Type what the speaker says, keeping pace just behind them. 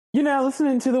You're now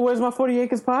listening to the Where's My 40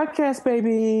 Acres podcast,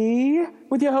 baby,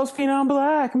 with your host, Phenom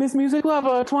Black, Miss Music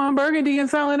Lover, Twan Burgundy, and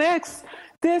Silent X.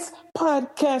 This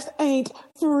podcast ain't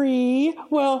free.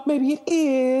 Well, maybe it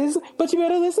is, but you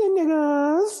better listen,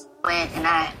 niggas. And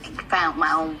I found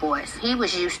my own voice. He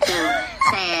was used to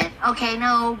saying, okay,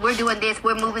 no, we're doing this,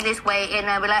 we're moving this way. And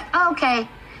I'd be like, oh, okay.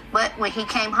 But when he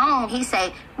came home, he'd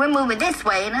say, we're moving this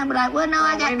way. And I'd be like, well, no,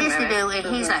 I got this to do.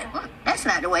 And he's like, well, that's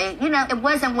not the way. You know, it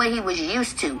wasn't what he was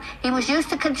used to. He was used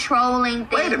to controlling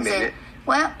things. Wait a minute.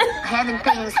 Having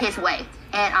things his way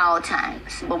at all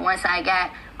times. But once I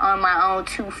got on my own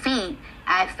 2 feet,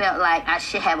 I felt like I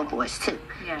should have a voice too.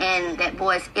 Yeah. And that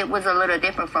voice, it was a little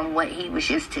different from what he was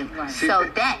used to. Right. So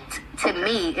that, to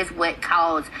me, is what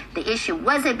caused the issue.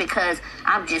 Wasn't because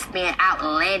I'm just being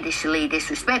outlandishly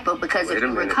disrespectful, because if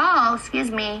you recall,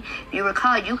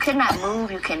 you could not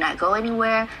move, you cannot go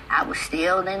anywhere. I was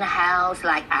still in the house,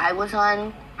 like I was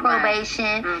on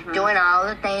probation, doing all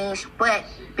the things. But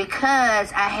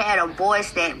because I had a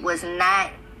voice that was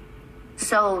not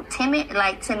so timid,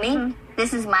 like to me,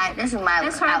 this is my outlook. This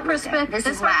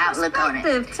is my outlook on it.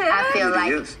 I feel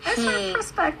like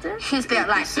he felt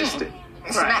like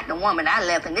it's not the woman I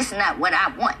left, and this is not what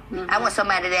I want. I want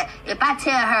somebody that if I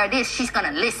tell her this, she's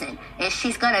gonna listen and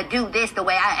she's gonna do this the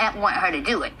way I want her to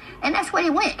do it. And that's where he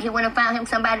went. He went and found him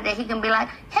somebody that he can be like,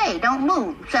 hey, don't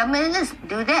move. So I mean, just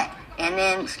do that. And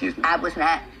then I was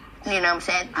not. You know what I'm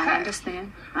saying? I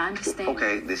understand.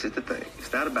 Okay, this is the thing.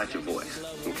 It's not about your voice.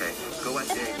 Okay? Go out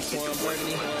there and get your voice.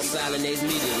 Silent A's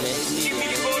media,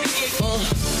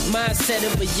 mindset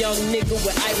of a young nigga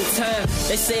with idle time.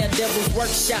 They say a devil's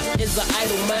workshop is an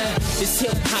idle mind. This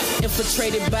hip hop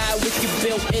infiltrated by a wicked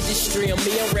built industry. I'm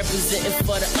here representing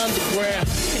for the underground.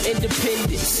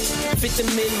 Independence, Fifth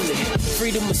Amendment,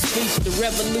 freedom of speech, the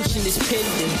revolution is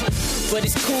pending. But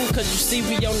it's cool cause you see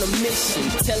we on a mission.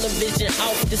 Television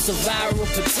off, this a viral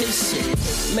petition.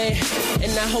 Man,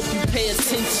 and I hope you pay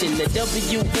attention. The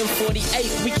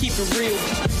WM48, we keep it real.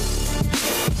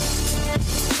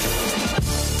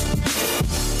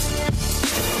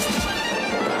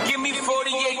 Give me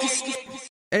 40 acres.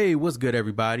 Hey, what's good,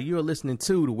 everybody? You're listening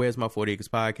to the Where's My 40 Acres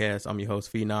podcast. I'm your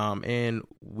host, Phenom, and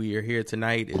we are here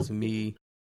tonight. It's me,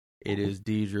 it is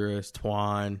Deidre, it's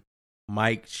Twan.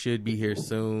 Mike should be here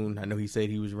soon. I know he said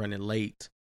he was running late.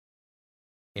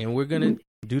 And we're going to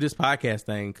do this podcast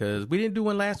thing because we didn't do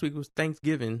one last week. It was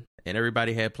Thanksgiving and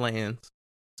everybody had plans.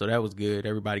 So that was good.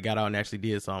 Everybody got out and actually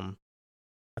did something.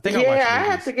 I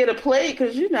had to get a plate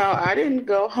because, I didn't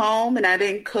go home and I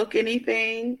didn't cook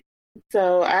anything.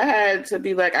 So I had to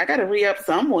be like, I got to re-up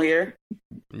somewhere.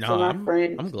 No, so my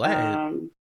friend, I'm glad.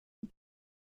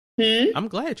 I'm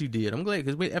glad you did. I'm glad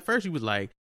because at first you was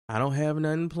like, I don't have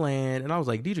nothing planned. And I was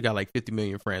like, Deidre got like 50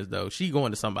 million friends, though. She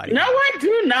going to somebody. No, I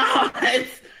do not.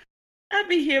 I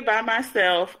be here by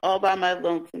myself, all by my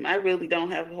lonesome. I really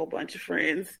don't have a whole bunch of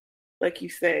friends, like you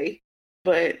say.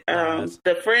 But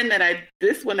the friend that I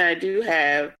do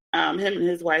have, him and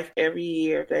his wife, every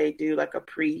year they do like a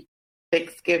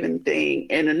pre-Thanksgiving thing.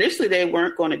 And initially they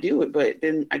weren't going to do it, but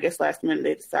then I guess last minute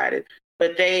they decided.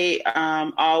 But they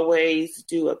always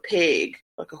do a pig,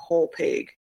 like a whole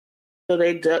pig. So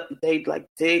they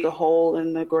dig a hole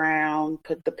in the ground,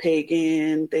 put the pig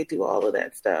in. They do all of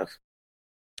that stuff.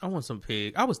 I want some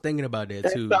pig. I was thinking about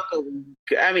that too.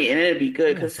 And it'd be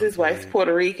good because his wife's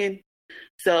Puerto Rican.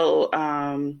 So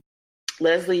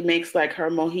Leslie makes like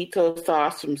her mojito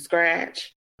sauce from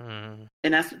scratch, and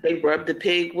that's what they rub the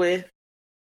pig with.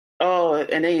 Oh,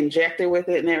 and they inject it with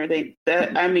it and everything.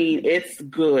 It's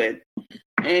good.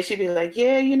 And she'd be like,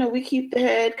 yeah, we keep the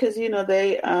head because,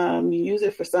 they use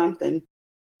it for something.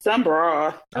 Some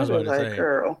broth. I was about to say,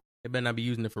 girl. They better not be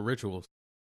using it for rictuals.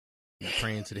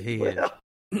 Praying to the head.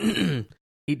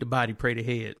 Eat the body, pray the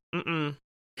head.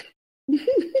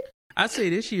 I say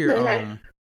this year,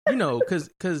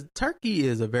 because turkey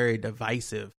is a very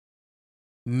divisive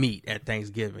meat at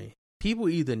Thanksgiving. People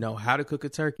either know how to cook a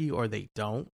turkey or they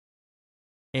don't.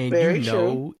 And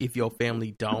true. If your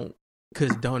family don't,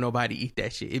 because don't nobody eat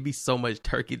that shit. It'd be so much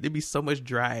turkey. There'd be so much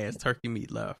dry ass turkey meat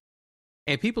left.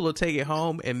 And people will take it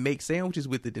home and make sandwiches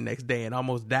with it the next day and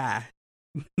almost die.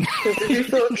 It's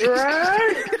so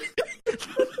dry.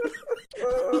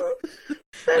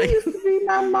 That used to be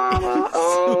my mama.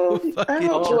 Oh, I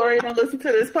hope Glory don't listen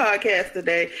to this podcast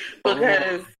today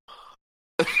because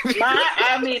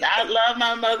I love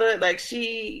my mother. Like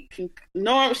she can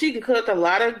cook a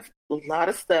lot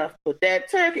of stuff, but that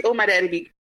turkey. Oh, my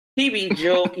daddy he be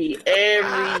jokey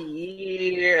every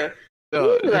year.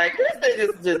 Like this thing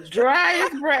is just dry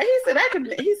as bread. He said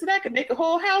I could make a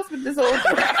whole house with this old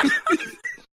dry.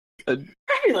 I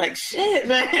be like, shit,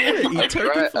 man.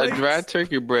 A dry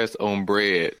turkey breast on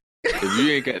bread. If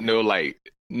you ain't got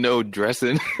no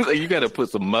dressing, like you gotta put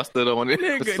some mustard on it.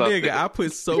 Nigga, I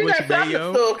put so much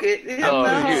mayo.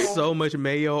 I put so much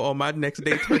mayo on my next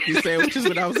day turkey sandwiches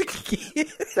when I was a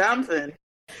kid. Something.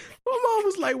 My mom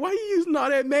was like, "Why you using all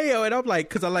that mayo?" And I'm like,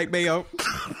 "Cause I like mayo."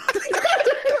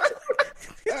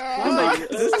 I'm like,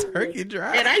 this turkey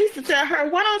dry. And I used to tell her,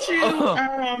 "Why don't you,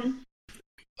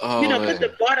 put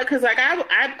the butter?" Because like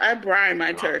I brine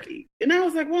my turkey, and I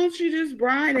was like, "Why don't you just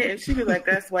brine it?" And she was like,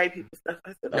 "That's white people stuff."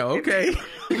 I said, "Okay."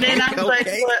 And then I was like,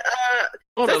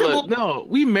 "But no,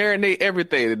 we marinate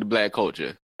everything in the black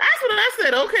culture." That's what I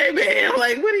said. Okay, man. I'm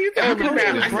like, what are you talking about?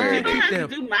 I said, you don't have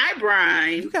to do my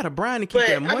brine. You got to brine to keep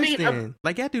that moist in.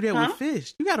 Like I do that with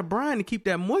fish. You got to brine to keep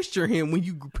that moisture in when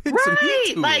you put some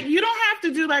heat to like, it. You don't have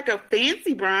to do like a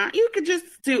fancy brine. You could just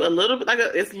do a little bit.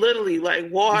 It's literally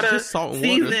like water, it's just salt and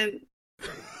seasoning.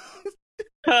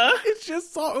 Water. It's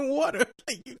just salt and water.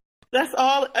 That's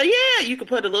all. Yeah, you could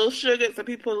put a little sugar. Some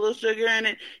people put a little sugar in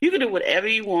it. You can do whatever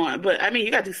you want. But I mean,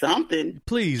 you got to do something.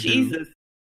 Please, Jesus.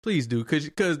 Please do,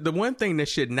 because the one thing that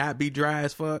should not be dry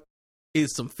as fuck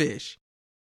is some fish,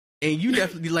 and you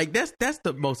definitely like that's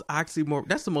the most oxymoron.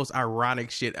 That's the most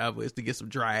ironic shit ever is to get some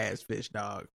dry ass fish,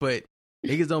 dog. But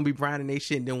niggas don't be brining they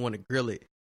shit and don't want to grill it.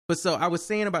 But so I was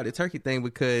saying about the turkey thing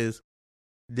because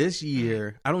this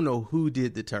year I don't know who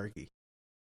did the turkey,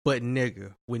 but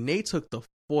nigga, when they took the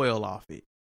foil off it,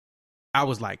 I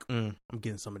was like, I'm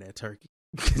getting some of that turkey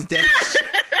because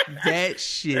that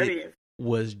shit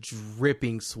was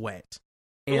dripping sweat,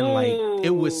 and like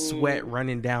it was sweat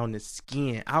running down the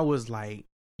skin. I was like,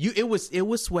 it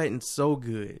was sweating so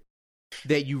good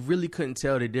that you really couldn't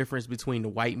tell the difference between the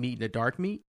white meat and the dark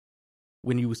meat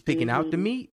when you was picking out the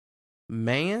meat,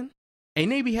 man.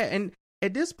 And and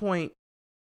at this point,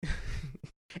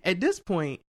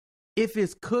 if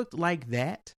it's cooked like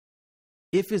that,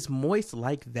 if it's moist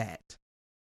like that,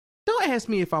 don't ask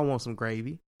me if I want some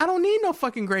gravy. I don't need no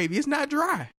fucking gravy. It's not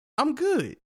dry. I'm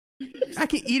good. I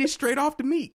can eat it straight off the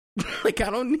meat. Like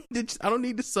I don't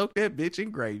need to soak that bitch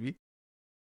in gravy.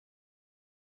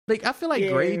 Like I feel like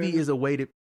gravy is a way to.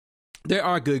 There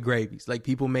are good gravies. Like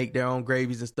people make their own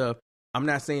gravies and stuff. I'm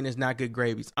not saying there's not good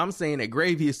gravies. I'm saying that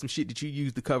gravy is some shit that you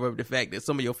use to cover up the fact that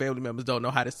some of your family members don't know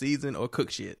how to season or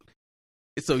cook shit.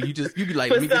 So you be like,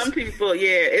 for some people,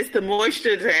 it's the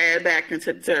moisture to add back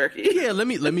into the turkey. Yeah, let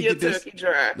me get this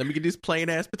dry. Let me get this plain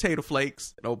ass potato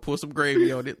flakes and I'll pour some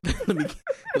gravy on it.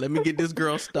 let me get this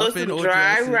girl stuffing or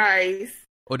dry dressing. Rice.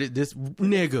 Or this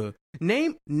nigga.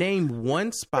 Name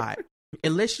one spot.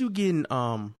 Unless you getting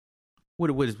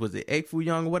was it egg foo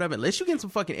young or whatever? Unless you getting some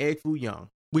fucking egg foo young,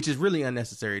 which is really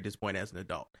unnecessary at this point as an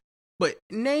adult. But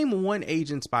name one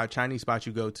Asian spot, Chinese spot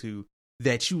you go to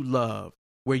that you love.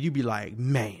 Where you be like,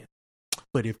 man,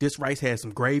 but if this rice had some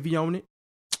gravy on it,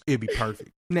 it'd be perfect.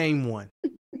 Name one.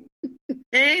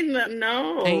 Ain't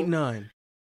none.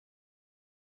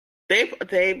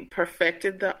 They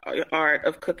perfected the art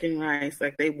of cooking rice.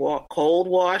 Like they cold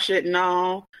wash it and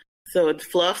all, so it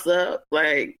fluffs up.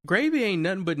 Like gravy ain't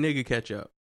nothing but nigga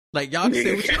ketchup. Like y'all can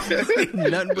say what you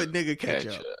nothing but nigga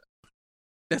ketchup.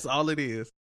 That's all it is.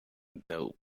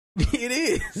 Nope. It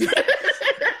is.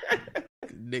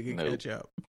 Nigga ketchup.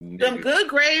 Some good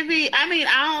gravy. I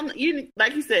mean,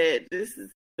 like you said, this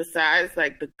is besides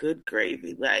like the good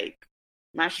gravy. Like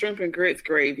my shrimp and grits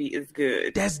gravy is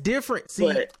good. That's different.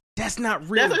 See, that's not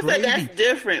real gravy. That's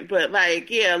different. But like,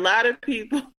 a lot of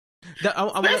people,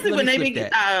 especially when they be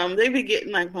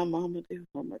getting like my mama do.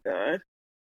 Oh my god,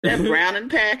 that Browning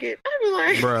packet. I be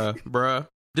like, bruh.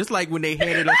 Just like when they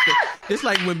handed us, just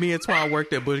like when me and Twan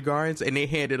worked at Busch Gardens and they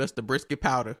handed us the brisket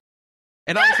powder.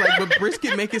 And I was like, but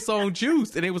brisket make its own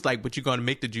juice. And it was like, but you're going to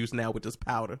make the juice now with this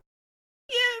powder.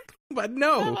 Yeah. But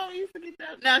no. Used to get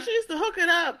that. Now, she used to hook it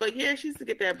up. But she used to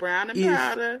get that Browning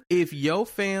powder. If your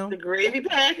fam. The gravy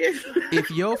package.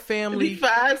 If your family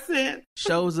 5 cents.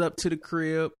 shows up to the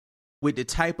crib with the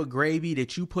type of gravy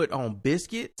that you put on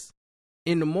biscuits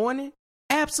in the morning,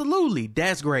 absolutely.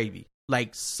 That's gravy.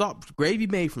 Like gravy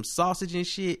made from sausage and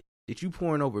shit that you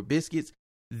pouring over biscuits,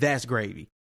 that's gravy.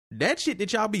 That shit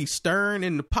that y'all be stirring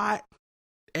in the pot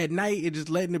at night and just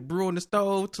letting it brew on the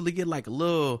stove till it get like a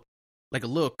little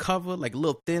cover, like a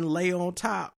little thin layer on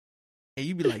top. And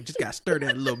you be like, just gotta stir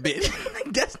that a little bit.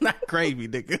 That's not gravy,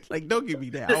 nigga. Like, don't give me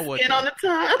that. I don't want that. On the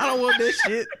top. I don't want that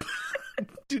shit. I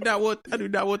do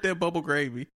not want that bubble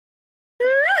gravy.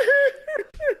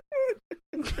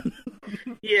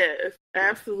 Yes,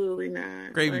 absolutely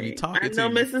not. Gravy be talking to you. I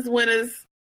know Mrs. Winters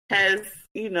has,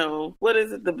 what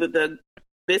is it, the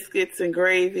biscuits and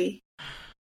gravy.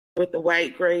 with the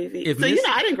white gravy. If so you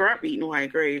know, I didn't grow up eating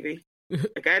white gravy.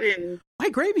 Like I didn't.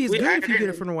 White gravy is good if you get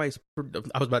it from the white.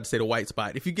 I was about to say the white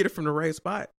spot. If you get it from the right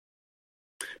spot.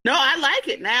 No, I like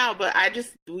it now, but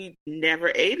we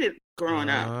never ate it growing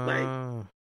up, like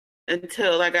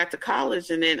until I got to college,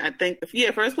 and then I think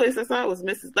first place I saw it was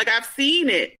Mrs. Like I've seen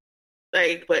it,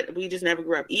 like, but we just never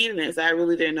grew up eating it, so I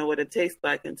really didn't know what it tastes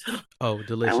like until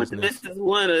deliciousness. I went to Mrs.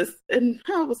 Winter's, and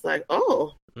I was like,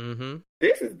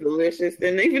 this is delicious,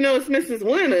 and even though it's Mrs.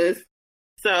 Winter's,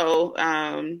 so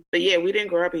but yeah, we didn't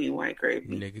grow up eating white gravy.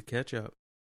 Nigga, catch up.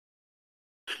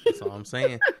 That's all I'm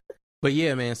saying. But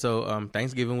yeah, man, so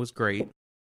Thanksgiving was great.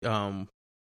 There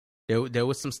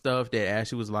was some stuff that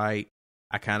Ashley was like,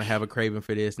 I kind of have a craving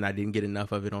for this, and I didn't get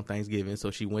enough of it on Thanksgiving. So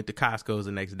she went to Costco's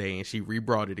the next day, and she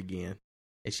re-brought it again.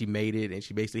 And she made it, and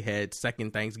she basically had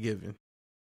second Thanksgiving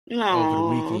over the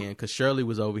weekend. Because Shirley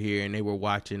was over here, and they were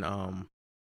watching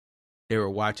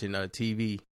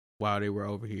TV while they were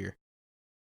over here.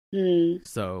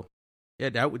 So, yeah,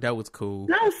 that was cool.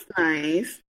 That was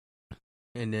nice.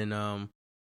 And then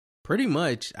pretty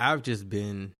much, I've just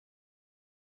been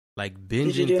like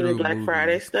binging did you do through Black movies.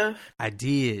 Friday stuff. I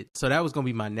did. So that was gonna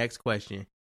be my next question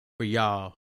for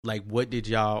y'all. Like, what did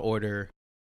y'all order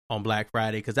on Black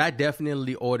Friday? Because I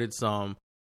definitely ordered some.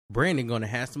 Brandon gonna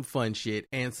have some fun shit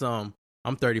and some.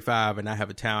 I'm 35 and I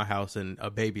have a townhouse and a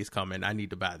baby's coming. I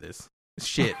need to buy this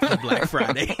shit for Black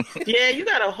Friday. Yeah, you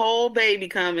got a whole baby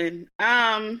coming.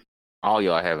 All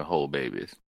y'all having whole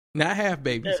babies. Not half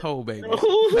babies, whole babies.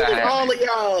 Who's all of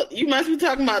y'all? You must be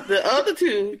talking about the other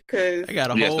two, because I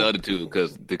got a Yes, whole. the other two,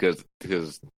 because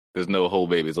there's no whole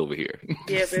babies over here.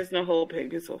 yeah, there's no whole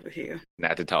babies over here.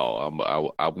 Not at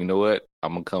all. I you know what?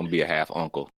 I'm gonna come be a half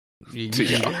uncle to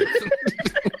y'all.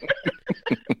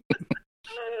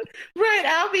 Right,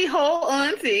 I'll be whole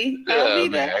auntie. I'll be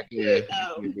that.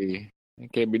 I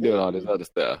can't be doing all this other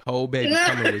stuff. Whole baby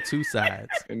coming with two sides.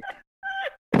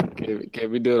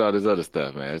 Can't be doing all this other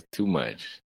stuff, man. It's too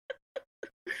much.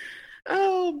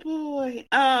 Oh boy.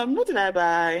 What did I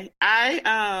buy? I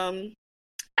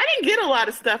didn't get a lot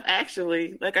of stuff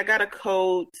actually. Like I got a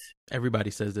coat. Everybody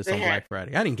says this on Black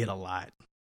Friday. I didn't get a lot.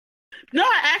 No,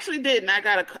 I actually didn't. I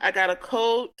got a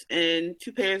coat and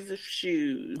 2 pairs of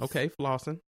shoes. Okay,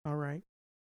 flossing. All right.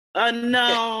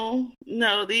 No,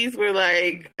 these were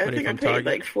like I think I paid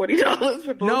like $40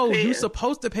 for both. No, pairs. you're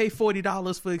supposed to pay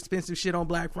 $40 for expensive shit on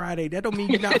Black Friday. That don't mean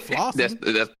you're not flossing.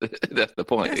 that's the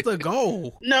point. That's the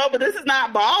goal. No, but this is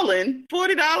not balling.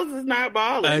 $40 is not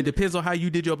balling. It depends on how you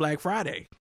did your Black Friday.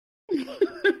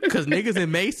 Because niggas in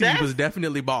Macy's was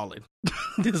definitely balling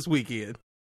this weekend.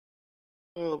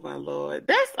 Oh my Lord,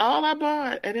 that's all I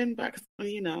bought. I didn't buy,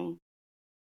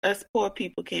 us poor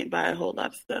people can't buy a whole lot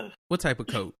of stuff. What type of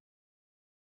coat?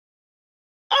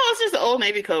 Oh, it's just an Old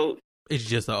Navy coat. It's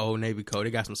just an Old Navy coat.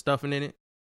 It got some stuffing in it.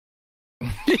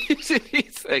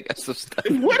 I got some stuff.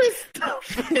 What is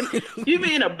stuffing? You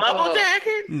mean a bubble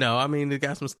jacket? No, I mean it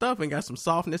got some stuffing, got some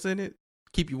softness in it.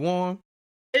 Keep you warm.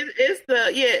 It's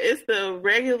the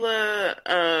regular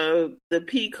the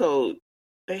pea coat.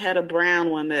 They had a brown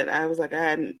one that I was like,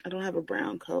 I don't have a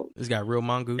brown coat. It's got real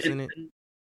mongoose in it.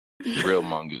 Real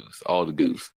mongoose, all the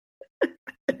goose.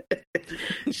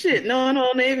 Shit, knowing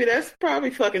Old Navy, that's probably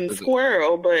fucking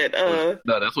squirrel, but no,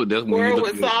 that's squirrel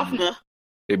with softener.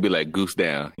 It'd be like goose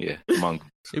down, yeah, mongoose.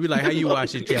 It'd be like how you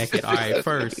wash your jacket. All right,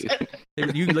 first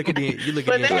you look at the.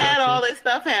 But they had all that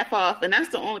stuff half off, and that's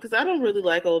the only because I don't really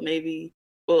like Old Navy.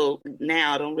 Well,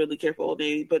 now I don't really care for Old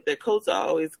Navy, but their coats are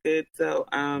always good. So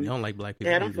they don't like black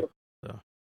people either.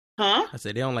 Huh? I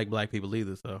said they don't like black people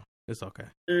either, so it's okay.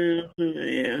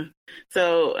 Yeah.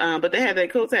 So, but they had their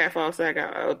coats half off, so I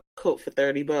got a coat for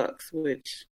 $30,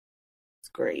 which is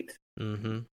great.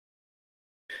 Mm-hmm.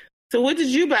 So, what did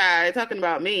you buy? Talking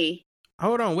about me.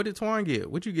 Hold on. What did Twan get?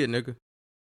 What you get, nigga?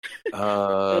 This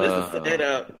is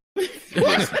setup.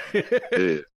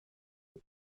 This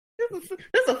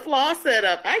is a flaw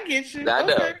setup. I get you. I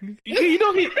know.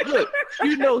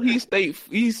 Okay.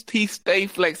 He stay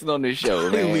flexing on this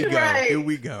show, man. Here we go. Right. Here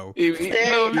we go. Here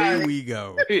we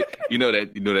go. You know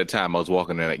that time I was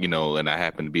walking in, and I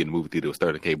happened to be in the movie theater with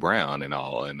Sterling K. Brown and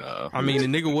all, and I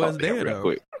mean the nigga was there though.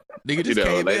 Quick. Nigga just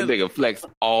came in. Nigga flex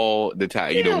all the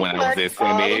time. When I was in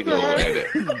San Diego,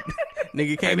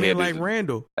 nigga came in like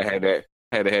Randall. I had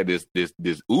to have this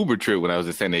Uber trip when I was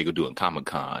in San Diego doing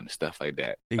Comic-Con and stuff like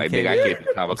that. Like, nigga, I get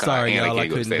to Comic-Con sorry, and y'all, I can't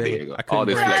go to San Diego. All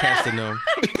this flexing them.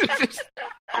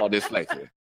 All this flexing.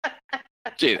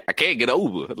 Shit, I can't get an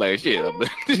Uber. Like, shit.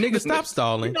 Nigga, stop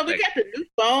stalling. we got the new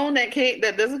phone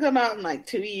that doesn't come out in like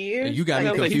 2 years. You got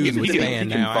me confused with Stan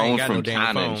now. I ain't got no damn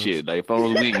China phone. And shit. Like,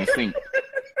 phones we can sync.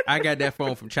 I got that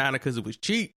phone from China because it was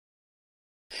cheap.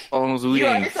 songs we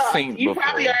ain't seen you before.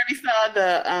 probably already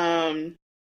saw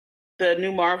the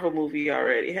new Marvel movie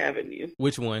already, haven't you?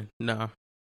 Which one? Nah.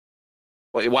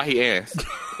 Why he asked?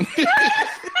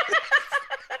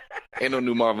 Ain't no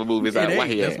new Marvel movies out. Why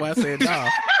he That's asked? why I said nah.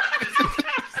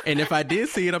 And if I did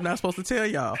see it, I'm not supposed to tell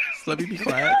y'all. So let me be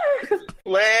quiet.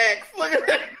 Flex. Look at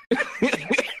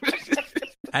that.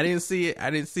 I didn't see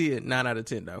it. 9 out of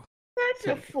 10 though.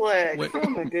 Such a flex. What- Oh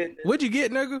my goodness. What'd you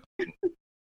get, nigga?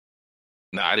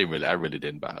 No, I really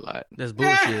didn't buy a lot. That's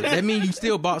bullshit. That means you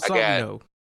still bought something though.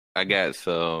 I got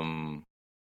some.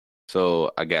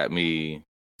 So I got me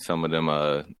some of them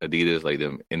Adidas, like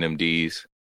them NMDs.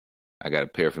 I got a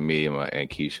pair for me and my Aunt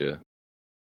Keisha.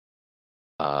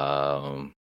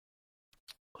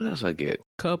 What else I get?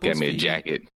 Couples Got me a feet.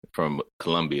 jacket from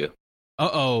Columbia.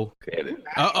 Uh-oh. They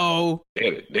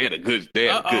had a good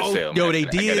sale. Yo, man. they I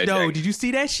got did that though. jacket. Did you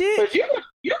see that shit? But you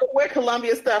can wear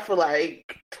Columbia stuff for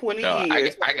like 20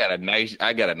 years. I got a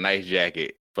nice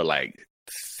jacket for like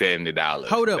 $70.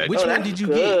 Hold up. Which Oh, one that's did you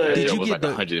good. get? Did It you was get like the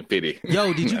 150?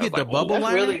 Yo, did you I get was the like, bubble That's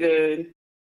liner? really good.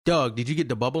 Doug, did you get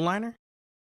the bubble liner?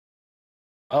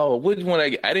 Oh, which one? I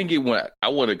didn't get one. I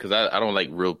wanted because I don't like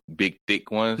real big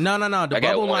thick ones. No. The I got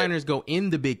bubble one. liners go in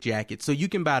the big jacket. So you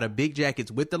can buy the big jackets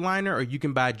with the liner or you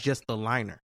can buy just the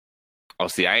liner. Oh,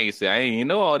 see, I ain't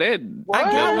know all that. I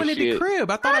got devil one at the shit. crib.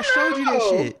 I thought I showed you that know.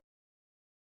 shit.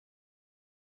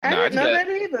 I Nah, didn't know that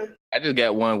either. I just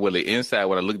got one where the inside,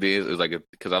 when I looked at it, was like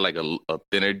because I like a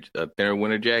thinner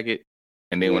winter jacket,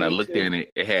 and then when I Me looked too. in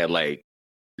it, it had like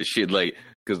the shit like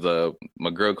because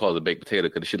my girl calls it baked potato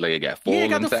because the shit like it got foil Yeah, it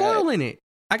got inside. the foil in it.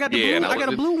 I got the Yeah, blue. and I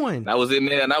got a blue one. And I was in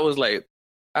there, and I was like,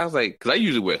 because I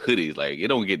usually wear hoodies, like it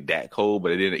don't get that cold, but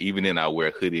then even then I wear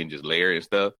a hoodie and just layer and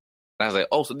stuff. And I was like,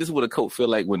 oh, so this is what a coat feel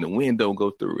like when the wind don't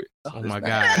go through it. Oh my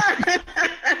god,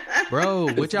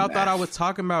 bro! What y'all thought I was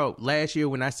talking about last year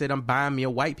when I said I'm buying me a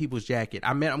white people's jacket?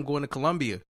 I meant I'm going to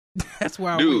Columbia. That's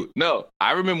where I Dude, went. no,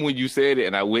 I remember when you said it,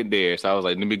 and I went there, so I was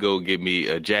like, let me go get me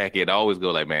a jacket. I always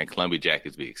go like, man, Columbia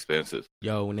jackets be expensive.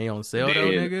 Yo, when they on sale though,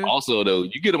 Then, nigga. also, though,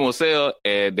 you get them on sale,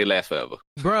 and they last forever.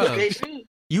 Bro, They do.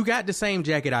 you got the same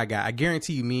jacket I got. I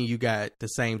guarantee you, me and you got the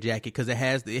same jacket because it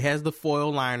has the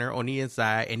foil liner on the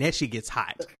inside, and that shit gets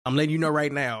hot. I'm letting you know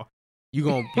right now. You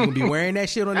gonna be wearing that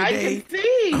shit on the I day can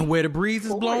see. where the breeze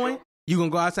is Oh my blowing. God. You gonna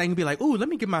go outside and be like, "Ooh, let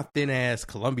me get my thin ass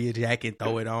Columbia jacket,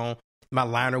 throw it on, my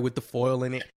liner with the foil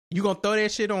in it." You gonna throw that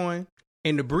shit on,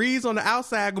 and the breeze on the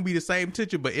outside gonna be the same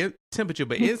temperature, but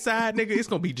inside, nigga, it's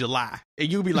gonna be July, and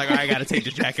you'll be like, "I gotta take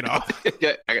this jacket off."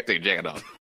 Yeah, I got to take the jacket off.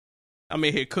 I'm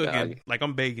in here cooking Dog. like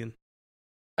I'm baking.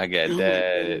 I got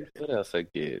that. What else I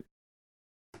get?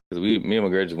 Because me and my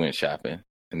girl just went shopping,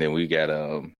 and then we got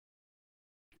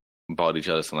bought each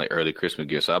other some like early Christmas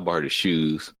gifts. So I bought her the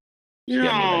shoes. She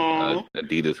got me like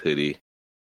Adidas hoodie,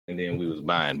 and then we was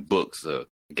buying books.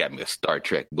 Got me a Star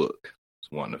Trek book. It's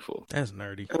wonderful. That's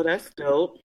nerdy. Oh, that's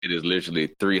dope. It is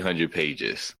literally 300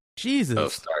 pages Jesus.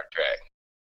 of Star Trek.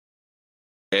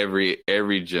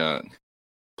 Every junk,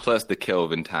 plus the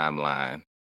Kelvin timeline.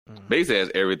 Basically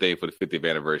has everything for the 50th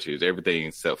anniversary. It's everything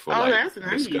except for like that's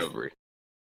nice. Discovery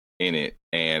in it.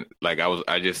 And like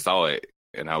I just saw it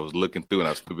and I was looking through and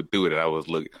I was flipping through it and I was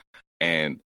looking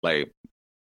and like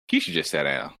Keisha just sat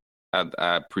down.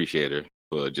 I appreciate her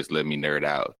for just letting me nerd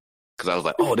out. Cause I was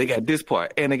like, oh, they got this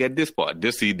part and they got this part.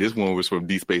 This one was from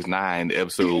Deep Space Nine, the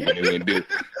episode when they went this,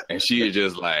 and she is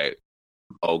just like,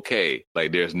 okay,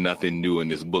 like there's nothing new in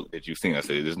this book that you've seen. I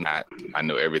said, it's not. I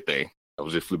know everything. I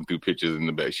was just flipping through pictures in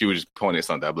the back. She was just pointing at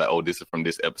something. I'm like, oh, this is from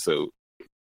this episode.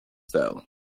 So,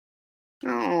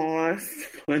 Oh, that's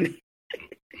funny.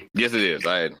 yes, it is.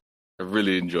 I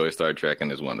really enjoy Star Trek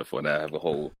and it's wonderful. And I have a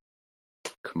whole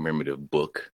commemorative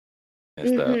book and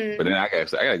stuff. Mhm. But then I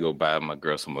gotta go buy my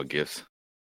girl some more gifts.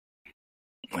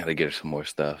 I gotta get her some more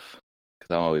stuff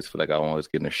because I always feel like I'm always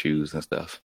getting her shoes and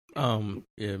stuff.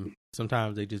 Yeah.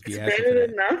 Sometimes they just be It's asking better for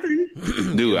than that.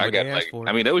 nothing. Dude, Yeah, I what got they like, ask for.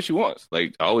 I mean, that's what she wants.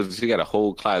 Like, she got a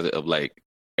whole closet of like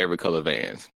every color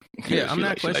Vans. Yeah, I'm She not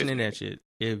like- she questioning likes- that shit.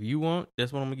 If you want,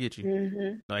 that's what I'm gonna get you.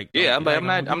 Mm-hmm. Like, Yeah, don't but feel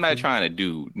like I'm not gonna trying to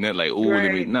do nothing like, oh,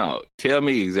 let me. Right. No, tell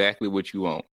me exactly what you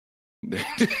want.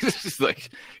 Just like,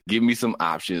 give me some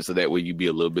options so that way you be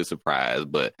a little bit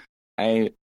surprised. But I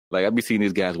ain't like I be seeing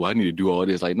these guys. Well, I need to do all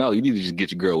this. Like, no, you need to just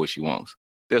get your girl what she wants.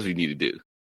 That's what you need to do.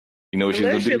 You know what she's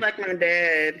gonna Unless do? you're like my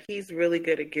dad, he's really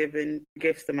good at giving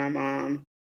gifts to my mom.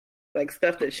 Like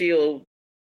stuff that she'll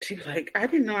be like, I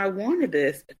didn't know I wanted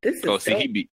this, but this is Oh, see,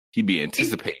 dope. he be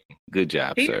anticipating. Good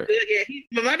job, He's sir. good, yeah.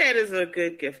 But my dad is a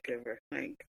good gift giver.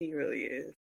 Like he really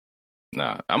is.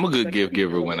 Nah, I'm a good gift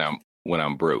giver when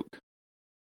I'm broke.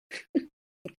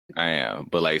 I am,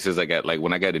 but like since I got like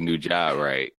when I got a new job,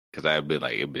 right? because I've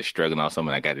been struggling on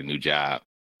something. I got a new job.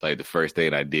 Like the first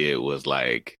thing I did was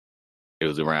like, it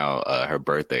was around her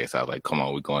birthday. So I was like, come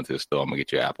on, we're going to the store. I'm going to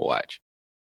get you an Apple Watch.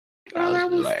 Oh, that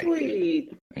was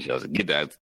sweet. And she was like, get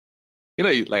that. You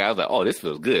know, like I was like, oh, this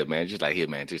feels good, man. Just like, here,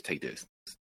 man, just take this.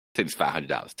 Take this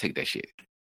 $500. Take that shit.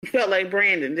 You felt like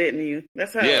Brandon, didn't you?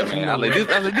 That's how. Yeah, man. I was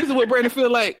like, this is what Brandon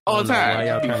feel like all the time. Why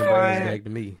y'all trying to bring this back to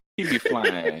me? He be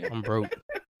flying. I'm broke.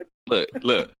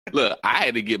 Look. I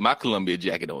had to get my Columbia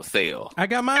jacket on sale. I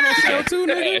got mine on sale too,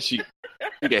 nigga.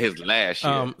 He got his last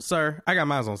year. Sir, I got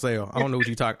mine on sale. I don't know what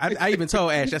you talking. I even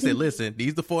told Ash, I said, listen,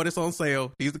 these the 4 that's on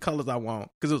sale. These the colors I want.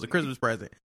 Because it was a Christmas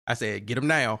present. I said, get them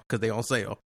now because they on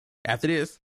sale. After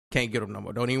this, can't get them no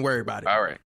more. Don't even worry about it. All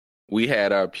right. We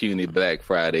had our puny Black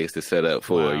Fridays to set up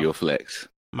for your flex.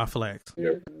 My flex.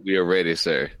 We are ready,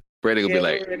 sir. Brady gonna be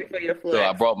like, ready for your flex. so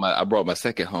I brought my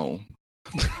second home.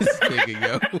 This nigga,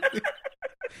 yo.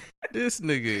 This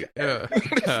nigga.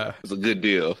 It's a good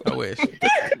deal. I wish. It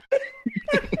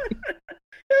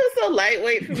was so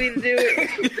lightweight for me to do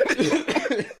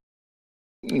it.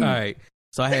 All right.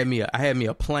 So I had me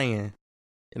a plan,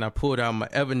 and I pulled out my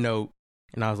Evernote,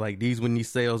 and I was like, these when these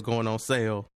sales going on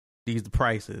sale, these the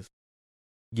prices.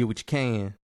 Get what you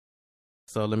can.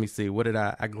 So let me see. What did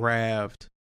I grabbed?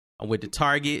 I went to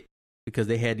Target because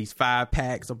they had these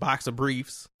 5-packs, a box of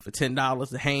briefs for $10,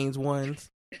 the Hanes ones.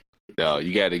 No,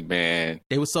 you got it, man.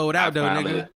 They were sold out though,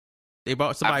 nigga. They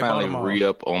bought somebody. I finally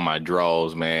re-up on my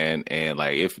draws, man, and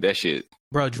like if that shit,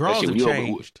 bro, draws have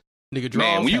changed. Nigga,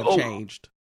 draws have changed.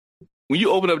 When you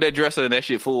open up that dresser and that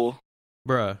shit full,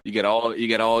 bruh, you get all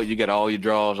your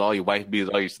drawers, all your wife beaters,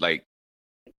 all your like.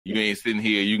 You ain't sitting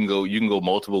here. You can go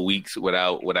multiple weeks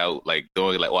without like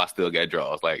doing like, oh, I still got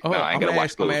drawers. Like, no, I ain't gonna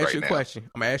watch clothes right now. I'm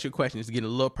gonna ask you a question. It's getting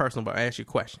a little personal, but I ask you a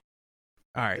question.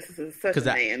 All right, because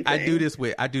I do this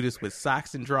with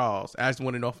socks and drawers. I just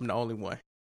want to know if I'm the only one.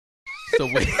 So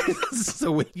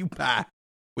when you buy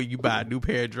a new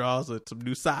pair of drawers or some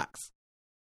new socks,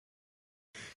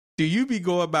 do you be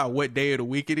going about what day of the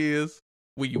week it is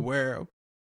when you wear them?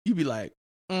 You be like,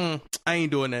 I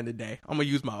ain't doing that today. I'm gonna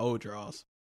use my old drawers.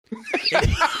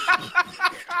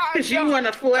 Cause you want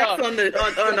to flex on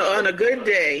a good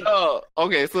day. Oh,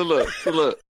 okay. So look.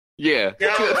 Yeah.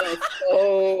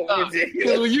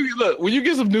 When you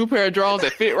get some new pair of drawers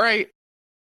that fit right,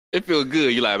 it feels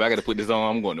good. You're like, I got to put this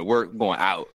on. I'm going to work. I'm going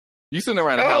out. You sitting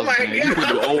around the house, man, you put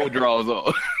the old drawers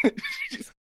on.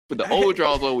 Put the old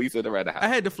drawers on when you sitting around the house. I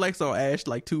had to flex on Ash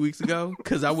like 2 weeks ago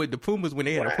because I went to Puma's when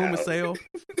they had a Puma sale,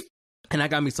 and I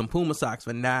got me some Puma socks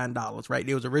for $9. Right,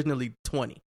 they was originally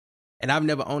 $20. And I've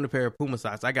never owned a pair of Puma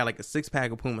socks. I got like a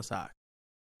 6-pack of Puma socks.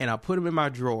 And I put them in my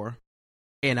drawer.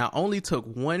 And I only took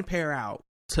one pair out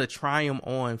to try them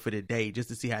on for the day just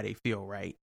to see how they feel,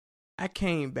 right? I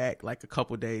came back like a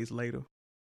couple days later.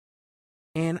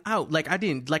 And I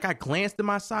glanced in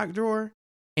my sock drawer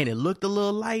and it looked a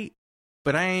little light.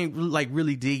 But I ain't like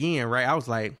really dig in, right? I was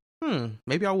like,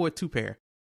 maybe I wore 2 pair.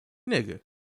 Nigga,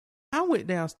 I went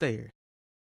downstairs.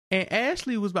 And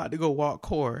Ashley was about to go walk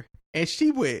Cora. And she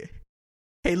went,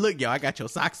 hey, look, y'all, I got your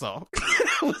socks off.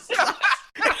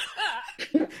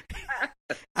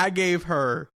 I gave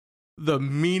her the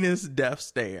meanest death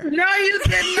stare. No, you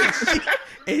did not.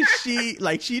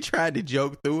 And she tried to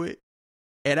joke through it.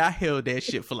 And I held that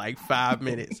shit for like 5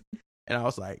 minutes. And I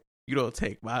was like, you don't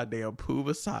take my damn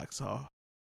Puma socks off,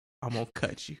 I'm going to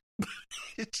cut you.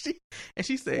 and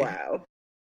she said, wow.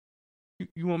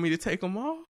 You want me to take them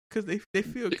off? Because they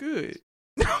feel good.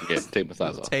 Yes, take my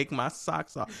socks off. Take my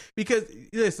socks off. Because,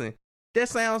 listen, that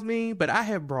sounds mean, but I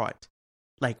have brought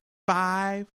like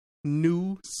 5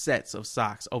 new sets of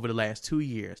socks over the last 2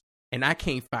 years, and I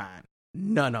can't find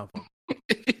none of them.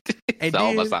 And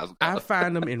then I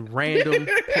find them in random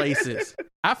places.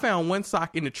 I found one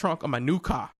sock in the trunk of my new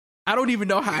car. I don't even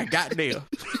know how I got there.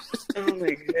 Oh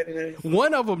my goodness.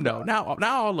 One of them, though. Not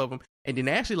all of them. And then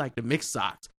I actually like the mixed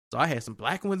socks. So I had some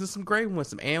black ones and some gray ones,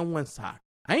 some AND1 socks.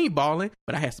 I ain't balling,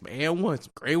 but I had some AND1,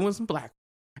 some gray ones, some black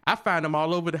ones. I find them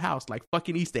all over the house like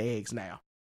fucking Easter eggs now.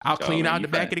 I'll clean out the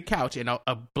back of the couch and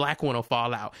a black one will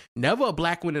fall out. Never a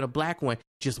black one and a black one,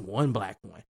 just one black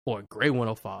one. Or a gray one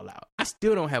will fall out. I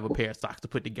still don't have a pair of socks to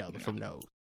put together from those.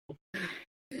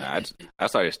 I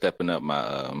started stepping up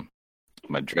my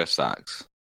my dress socks.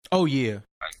 Oh yeah.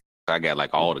 I got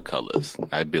like all the colors.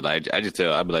 I'd be like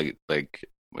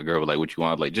my girl was like, what you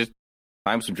want? Like, just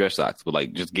find some dress socks, but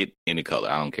like just get any color.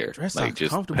 I don't care. Dress like, socks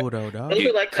just comfortable though, dog.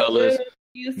 Get like colors,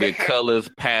 get colors,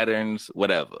 patterns,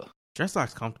 whatever. Dress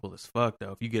socks comfortable as fuck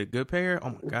though. If you get a good pair, oh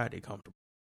my god, they comfortable.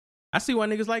 I see why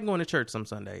niggas like going to church some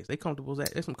Sundays. They comfortable.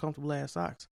 They some comfortable ass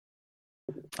socks.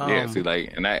 Yeah, see,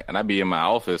 like, and I be in my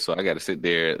office, so I got to sit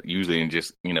there usually in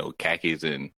just, you know, khakis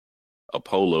and a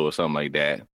polo or something like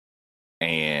that.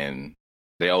 And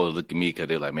they always look at me because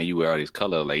they're like, man, you wear all these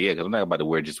colors. Like, yeah, because I'm not about to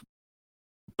wear just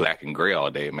black and gray all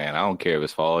day, man. I don't care if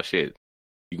it's fall shit.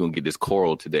 You're going to get this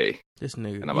coral today. This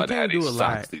nigga. And I'm about to have these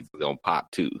socks that's going to pop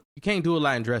too. You can't do a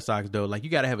lot in dress socks, though. Like, you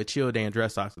got to have a chill day in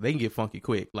dress socks. They can get funky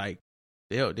quick. Like,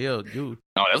 they'll do.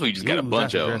 Oh, that's when you just got a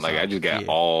bunch of them. Like, I just got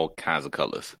all kinds of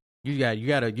colors. You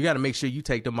gotta make sure you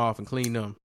take them off and clean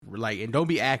them. Like, and don't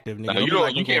be active, nigga. No,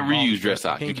 you can't reuse dress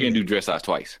socks. You can't do dress socks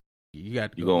twice. You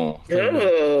got to you go.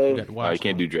 You got to watch. You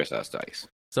can't do dress socks twice.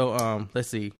 So let's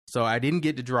see. So I didn't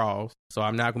get the draws, so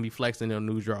I'm not gonna be flexing on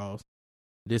new draws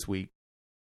this week.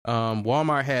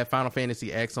 Walmart had Final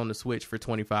Fantasy X on the Switch for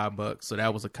 $25, so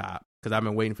that was a cop because I've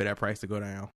been waiting for that price to go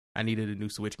down. I needed a new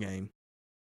Switch game,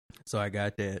 so I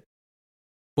got that.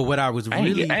 But what I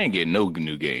ain't getting no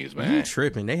new games, man. You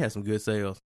tripping? They had some good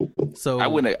sales. So I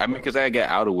wouldn't. I mean, because I got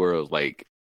Outer Worlds like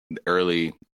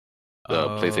early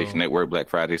PlayStation Network Black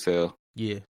Friday sale.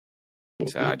 Yeah.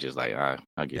 So I just like I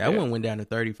get that one went down to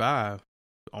 $35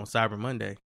 on Cyber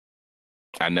Monday.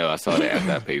 I know. I saw that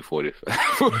after I paid $40.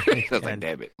 I was like,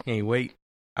 damn it. Can't wait.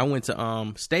 I went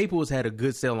to Staples had a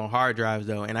good sale on hard drives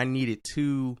though, and I needed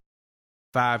 2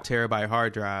 5-terabyte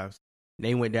hard drives.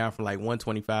 They went down from like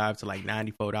 $125 to like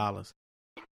 $94.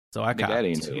 So I got 2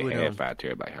 of them.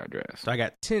 5-terabyte hard drives. So I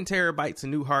got 10 terabytes of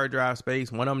new hard drive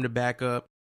space. One of them to back up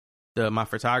my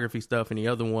photography stuff, and the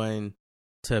other one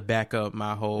to back up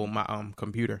my whole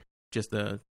computer, just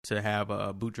to have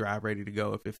a boot drive ready to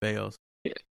go if it fails.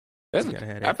 Yeah, I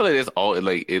feel like that's all.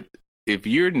 Like if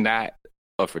you're not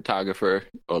a photographer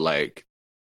or like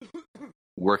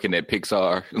working at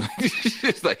Pixar,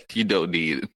 it's like you don't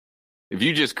need it. If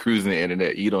you just cruising the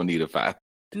internet, you don't need a 5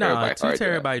 terabyte 2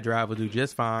 terabyte drive will do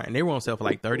just fine, and they were on sale for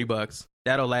like $30.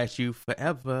 That'll last you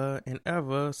forever and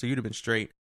ever. So you'd have been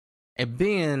straight. And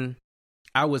then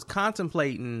I was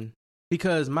contemplating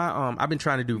because my I've been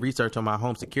trying to do research on my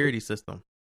home security system.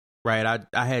 Right,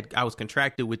 I was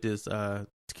contracted with this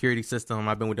security system.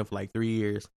 I've been with them for like 3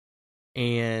 years,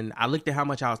 and I looked at how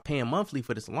much I was paying monthly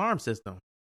for this alarm system,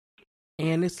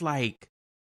 and it's like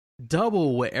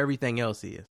double what everything else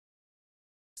is.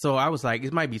 So I was like,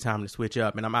 it might be time to switch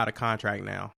up, and I'm out of contract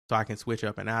now, so I can switch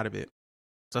up and out of it.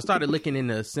 So I started looking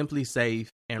into Simply Safe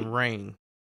and Ring,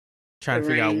 trying to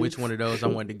figure out which one of those I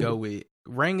wanted to go with.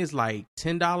 Ring is like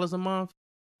 $10 a month,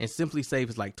 and Simply Safe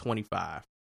is like $25,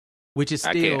 which is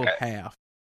still half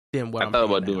than what I'm thought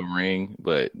about doing Ring,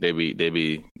 but they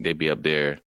be up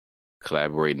there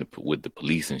collaborating with the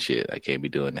police and shit. I can't be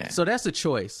doing that. So that's a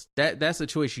choice. That's a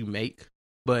choice you make.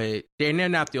 But they're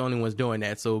not the only ones doing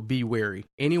that, so be wary.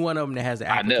 Any one of them that has an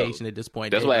application at this point.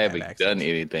 That's why I haven't done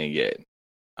anything yet.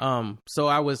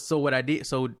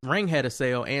 So Ring had a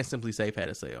sale and Simply Safe had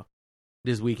a sale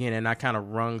this weekend, and I kind of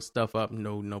rung stuff up.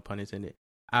 No pun intended.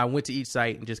 I went to each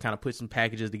site and just kind of put some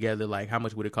packages together, like how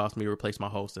much would it cost me to replace my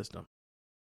whole system.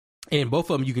 And both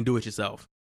of them you can do it yourself.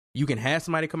 You can have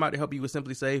somebody come out to help you with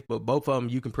Simply Safe, but both of them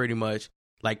you can pretty much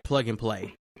like plug and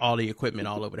play all the equipment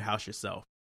all over the house yourself.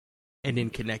 And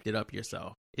then connect it up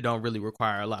yourself. It don't really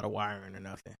require a lot of wiring or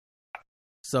nothing.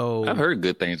 So I've heard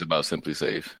good things about Simply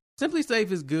Safe. Simply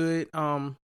Safe is good.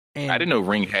 And I didn't know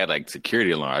Ring had like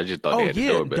security alarm. I just thought they had the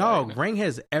doorbell. Dog. Ring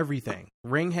has everything.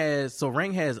 Ring has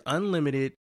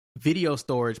unlimited video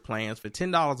storage plans for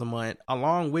 $10 a month,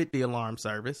 along with the alarm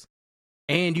service.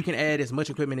 And you can add as much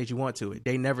equipment as you want to it.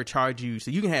 They never charge you, so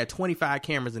you can have 25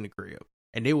 cameras in the crib,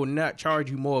 and they will not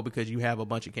charge you more because you have a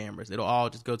bunch of cameras. It'll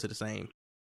all just go to the same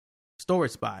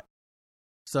storage spot.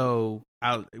 So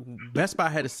Best Buy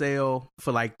had a sale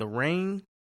for like the Ring,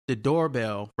 the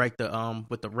doorbell, right?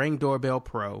 With the Ring Doorbell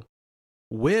Pro,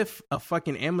 with a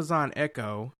fucking Amazon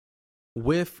Echo,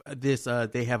 with this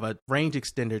they have a range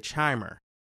extender chimer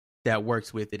that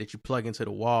works with it that you plug into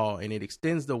the wall, and it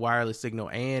extends the wireless signal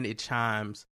and it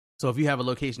chimes. So if you have a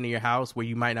location in your house where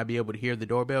you might not be able to hear the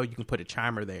doorbell, you can put a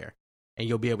chimer there and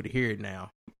you'll be able to hear it now.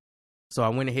 So I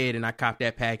went ahead and I copped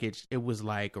that package. It was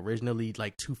like originally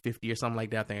like $250 or something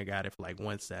like that. I think I got it for like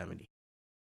 $170.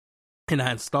 And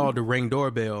I installed the Ring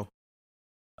doorbell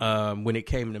when it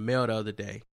came in the mail the other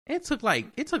day. It took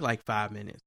like 5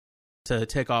 minutes to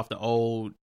take off the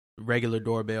old regular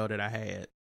doorbell that I had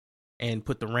and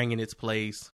put the Ring in its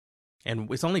place. And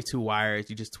it's only 2 wires.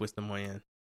 You just twist them in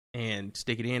and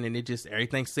stick it in, and it just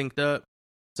everything's synced up.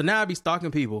 So now I be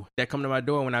stalking people that come to my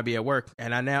door when I be at work,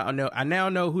 and I now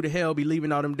know who the hell be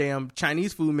leaving all them damn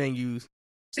Chinese food menus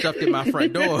stuffed at my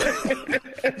front door.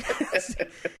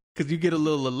 Because you get a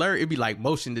little alert, it'd be like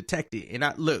motion detected, and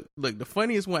I look. The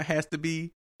funniest one has to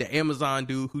be the Amazon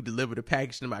dude who delivered the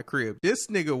package to my crib. This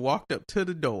nigga walked up to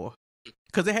the door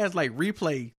because it has like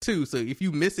replay too. So if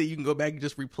you miss it, you can go back and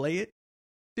just replay it.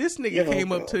 This nigga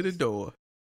came up to the door.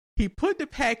 He put the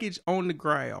package on the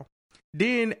ground.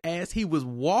 Then as he was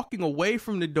walking away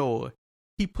from the door,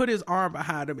 he put his arm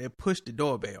behind him and pushed the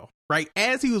doorbell. Right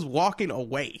as he was walking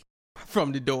away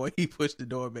from the door, he pushed the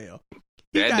doorbell.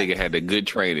 Nigga had a good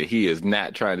trainer. He is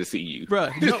not trying to see you.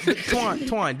 Bruh,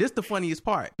 Twan, this is the funniest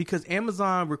part. Because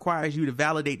Amazon requires you to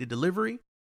validate the delivery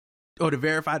or to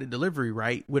verify the delivery,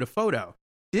 right, with a photo.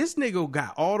 This nigga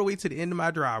got all the way to the end of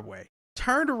my driveway,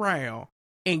 turned around,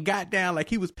 and got down like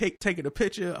he was taking a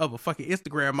picture of a fucking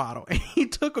Instagram model. And he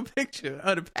took a picture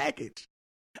of the package.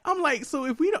 I'm like, so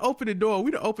if we'd open the door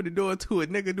to a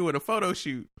nigga doing a photo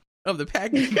shoot of the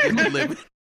package he delivered.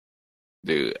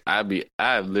 Dude,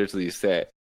 I've literally sat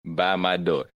by my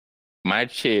door. My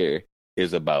chair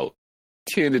is about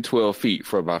 10 to 12 feet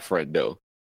from my front door.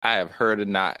 I have heard a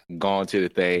knock, gone to the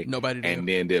thing. Nobody did. And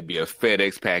then there'll be a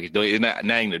FedEx package. It's not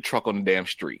even a truck on the damn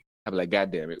street. I'll be like,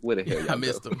 God damn it, where the hell y'all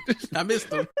I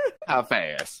missed him. How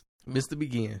fast? Missed the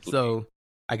begin. So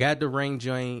I got the Ring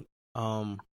joint.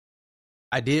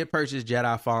 I did purchase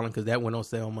Jedi Fallen because that went on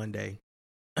sale Monday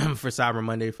for Cyber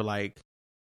Monday for like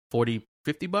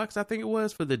 $50, I think it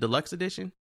was, for the deluxe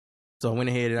edition. So I went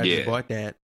ahead and I just bought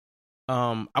that.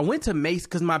 I went to Mace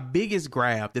because my biggest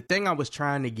grab, the thing I was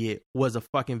trying to get was a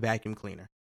fucking vacuum cleaner.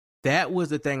 That was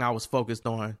the thing I was focused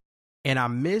on. And I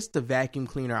missed the vacuum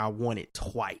cleaner I wanted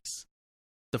twice.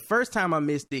 The first time I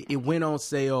missed it, it went on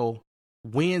sale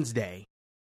Wednesday.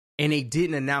 And they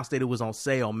didn't announce that it was on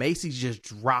sale. Macy's just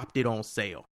dropped it on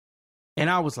sale.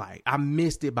 And I was like, I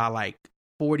missed it by like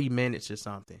 40 minutes or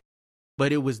something.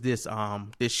 But it was this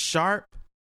Shark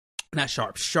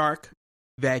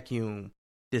vacuum,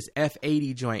 this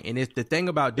F80 joint. And it's the thing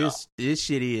about this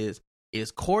shit is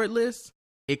cordless.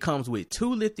 It comes with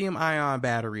 2 lithium ion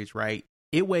batteries, right?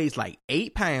 It weighs like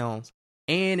 8 pounds.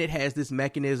 And it has this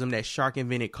mechanism that Shark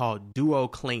invented called duo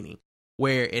cleaning,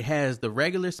 where it has the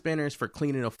regular spinners for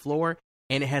cleaning the floor,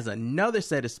 and it has another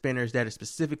set of spinners that are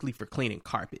specifically for cleaning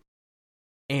carpet.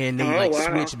 And they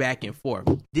switch back and forth.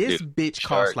 This bitch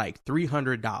costs like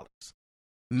 $300.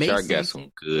 Shark got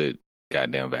some good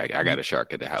goddamn vacuum. I got a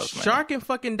Shark at the house, man. Shark and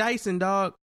fucking Dyson,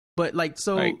 dog. But like,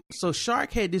 so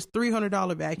Shark had this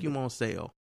 $300 vacuum on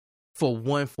sale for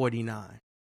 $149.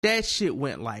 That shit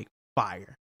went like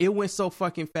fire. It went so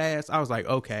fucking fast. I was like,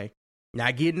 okay,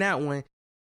 not getting that one.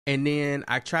 And then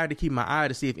I tried to keep my eye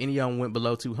to see if any of them went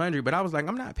below 200, but I was like,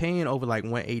 I'm not paying over like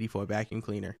 180 for a vacuum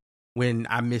cleaner when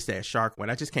I missed that Shark one.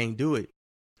 I just can't do it.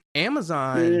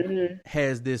 Amazon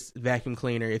has this vacuum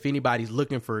cleaner, if anybody's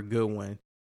looking for a good one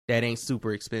that ain't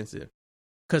super expensive.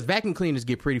 Because vacuum cleaners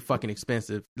get pretty fucking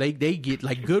expensive. They get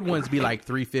like good ones be like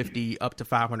 $350 up to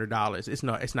 $500.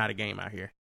 It's not a game out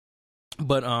here.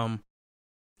 But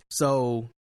so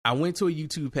I went to a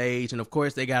YouTube page, and of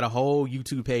course they got a whole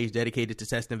YouTube page dedicated to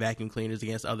testing vacuum cleaners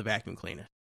against other vacuum cleaners.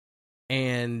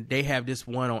 And they have this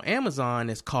one on Amazon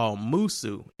that's called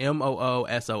Moosoo,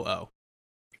 Moosoo.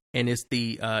 And it's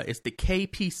the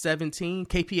KPA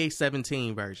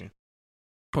 17 version.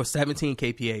 Or 17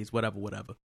 KPAs,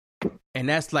 whatever. And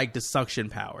that's like the suction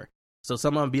power. So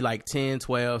some of them be like 10,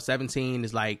 12, 17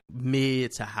 is like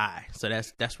mid to high. So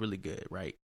that's really good,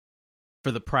 right?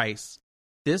 For the price.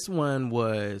 This one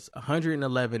was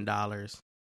 $111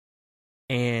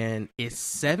 and it's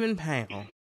 7 pounds.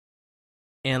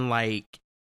 And like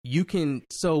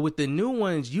so with the new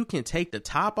ones, you can take the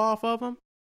top off of them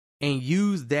and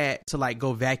use that to like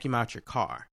go vacuum out your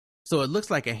car. So it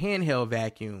looks like a handheld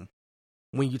vacuum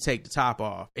when you take the top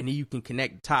off, and then you can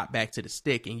connect the top back to the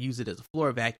stick and use it as a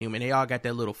floor vacuum. And they all got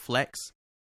that little flex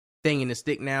thing in the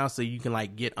stick now, so you can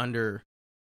like get under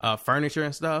furniture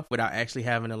and stuff without actually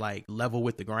having to like level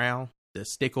with the ground. The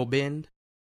stick will bend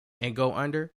and go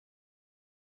under.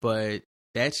 But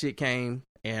that shit came,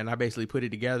 and I basically put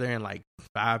it together in like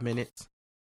 5 minutes,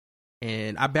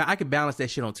 and I could balance that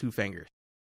shit on 2 fingers.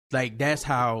 Like that's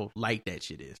how light that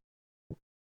shit is.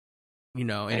 You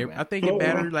know, and I think the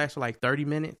battery lasts for like 30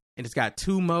 minutes, and it's got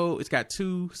 2 modes. It's got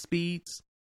 2 speeds.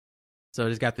 So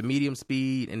it's got the medium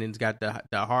speed, and then it's got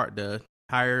the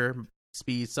higher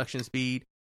speed, suction speed,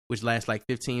 which lasts like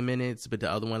 15 minutes, but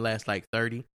the other one lasts like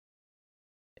 30.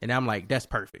 And I'm like, that's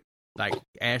perfect. Like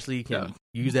Ashley can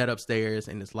use that upstairs,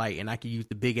 and it's light, and I can use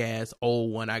the big ass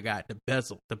old one I got, the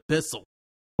Bissell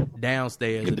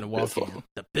downstairs in the walk-in.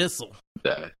 The Bissell.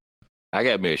 I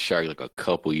got me a Shark like a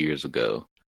couple years ago.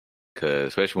 Cause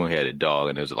especially when we had a dog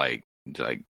and it was like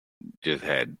just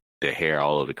had the hair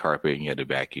all over the carpet and you had to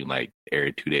vacuum like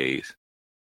every 2 days.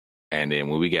 And then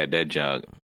when we got that junk,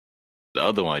 the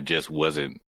other one just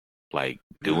wasn't like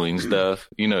doing stuff.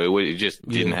 You know, it just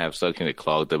didn't have suction. It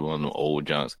clogged up on the old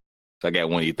junks. So I got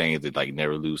one of these things that like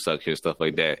never lose suction, stuff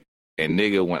like that. And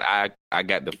nigga, when I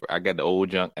got the old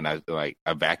junk and I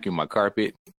vacuumed my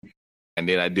carpet, and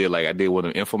then I did one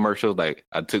of the infomercials. Like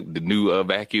I took the new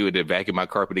vacuum and then vacuumed my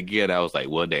carpet again. I was like,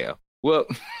 well, damn. Well,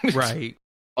 right.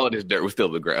 All this dirt was still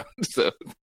on the ground. So,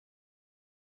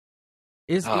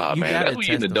 man, that's when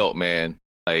you're an adult, man.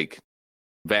 Like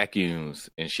vacuums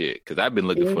and shit. Because I've been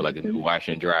looking for like a new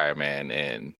washer and dryer, man,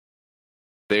 and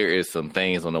there is some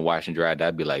things on the wash and dryer that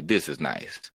I'd be like, this is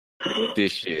nice.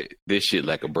 This shit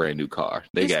like a brand new car.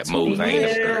 They got modes.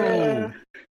 I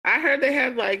heard they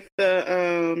have like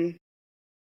the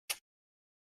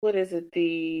what is it?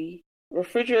 The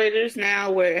refrigerators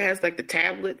now where it has like the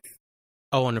tablets.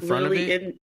 Oh, on the front of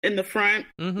it? In the front,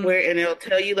 where and it'll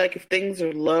tell you like if things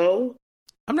are low.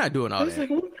 I'm not doing all that.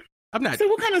 Like, I'm not. So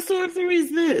what kind of sorcery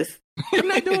is this? I'm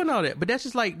not doing all that. But that's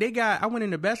just like I went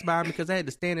into Best Buy because I had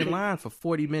to stand in line for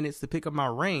 40 minutes to pick up my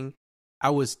ring. I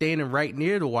was standing right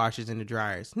near the washers and the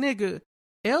dryers. Nigga,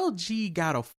 LG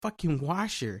got a fucking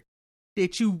washer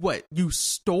that you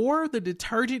store the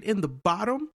detergent in the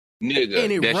bottom? Nigga,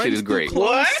 and it that runs shit is great.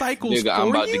 What? Cycles nigga, I'm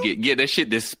about to get that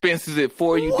shit dispenses it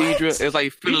for you, Deidre. It's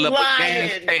like filling up a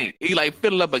gas tank. He like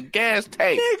filling up a gas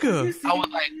tank. Nigga. I was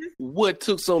like, what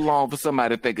took so long for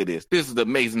somebody to think of this? This is an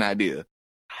amazing idea.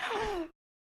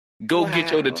 Go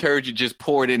get your detergent, just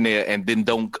pour it in there, and then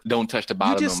don't touch the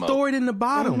bottom. You just store it in the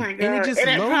bottom, oh my God. and it just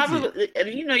loads it.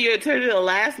 And you know your detergent will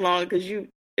last long because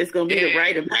it's gonna be the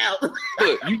right amount.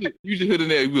 Look, you just hit in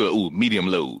there. You go, ooh, medium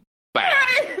load. Bam.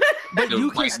 But you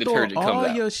can store all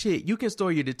your shit. You can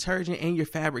store your detergent and your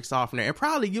fabric softener, and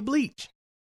probably your bleach.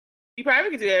 You probably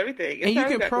can do everything, and you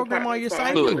can program all your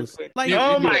cycles. Like,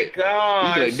 oh my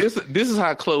God! Like, this is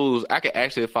how clothes. I can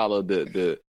actually follow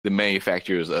the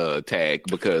manufacturer's tag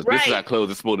because this is how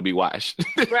clothes is supposed to be washed.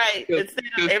 Right. Instead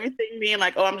of everything being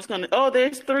like, oh, I'm just gonna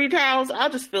there's 3 towels, I'll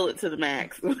just fill it to the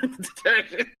max.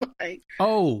 Like,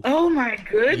 oh my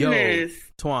goodness. Yo,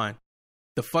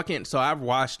 Twan, so I've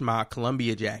washed my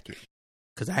Columbia jacket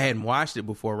because I hadn't washed it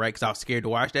before, right? Because I was scared to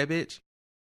wash that bitch.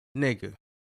 Nigga,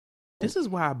 this is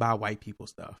why I buy white people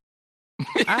stuff.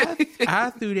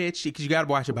 I threw that shit because you got to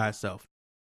wash it by itself.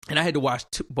 And I had to wash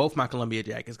both my Columbia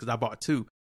jackets because I bought 2.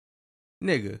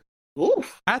 Nigga.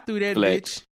 Oof. I threw that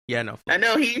bitch. Yeah, no. I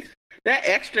know that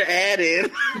extra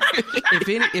added.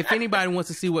 If anybody wants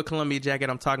to see what Columbia jacket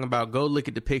I'm talking about, go look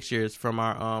at the pictures from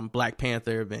our Black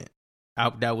Panther event.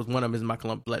 That was one of them is my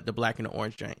the black and the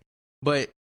orange drink.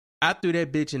 But I threw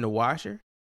that bitch in the washer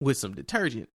with some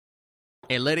detergent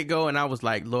and let it go. And I was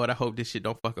like, Lord, I hope this shit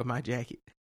don't fuck up my jacket.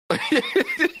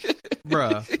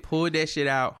 Bruh, pulled that shit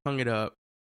out, hung it up.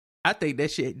 I think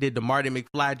that shit did the Marty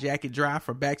McFly jacket dry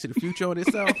from Back to the Future on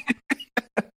itself.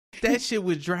 That shit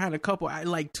was dry in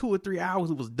like 2 or 3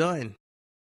 hours. It was done.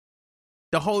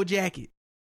 The whole jacket.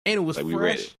 And it was like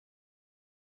fresh.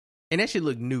 And that shit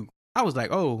looked new. I was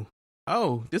like, oh,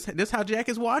 this how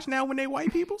jackets wash now when they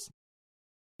white people's?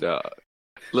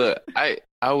 Look, I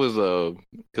was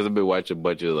because I've been watching a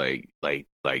bunch of like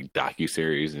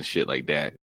docuseries and shit like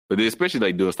that. But they especially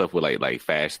like doing stuff with like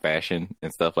fast fashion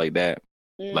and stuff like that.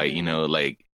 Like, you know,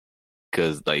 like,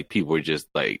 because like people are just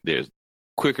like, there's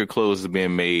quicker clothes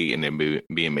being made and then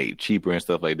being made cheaper and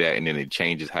stuff like that. And then it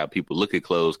changes how people look at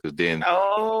clothes because then.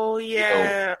 Oh, yeah.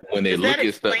 You know, when they look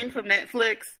at stuff. Explain from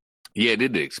Netflix? Yeah, they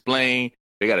did Explain.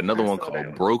 They got another one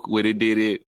called Broke where they did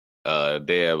it.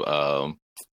 They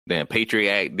have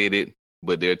Patriot Act did it.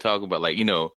 But they're talking about like, you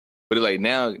know, but like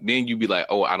now, then you be like,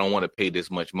 oh, I don't want to pay this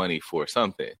much money for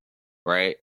something.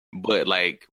 Right. But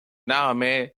like, nah,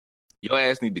 man. Your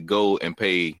ass need to go and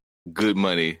pay good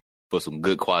money for some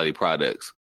good quality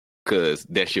products because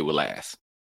that shit will last.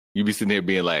 You be sitting there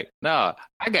being like, nah,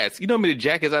 I got, you know how many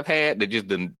jackets I've had that just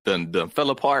done fell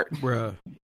apart? Bruh.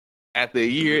 After a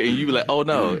year, and you be like, oh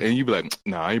no. And you be like,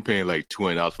 nah, I ain't paying like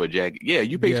 $20 for a jacket. Yeah,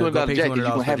 you pay $20 a jacket, you're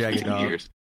going to have it for 10 years.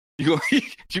 You're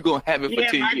going to have it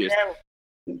for 10 years.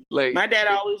 Like my dad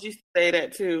always used to say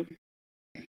that too.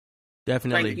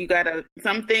 Definitely. Like you gotta,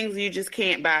 some things you just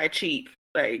can't buy cheap.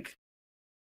 Like,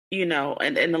 you know,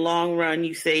 and in the long run,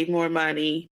 you save more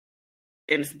money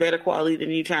and it's better quality than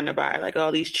you trying to buy like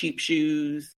all these cheap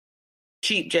shoes,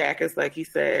 cheap jackets, like you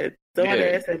said. So my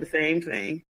dad said the same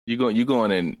thing. You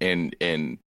going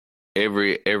and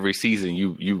every season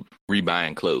you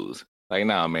rebuying clothes. Like,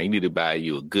 nah, man, you need to buy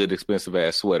you a good expensive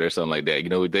ass sweater or something like that. You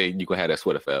know, you gonna have that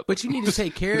sweater forever. But you need to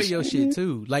take care of your shit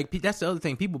too. Like that's the other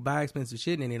thing. People buy expensive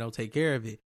shit and they don't take care of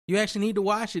it. You actually need to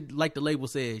wash it, like the label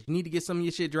says. You need to get some of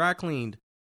your shit dry cleaned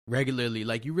regularly.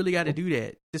 Like you really got to do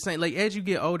that. This ain't like as you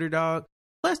get older, dog.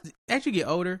 Plus, as you get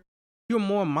older, you're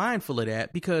more mindful of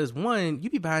that because one, you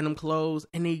be buying them clothes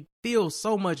and they feel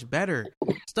so much better.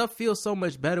 Stuff feels so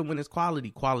much better when it's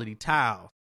quality towels,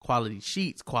 quality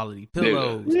sheets, quality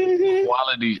pillows.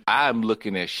 Quality. I'm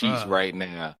looking at sheets right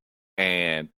now,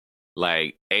 and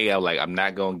like, I'm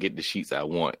not gonna get the sheets I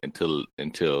want until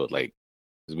like,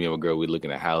 cause me and my girl, we're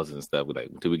looking at houses and stuff. We're like,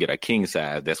 until we get our king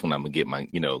size, that's when I'm gonna get my,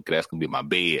 cause that's gonna be my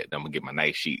bed. I'm gonna get my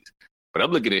nice sheets. But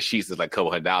I'm looking at sheets that's like a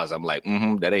couple $100. I'm like,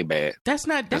 that ain't bad. That's a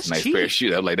nice cheap pair of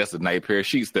sheets. I'm like, that's a nice pair of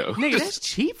sheets though. Nigga, that's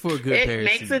cheap for a good pair of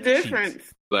sheets. It makes a difference.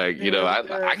 Sheets. Like,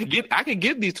 I could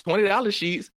get these $20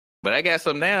 sheets, but I got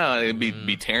some now and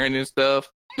be tearing and stuff.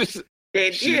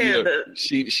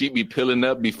 She be pilling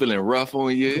up, be feeling rough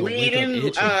on you. Bleeding,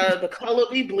 the color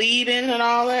be bleeding and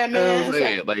all that,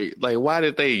 man. Like why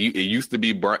did they? It used to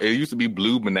be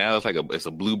blue, but now it's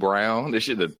a blue brown. This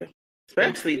shit is.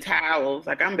 Especially towels.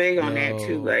 Like, I'm big on that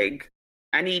too. Like,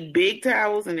 I need big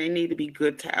towels and they need to be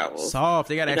good towels. Soft.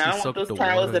 They gotta actually soak the water. I don't want those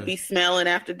towels that be smelling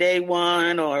after day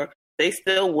one or they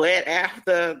still wet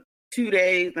after 2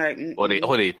 days. Like, or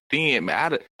they thin.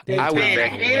 Man, I went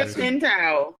back and thin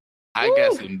towel. I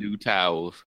got some new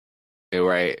towels,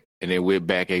 right? And then went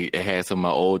back and it had some of my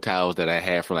old towels that I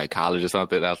had from like college or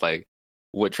something. I was like,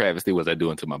 what travesty was I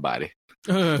doing to my body?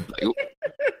 Like,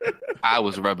 I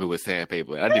was rubbing with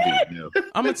sandpaper. I didn't even know.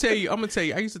 I'm gonna tell you.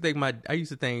 I used to think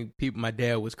my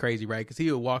dad was crazy, right? Because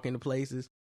he would walk into places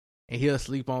and he'll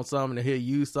sleep on something and he'll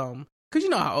use something. Because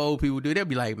you know how old people do. They'll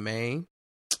be like, man,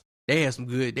 they had some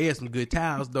good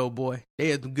towels though, boy. They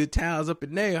had some good towels up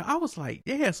in there. I was like,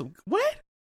 they had some what?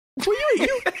 Well,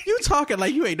 you talking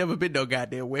like you ain't never been no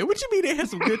goddamn where. What you mean they had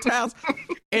some good towels?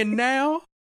 And now,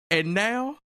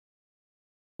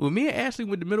 when me and Ashley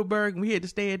went to Middleburg and we had to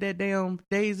stay at that damn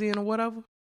Days Inn or whatever,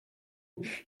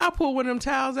 I pulled one of them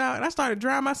towels out and I started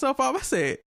drying myself off. I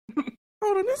said,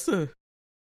 hold on, this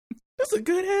a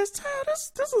good ass towel.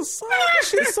 This is solid.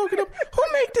 This shit soaking up. Who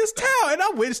make this towel? And I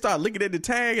went and started looking at the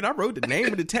tag and I wrote the name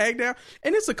of the tag down.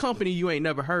 And it's a company you ain't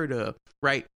never heard of,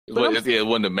 right? But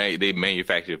one they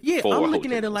manufacture. Yeah, for I'm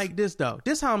looking hotels. at it like this though.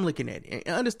 This how I'm looking at it.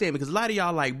 And understand, because a lot of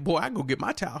y'all like, boy, I go get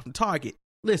my towel from Target.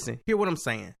 Listen, hear what I'm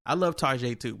saying. I love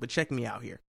Target too, but check me out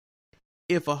here.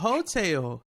 If a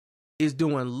hotel is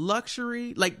doing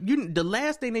luxury, like the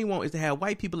last thing they want is to have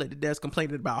white people at the desk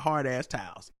complaining about hard ass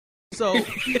towels. So,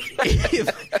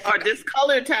 or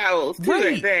discolored towels too,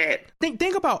 right. Like that.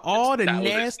 Think about all the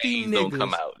nasty niggas. Don't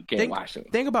come out. You can't wash them.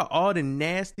 Think about all the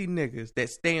nasty niggas that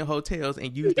stay in hotels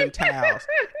and use them towels,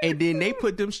 and then they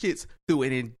put them shits through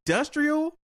an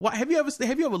industrial. What, have you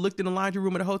ever looked in the laundry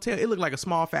room at a hotel? It looked like a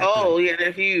small factory. Oh yeah,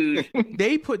 they're huge.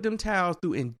 They put them towels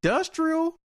through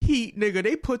industrial heat, nigga.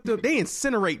 They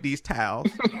incinerate these towels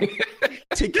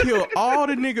to kill all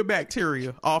the nigga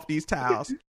bacteria off these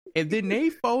towels. And then they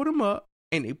fold them up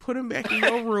and they put them back in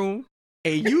your room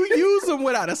and you use them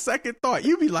without a second thought.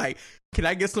 You be like, can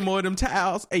I get some more of them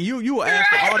towels? And you will ask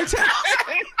for all the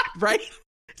towels, right?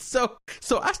 So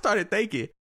I started thinking,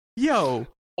 yo,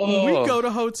 when we go to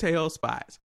hotel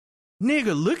spots,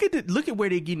 nigga, look at where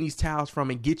they getting these towels from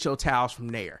and get your towels from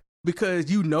there. Because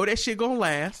you know that shit gonna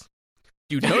last.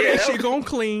 You know that shit gonna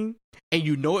clean. And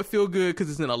you know it feel good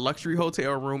because it's in a luxury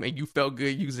hotel room and you felt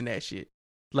good using that shit.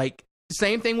 Like,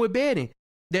 same thing with bedding.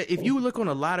 That if you look on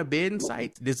a lot of bedding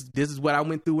sites, this is what I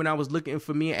went through when I was looking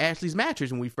for me and Ashley's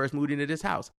mattress when we first moved into this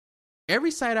house. Every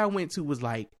site I went to was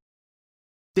like,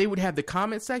 they would have the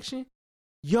comment section.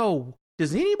 Yo,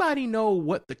 does anybody know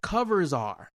what the covers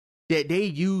are that they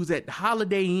use at the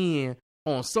Holiday Inn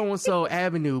on so-and-so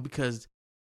Avenue? Because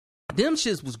them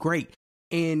shits was great.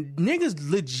 And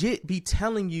niggas legit be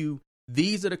telling you,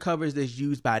 these are the covers that's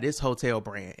used by this hotel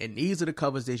brand. And these are the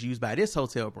covers that's used by this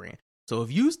hotel brand. So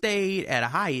if you stayed at a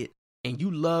Hyatt and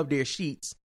you love their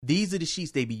sheets, these are the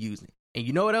sheets they be using. And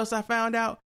you know what else I found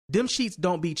out? Them sheets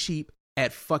don't be cheap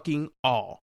at fucking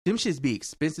all. Them shits be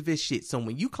expensive as shit. So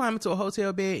when you climb into a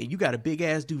hotel bed and you got a big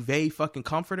ass duvet fucking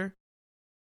comforter,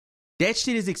 that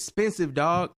shit is expensive,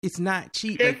 dog. It's not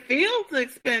cheap. It feels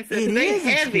expensive. They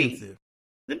heavy. Expensive.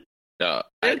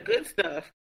 They're good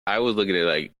stuff. I was looking at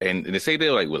like, and they say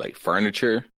they're like with like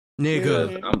furniture.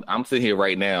 Nigga, I'm sitting here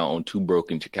right now on 2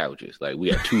 broken couches. Like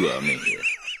we got 2 of them in here.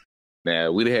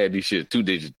 Now we'd had these shit 2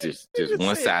 digits, just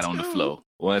one side on the floor,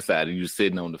 one side of you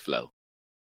sitting on the floor.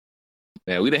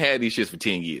 Now we'd have had these shits for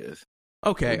 10 years.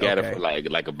 Okay, we got it for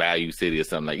like a Value City or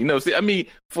something, like, you know. See, I mean,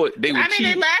 they were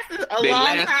cheap. They lasted a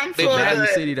long time. Value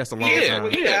City, that's a long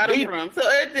time. So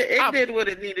it did what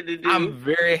it needed to do. I'm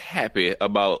very happy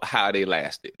about how they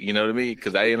lasted. You know what I mean?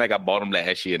 Because I bought them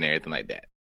last year and everything like that.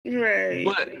 Right.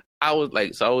 But I was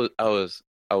like, I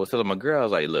was telling my girl, I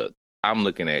was like, look, I was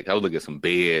looking at some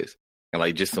beds. and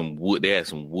like just some wood. They had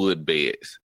some wood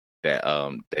beds that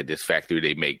this factory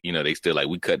they make. You know, they still like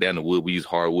we cut down the wood, we use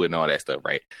hardwood and all that stuff,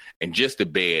 right? And just the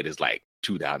bed is like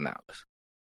 $2,000,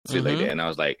 shit like that. And I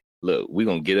was like, look, we're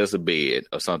gonna get us a bed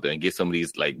or something and get some of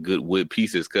these like good wood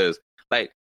pieces, because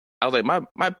like I was like,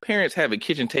 my parents have a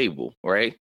kitchen table,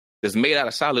 right? That's made out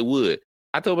of solid wood.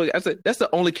 I said, that's the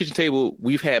only kitchen table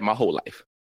we've had my whole life.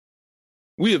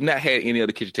 We have not had any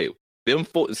other kitchen table. Them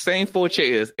same 4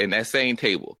 chairs and that same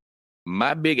table.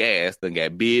 My big ass done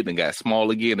got big and got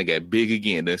small again and got big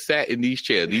again. Then sat in these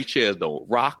chairs. These chairs don't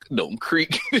rock, don't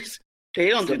creak. They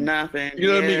don't do nothing. You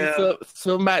know what I mean?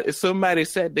 So somebody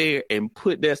sat there and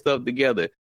put that stuff together.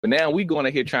 But now we going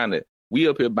out here we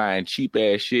up here buying cheap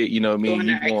ass shit. You know what I mean?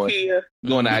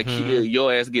 Going to IKEA.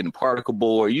 Your ass getting particle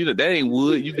board. You know that ain't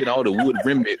wood. You get all the wood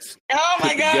remnants. Oh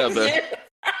my god!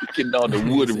 Getting all the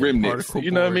wood remnants.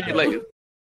 You know what I mean? Like,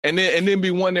 and then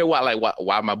be wondering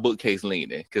why my bookcase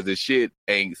leaning, because the shit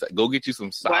ain't. Go get you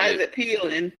some solid. Why is it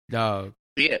peeling? Dog.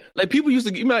 Yeah, like people used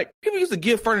to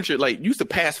give furniture, like used to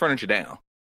pass furniture down.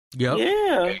 Yep.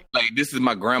 Yeah. Like this is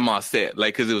my grandma's set,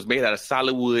 like because it was made out of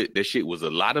solid wood. That shit was a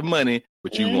lot of money,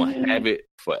 but you gonna have it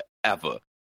forever.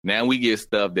 Now we get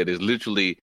stuff that is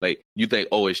literally like you think,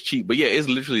 oh, it's cheap, but yeah, it's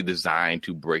literally designed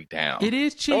to break down. It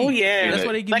is cheap. Oh yeah, that's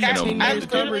why they give you 10 years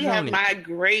coverage on it. My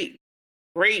great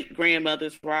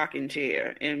grandmother's rocking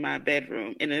chair in my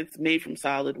bedroom, and it's made from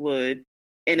solid wood,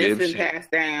 and it's been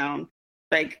passed down.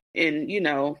 Like, and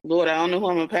Lord, I don't know who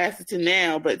I'm gonna pass it to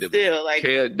now, but still, like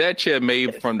that chair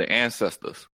made from the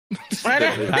ancestors. From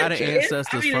the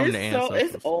ancestors.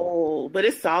 It's old, but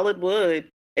it's solid wood.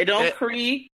 It don't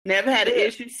creak. Never had an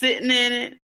issue sitting in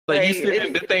it. Like you sit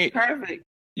in the thing, perfect.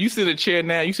 You sit in a chair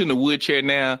now. You sit in a wood chair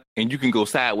now, and you can go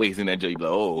sideways in that chair. You be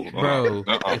like, oh, bro.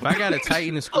 If I gotta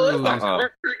tighten the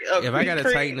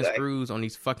screws, on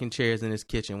these fucking chairs in this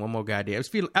kitchen, one more goddamn.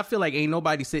 I feel like ain't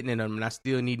nobody sitting in them, and I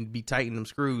still need to be tightening them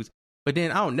screws. But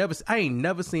then I ain't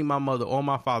never seen my mother or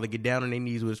my father get down on their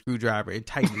knees with a screwdriver and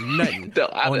tighten nothing on their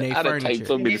furniture. I'd have tightened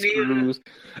so many screws.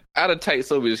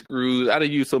 I'd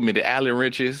have used so many Allen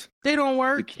wrenches. They don't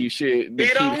work. To keep shit. They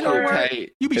don't work.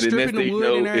 Tight. You be stripping the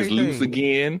wood and everything. It's loose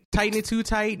again. Tighten it too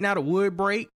tight. Now the wood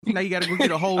break. Now you got to go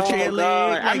get a whole chair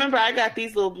leg. I remember I got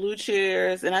these little blue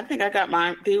chairs, and I think I got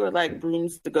mine. They were like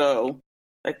brooms to go.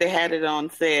 Like they had it on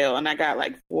sale, and I got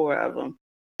like 4 of them.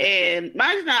 And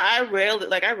mind you, I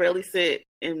rarely sit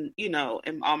in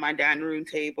on my dining room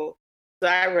table. So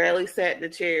I rarely sat in the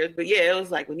chairs. But yeah, it was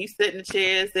like when you sit in the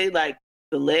chairs, they like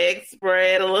the legs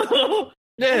spread a little.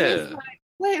 Yeah. Like,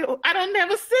 wait, I don't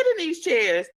never sit in these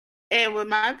chairs. And when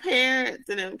my parents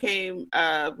and them came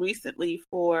recently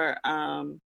for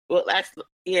was it last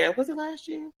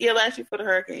year? Yeah, last year for the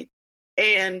hurricane.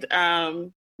 And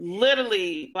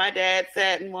literally my dad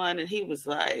sat in one and he was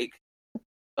like,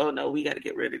 oh no, we got to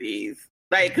get rid of these.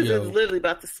 Like, because it was literally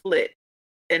about to split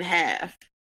in half.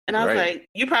 And I was like,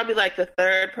 you're probably like the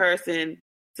 3rd person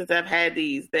since I've had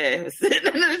these that was sitting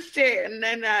in this chair, and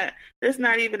it's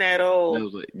not even that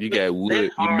old. You got wood,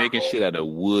 you're making shit out of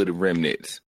wood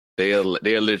remnants. They're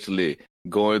literally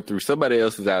going through, somebody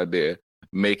else is out there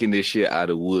making this shit out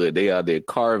of wood. They are there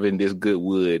carving this good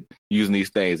wood using these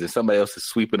things, and somebody else is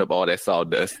sweeping up all that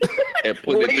sawdust and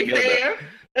putting it together.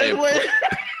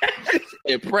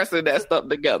 And pressing that stuff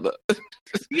together.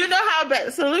 You know how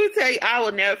bad. So let me tell you, I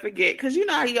will never forget, because you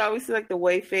know how you always see like the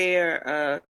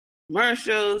Wayfair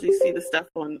commercials. You see the stuff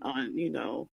on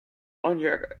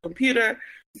your computer.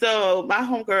 So my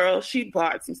homegirl, she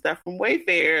bought some stuff from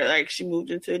Wayfair. Like she moved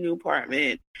into a new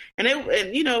apartment, and it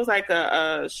was like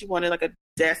she wanted like a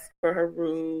desk for her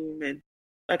room, and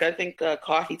like I think a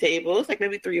coffee table. It's like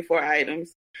maybe 3 or 4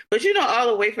 items. But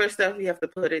all the Wayfair stuff, you have to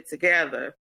put it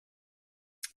together.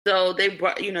 So they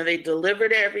brought, they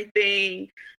delivered everything.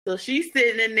 So she's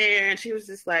sitting in there and she was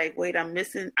just like, wait, I'm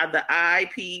missing the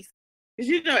eye piece.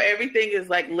 Because, everything is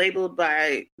like labeled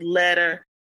by letter.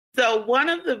 So one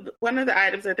of the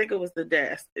items, I think it was the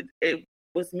desk, it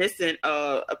was missing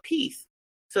a piece.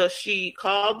 So she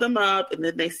called them up and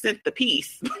then they sent the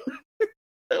piece.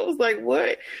 I was like,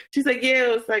 what? She's like, yeah,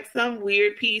 it was like some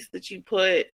weird piece that you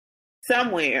put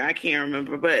somewhere. I can't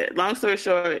remember. But long story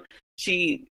short,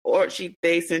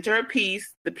 they sent her a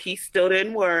piece. The piece still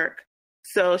didn't work.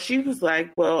 So she was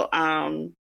like, well,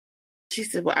 she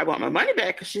said, well, I want my money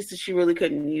back, because she said she really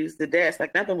couldn't use the desk.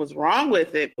 Like nothing was wrong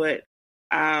with it, but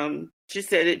she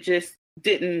said it just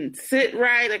didn't sit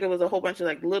right. Like it was a whole bunch of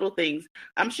like little things.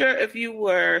 I'm sure if you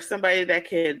were somebody that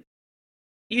could,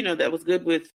 that was good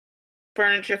with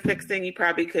furniture fixing, you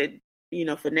probably could,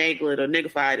 finagle it or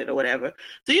niggified it or whatever.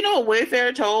 So what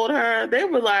Wayfair told her? They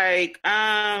were like,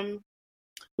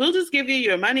 we'll just give you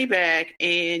your money back,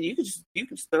 and you can just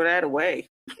throw that away.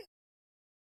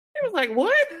 It was like,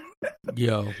 what?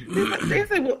 Yo. They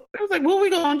said, well, I was like, what are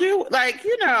we gonna do? Like,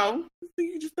 you can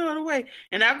just throw it away.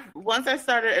 And once I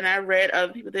started and I read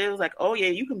other people, they was like, oh yeah,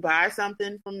 you can buy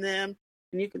something from them,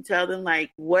 and you can tell them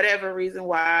like whatever reason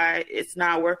why it's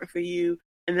not working for you,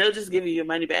 and they'll just give you your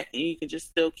money back, and you can just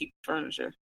still keep the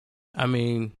furniture. I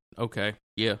mean, okay,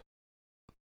 yeah.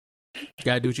 You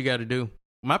gotta do what you gotta do.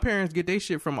 My parents get their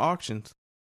shit from auctions.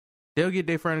 They'll get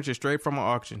their furniture straight from an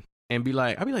auction. And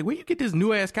I'll be like, where you get this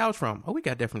new ass couch from? Oh, we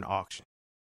got that from the auction.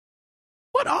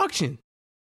 What auction?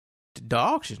 The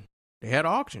auction. They had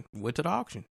an auction. We went to the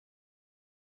auction.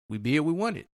 We bid, we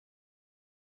won it.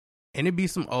 And it'd be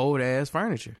some old ass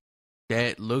furniture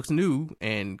that looks new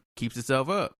and keeps itself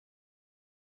up.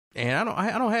 And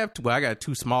I don't have to. Well, I got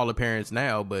two smaller parents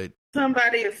now, but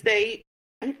somebody estate.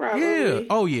 Probably. Yeah.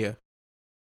 Oh yeah.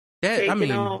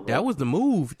 That was the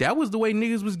move. That was the way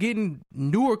niggas was getting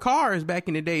newer cars back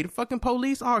in the day. The fucking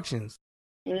police auctions.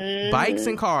 Bikes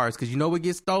and cars. Because you know what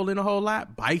gets stolen a whole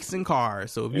lot? Bikes and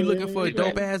cars. So if you're looking for a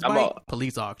dope ass bike,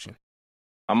 police auction.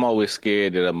 I'm always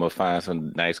scared that I'm going to find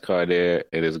some nice car there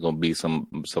and it's going to be some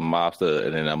mobster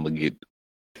and then I'm going to get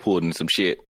pulled in some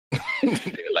shit. They're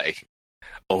like,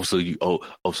 so you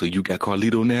got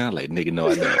Carlito now? Like, nigga, no,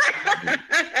 I don't.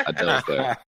 I don't,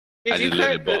 sir. Did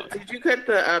you cut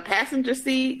the passenger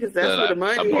seat? Because that's where the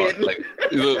money is. Like,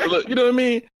 look, you know what I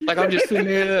mean? Like, I'm just sitting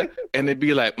there, and it'd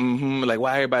be like, like,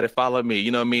 why everybody follow me?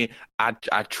 You know what I mean?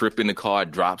 I trip in the car,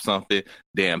 drop something,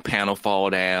 damn panel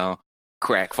fall down,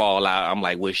 crack fall out. I'm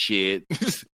like, what shit?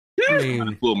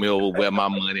 Pull me over, where my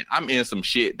money. I'm in some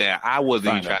shit that I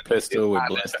wasn't even trying to pistol with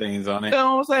blood stains on it. You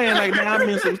know what I'm saying? Like, now I'm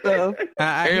in some stuff.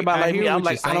 Everybody like me, I'm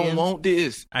like, I don't want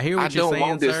this. I hear what you're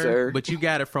saying, sir, but you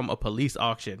got it from a police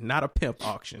auction, not a pimp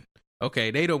auction. Okay,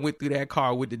 they done went through that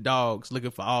car with the dogs looking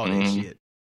for all that shit.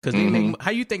 Because how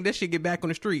you think that shit get back on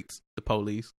the streets? The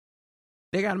police.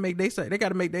 They gotta make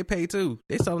they pay too.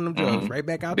 They selling them drugs right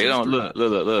back out. They don't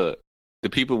look. The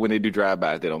people when they do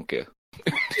drive-bys, they don't care.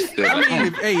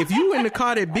 I mean, if you in the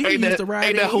car that Biggie used to ride,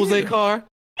 ain't that Jose car?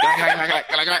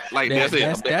 Like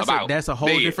that's a whole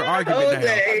different argument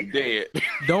now.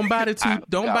 Don't buy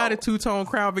the two-tone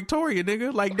Crown Victoria,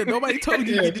 nigga. Like nobody told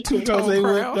you to get the two-tone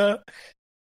Crown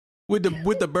with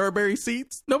the Burberry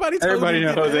seats. Everybody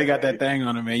knows Jose got that thing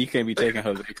on him, man. You can't be taking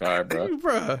Jose car, bro.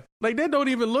 Bruh, like that don't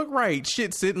even look right.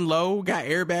 Shit sitting low, got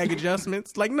airbag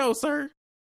adjustments. Like, no, sir.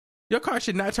 Your car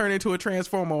should not turn into a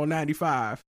Transformer on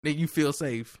 95 that you feel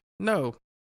safe. No.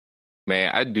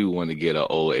 Man, I do want to get an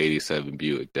old 87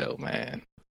 Buick, though, man.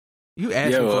 You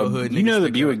asked for a hood. You know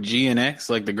the Buick GNX,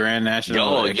 like the Grand National?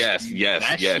 Oh, yes.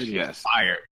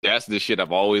 Fire. That's the shit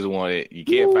I've always wanted. You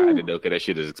can't find it, though, because that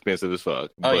shit is expensive as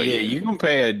fuck. Oh, yeah. You can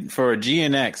pay for a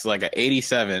GNX, like an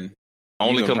 87.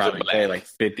 Only comes in black. Pay like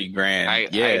 $50,000. I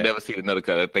ain't never seen another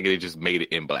color. I think they just made it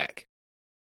in black.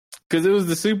 Because it was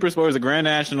the Super Sport, it was the Grand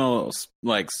National,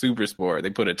 like, Super Sport. They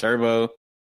put a turbo,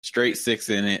 straight six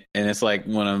in it, and it's, like,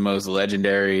 one of the most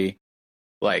legendary,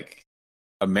 like,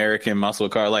 American muscle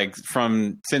car. Like,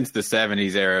 since the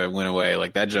 70s era went away,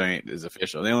 like, that joint is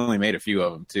official. They only made a few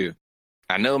of them, too.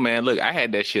 I know, man. Look, I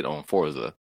had that shit on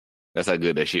Forza. That's how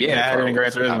good that shit is. Yeah, I had it in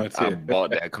Gran Turismo, too. I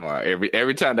bought that car.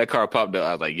 Every time that car popped up,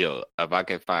 I was like, yo, if I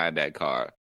can find that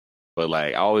car. But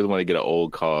like, I always want to get an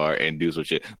old car and do some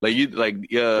shit. Like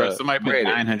Bro, somebody put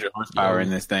 900 horsepower in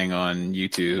this thing on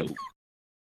YouTube.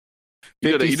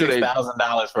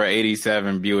 $56,000 for an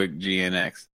 87 Buick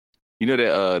GNX. You know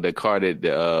that the car that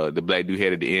the black dude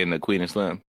had at the end, the Queen and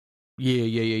Slim. Yeah.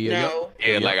 No.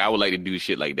 Yeah, like I would like to do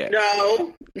shit like that.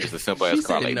 No. Just a simple ass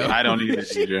car like that. I don't need it,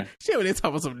 Deidre. She was talking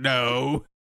about some no.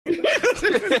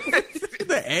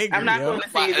 The anger. I'm not going to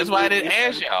see. That's why I didn't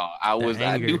ask y'all.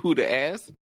 I knew who to ask.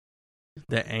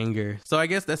 The anger. So I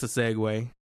guess that's a segue.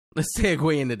 Let's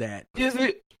segue into that. Is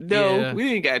it? No, we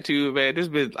didn't got to,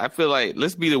 man. I feel like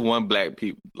let's be the one black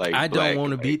people. Like I don't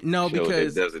want to be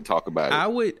because doesn't talk about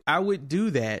it. I would do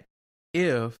that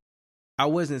if I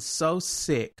wasn't so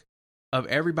sick of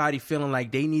everybody feeling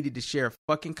like they needed to share a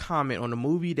fucking comment on a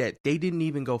movie that they didn't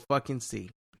even go fucking see.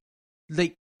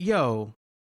 Like, yo,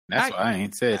 that's why I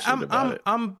ain't said shit about it.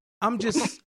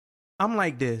 I'm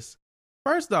like this.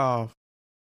 First off,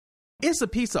 it's a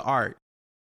piece of art.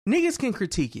 Niggas can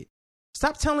critique it.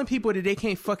 Stop telling people that they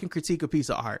can't fucking critique a piece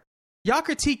of art. Y'all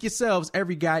critique yourselves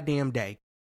every goddamn day.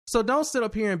 So don't sit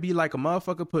up here and be like a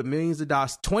motherfucker put millions of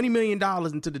dollars, $20 million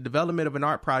into the development of an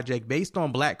art project based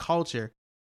on black culture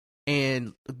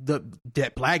and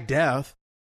that Black Death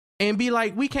and be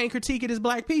like, we can't critique it as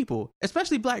black people,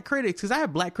 especially black critics. Because I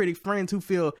have black critic friends who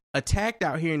feel attacked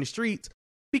out here in the streets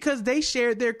because they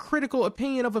shared their critical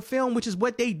opinion of a film, which is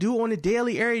what they do on a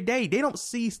daily, every day. They don't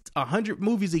see 100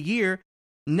 movies a year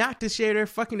not to share their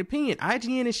fucking opinion.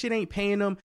 IGN and shit ain't paying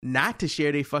them not to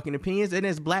share their fucking opinions. And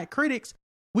as black critics,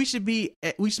 we should be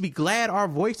glad our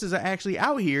voices are actually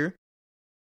out here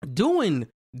doing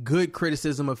good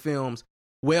criticism of films,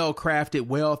 well crafted,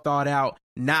 well thought out,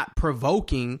 not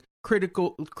provoking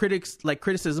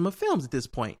criticism of films at this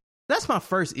point. That's my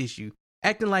first issue.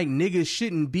 Acting like niggas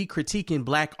shouldn't be critiquing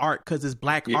black art because it's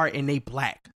black art and they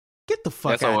black. Get the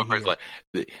fuck out of here.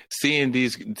 Like, seeing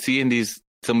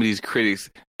some of these critics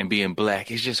and being black,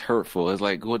 it's just hurtful. It's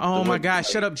like, what? Oh my God,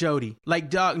 shut up, Jody.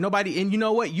 Like, dog, nobody. And you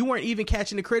know what? You weren't even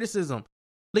catching the criticism.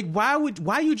 Like, why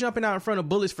are you jumping out in front of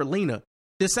bullets for Lena?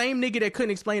 The same nigga that couldn't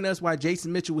explain to us why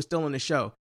Jason Mitchell was still on the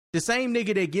show. The same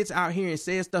nigga that gets out here and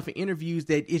says stuff in interviews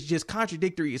that is just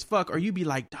contradictory as fuck. Or you be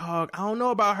like, dog, I don't know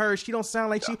about her. She don't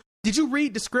sound like she. Did you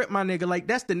read the script, my nigga? Like,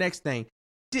 that's the next thing.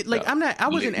 I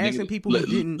wasn't asking people who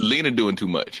didn't. Lena doing too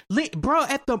much. Bro,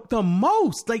 at the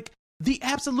most, like, the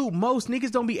absolute most,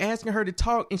 niggas don't be asking her to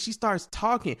talk and she starts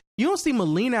talking. You don't see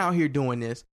Melina out here doing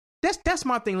this. That's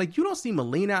my thing. Like, you don't see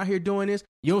Melina out here doing this.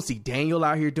 You don't see Daniel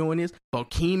out here doing this.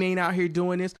 Bokeem ain't out here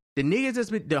doing this. The niggas that's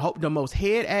been the most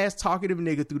head ass talkative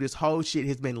nigga through this whole shit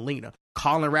has been Lena,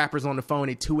 calling rappers on the phone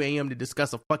at 2 a.m. to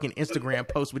discuss a fucking Instagram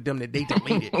post with them that they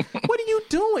deleted. What are you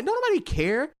doing? Don't nobody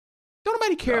care. Don't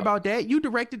nobody care about that. You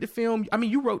directed the film. I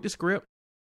mean, you wrote the script.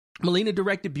 Melina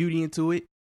directed Beauty into it.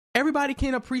 Everybody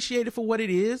can appreciate it for what it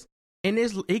is, and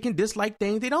it can dislike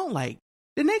things they don't like.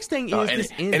 The next thing is this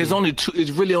ending. And it's only two.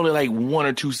 It's really only like one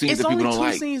or two scenes that people don't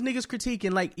like. It's only two scenes niggas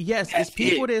critiquing. Like, yes, it's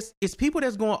people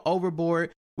that's going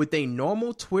overboard with their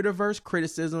normal Twitterverse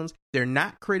criticisms. They're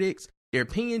not critics. Their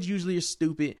opinions usually are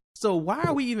stupid. So why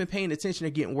are we even paying attention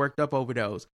or getting worked up over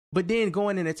those? But then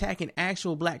going and attacking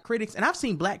actual black critics, and I've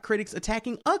seen black critics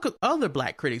attacking other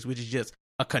black critics, which is just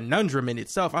a conundrum in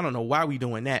itself. I don't know why we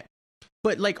doing that.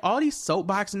 But like all these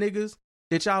soapbox niggas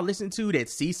that y'all listen to that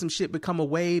see some shit become a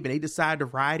wave and they decide to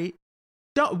ride it,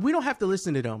 we don't have to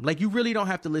listen to them. Like, you really don't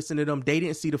have to listen to them. They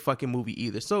didn't see the fucking movie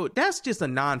either. So that's just a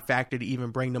non-factor to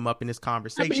even bring them up in this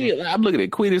conversation. I mean, I'm looking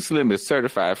at Queen and Slim is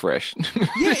certified fresh.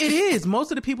 Yeah, it is.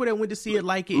 Most of the people that went to see it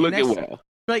like it. Look at well.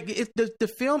 Like, the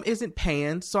film isn't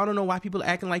panned, so I don't know why people are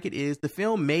acting like it is. The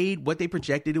film made what they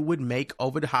projected it would make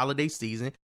over the holiday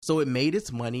season. So it made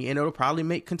its money, and it'll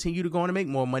probably continue to go on to make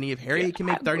more money. If Harriet can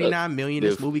make $39 million,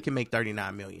 this movie can make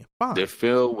 $39 million. Fine. The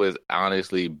film was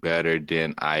honestly better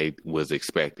than I was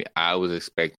expecting. I was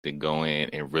expecting to go in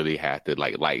and really have to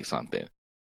like something,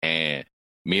 and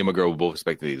me and my girl were both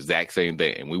expecting the exact same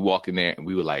thing. And we walked in there, and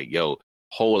we were like, "Yo,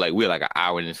 we were like an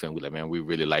hour in this film. We're like, man, we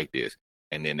really like this."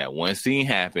 And then that one scene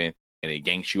happened, and it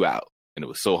yanks you out, and it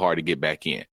was so hard to get back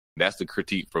in. That's the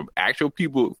critique from actual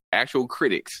people, actual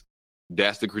critics.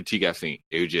 That's the critique I've seen.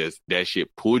 It was just that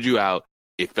shit pulled you out.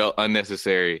 It felt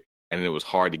unnecessary, and it was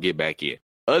hard to get back in.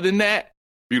 Other than that,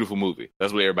 beautiful movie.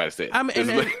 That's what everybody said.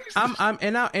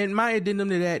 And my addendum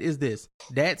to that is this: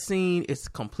 that scene is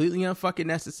completely unfucking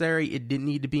necessary. It didn't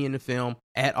need to be in the film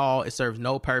at all. It serves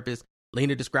no purpose.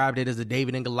 Lena described it as a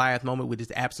David and Goliath moment, which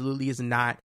it absolutely is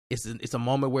not. It's a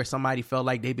moment where somebody felt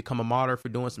like they become a martyr for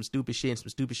doing some stupid shit, and some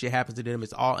stupid shit happens to them.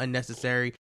 It's all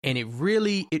unnecessary, and it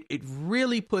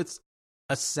really puts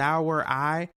a sour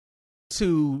eye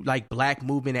to like black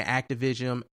movement and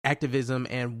activism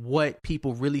and what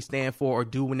people really stand for or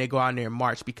do when they go out there and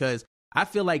march, because I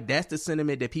feel like that's the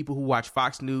sentiment that people who watch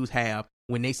Fox News have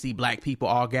when they see black people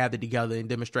all gathered together in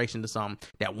demonstration to something,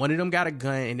 that one of them got a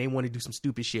gun and they want to do some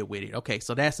stupid shit with it. Okay,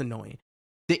 so that's annoying.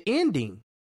 The ending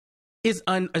is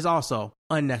also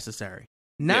unnecessary.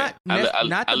 I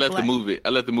left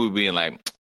the movie being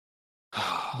like,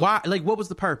 why? Like, what was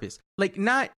the purpose? Like,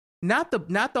 not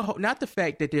the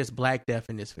fact that there's black death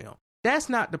in this film. That's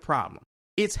not the problem.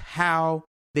 It's how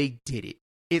they did it.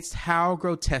 It's how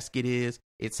grotesque it is.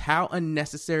 It's how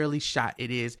unnecessarily shot it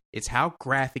is. It's how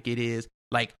graphic it is.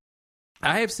 Like,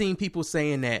 I have seen people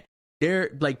saying that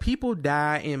people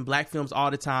die in black films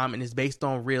all the time and it's based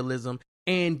on realism.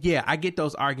 And yeah, I get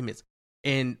those arguments.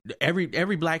 And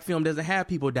every black film doesn't have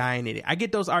people dying in it. I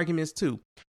get those arguments too.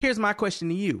 Here's my question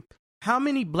to you. How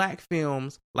many black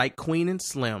films like Queen and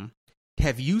Slim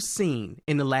have you seen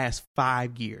in the last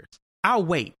 5 years? I'll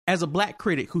wait. As a black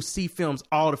critic who see films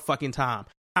all the fucking time,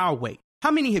 I'll wait.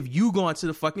 How many have you gone to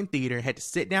the fucking theater and had to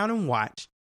sit down and watch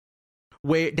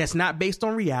where that's not based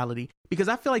on reality? Because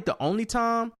I feel like the only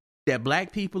time that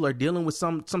black people are dealing with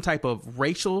some type of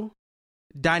racial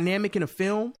dynamic in a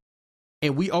film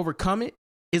and we overcome it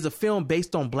is a film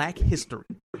based on black history,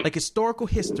 like historical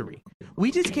history.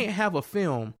 We just can't have a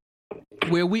film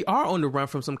where we are on the run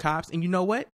from some cops, and you know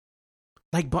what?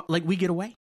 Like we get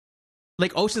away.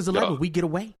 Like Ocean's 11, we get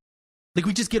away. Like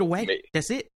we just get away.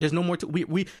 That's it. There's no more.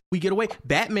 We get away.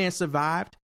 Batman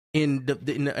survived in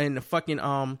the fucking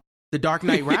The Dark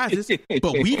Knight Rises,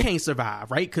 but we can't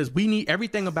survive, right? Because we need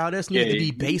everything about us needs to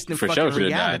be based in fucking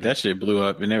reality. That shit blew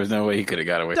up, and there was no way he could have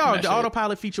got away. From that the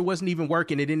autopilot feature wasn't even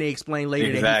working, and then they explained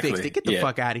later that he fixed it. Get the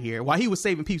fuck out of here! While he was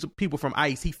saving people from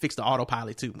ICE, he fixed the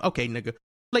autopilot too. Okay, nigga.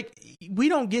 Like, we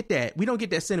don't get that. We don't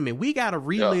get that sentiment. We gotta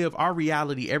relive our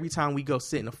reality every time we go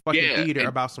sit in a fucking theater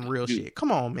about some real shit.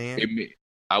 Come on, man. When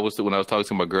I was talking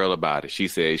to my girl about it, she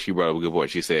brought up a good point.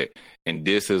 She said, and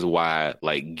this is why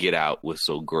like Get Out was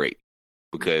so great,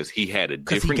 because he had a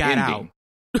different ending.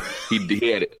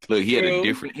 he had a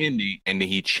different ending, and then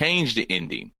he changed the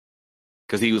ending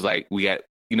because he was like, you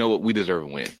know what, we deserve a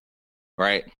win,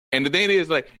 right? And the thing is,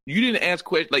 like, you didn't ask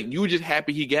questions, like, you were just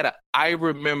happy he got out. I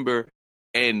remember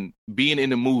and being in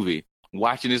the movie,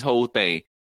 watching this whole thing,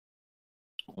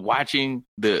 watching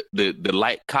the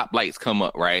cop lights come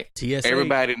up, right? TSA.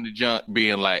 Everybody in the junk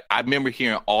being like, I remember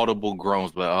hearing audible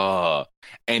groans, but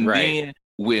and then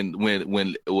when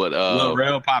Lil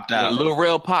Rel popped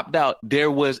out, there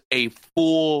was a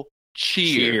full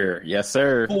cheer. Yes,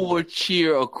 sir. Full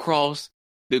cheer across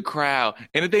the crowd.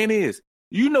 And the thing is,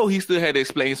 you know, he still had to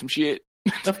explain some shit.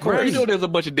 Of course. You know, there's a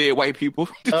bunch of dead white people.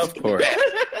 Of course.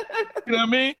 You know what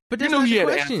I mean? But you know, he had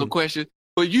to ask some questions.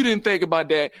 But you didn't think about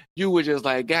that. You were just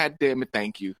like, God damn it,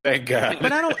 thank you. Thank God.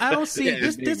 But I don't see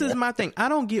this is my thing. I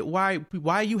don't get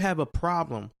why you have a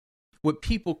problem with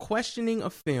people questioning a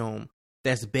film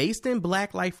that's based in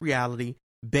Black life reality,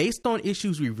 based on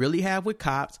issues we really have with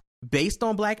cops, based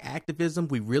on Black activism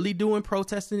we really doing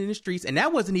protesting in the streets. And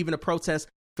that wasn't even a protest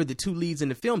for the two leads in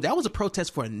the film. That was a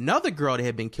protest for another girl that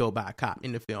had been killed by a cop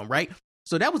in the film, right?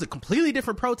 So that was a completely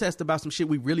different protest about some shit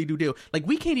we really do deal. Like,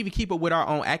 we can't even keep up with our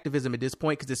own activism at this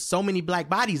point because there's so many Black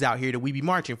bodies out here that we be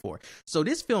marching for. So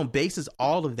this film bases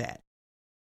all of that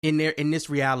in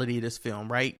this reality of this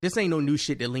film, right? This ain't no new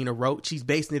shit that Lena wrote. She's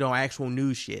basing it on actual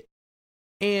news shit.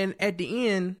 And at the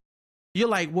end, you're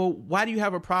like, well, why do you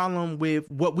have a problem with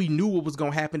what we knew what was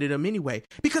going to happen to them anyway?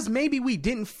 Because maybe we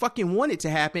didn't fucking want it to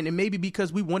happen, and maybe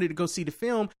because we wanted to go see the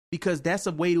film because that's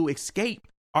a way to escape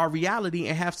our reality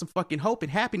and have some fucking hope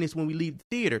and happiness when we leave the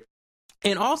theater.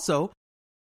 And also,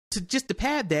 to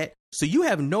pad that, so you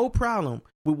have no problem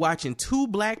with watching two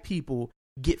Black people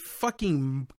get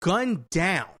fucking gunned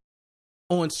down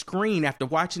on screen after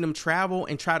watching them travel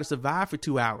and try to survive for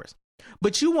 2 hours.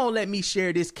 But you won't let me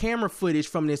share this camera footage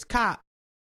from this cop,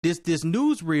 this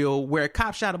newsreel where a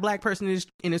cop shot a Black person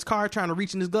in his car trying to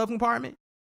reach in his glove compartment.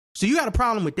 So you got a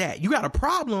problem with that. You got a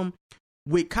problem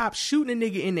with cops shooting a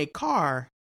nigga in their car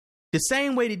the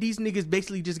same way that these niggas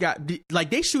basically just got,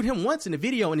 like, they shoot him once in the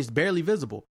video and it's barely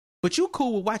visible. But you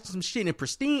cool with watching some shit in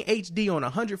pristine HD on a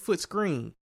 100-foot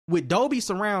screen with Dolby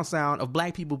surround sound of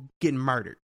Black people getting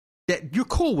murdered. That you're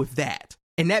cool with that.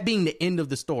 And that being the end of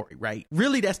the story, right?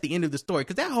 Really, that's the end of the story.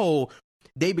 Because that whole,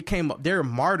 they're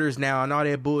martyrs now and all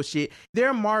that bullshit.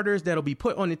 They're martyrs that'll be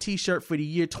put on a t-shirt for the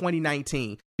year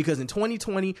 2019. Because in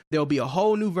 2020, there'll be a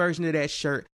whole new version of that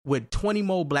shirt with 20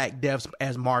 more Black deaths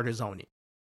as martyrs on it.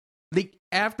 Like,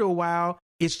 after a while,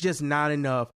 it's just not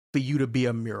enough for you to be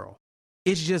a mural.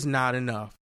 It's just not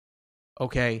enough.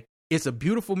 Okay? It's a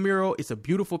beautiful mural. It's a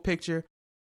beautiful picture.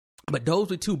 But those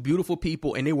were two beautiful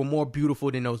people, and they were more beautiful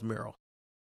than those murals.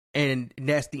 And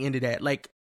that's the end of that. Like,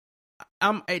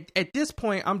 I'm at this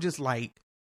point, I'm just like,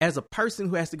 as a person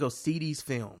who has to go see these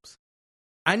films,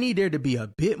 I need there to be a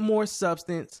bit more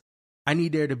substance. I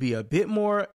need there to be a bit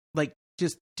more, like,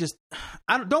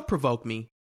 don't provoke me.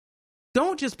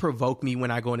 Don't just provoke me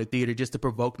when I go in the theater just to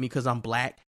provoke me because I'm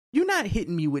Black. You're not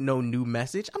hitting me with no new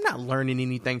message. I'm not learning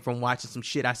anything from watching some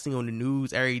shit I see on the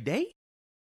news every day.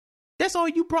 That's all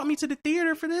you brought me to the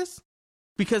theater for this?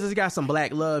 Because it's got some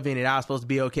Black love in it. I was supposed to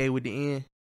be okay with the end.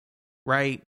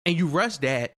 Right? And you rushed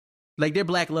that. Like, their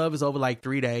Black love is over like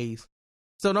 3 days.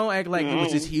 So don't act like it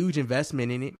was this huge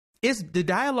investment in it. The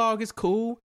dialogue is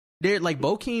cool. They're like,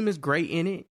 Bokeem is great in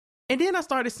it. And then I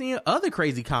started seeing other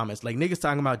crazy comments, like niggas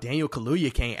talking about Daniel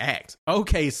Kaluuya can't act.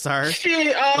 Okay, sir.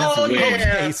 Shit,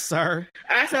 Okay, sir.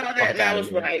 I saw that and I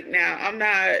was like, now, I'm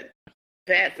not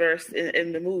that versed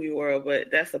in the movie world,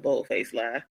 but that's a bold-faced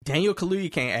lie. Daniel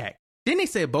Kaluuya can't act. Then they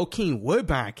said Bokeem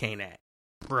Woodbine can't act.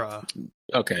 Bruh.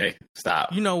 Okay,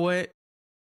 stop. You know what?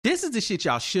 This is the shit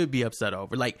y'all should be upset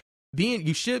over. Like,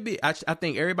 you should be, I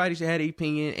think everybody should have an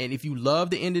opinion, and if you love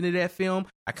the ending of that film,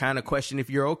 I kind of question if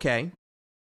you're okay.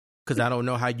 Because I don't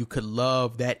know how you could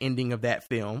love that ending of that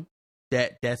film.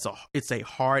 It's a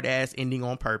hard ass ending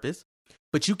on purpose.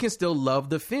 But you can still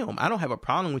love the film. I don't have a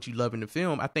problem with you loving the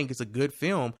film. I think it's a good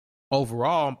film.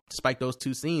 overall, despite those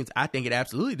 2 scenes, I think it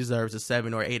absolutely deserves a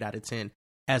 7 or 8 out of 10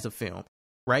 as a film,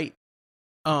 right?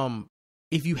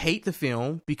 If you hate the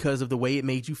film because of the way it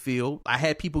made you feel, I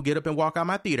had people get up and walk out of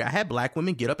my theater. I had black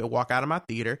women get up and walk out of my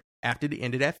theater after the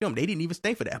end of that film. They didn't even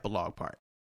stay for the epilogue part.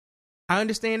 I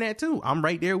understand that too. I'm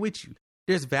right there with you.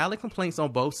 There's valid complaints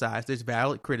on both sides. There's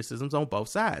valid criticisms on both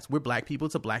sides. We're black people.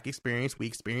 It's a black experience. We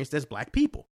experience as black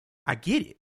people. I get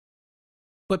it.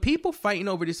 But people fighting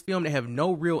over this film that have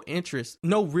no real interest,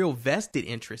 no real vested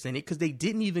interest in it because they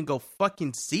didn't even go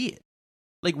fucking see it.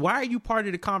 Like, why are you part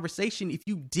of the conversation if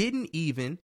you didn't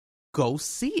even go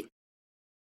see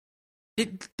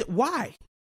it? Why?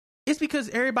 It's because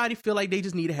everybody feel like they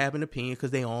just need to have an opinion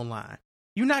because they online.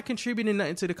 You're not contributing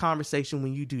nothing to the conversation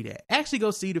when you do that. Actually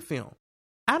go see the film.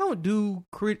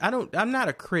 I'm not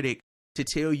a critic to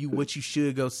tell you what you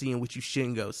should go see and what you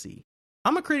shouldn't go see.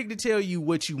 I'm a critic to tell you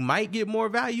what you might get more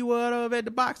value out of at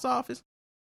the box office,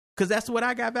 because that's what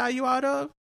I got value out of.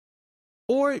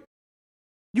 Or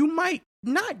you might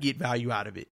not get value out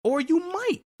of it. Or you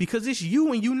might, because it's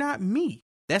you and you, not me.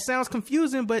 That sounds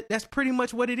confusing, but that's pretty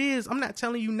much what it is. I'm not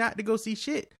telling you not to go see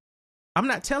shit. I'm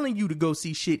not telling you to go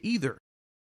see shit either.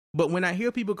 But when I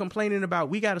hear people complaining about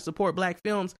we got to support black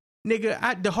films,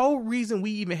 nigga, the whole reason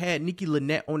we even had Nikki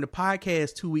Lynette on the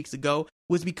podcast 2 weeks ago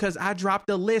was because I dropped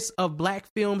a list of black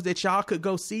films that y'all could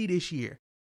go see this year.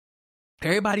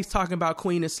 Everybody's talking about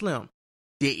Queen and Slim.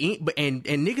 And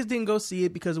niggas didn't go see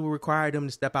it because it would require them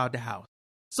to step out the house.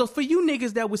 So for you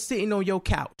niggas that was sitting on your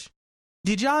couch,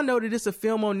 did y'all know that it's a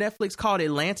film on Netflix called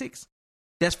Atlantics?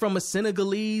 That's from a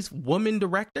Senegalese woman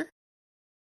director?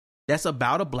 That's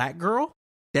about a black girl?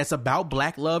 That's about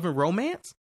black love and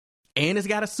romance? And it's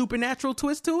got a supernatural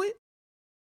twist to it?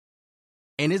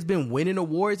 And it's been winning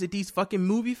awards at these fucking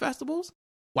movie festivals?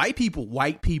 White people,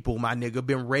 my nigga,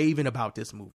 been raving about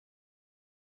this movie.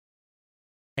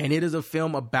 And it is a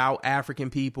film about African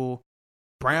people,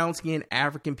 brown-skinned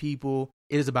African people.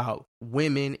 It is about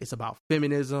women. It's about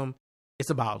feminism. It's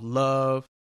about love.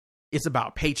 It's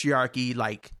about patriarchy.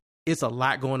 Like, it's a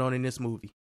lot going on in this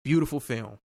movie. Beautiful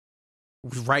film. It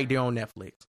was right there on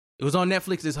Netflix. It was on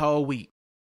Netflix this whole week.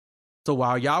 So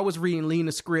while y'all was reading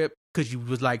Lena's script, because you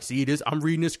was like, see this, I'm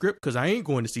reading this script because I ain't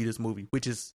going to see this movie, which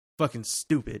is fucking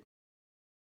stupid.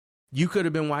 You could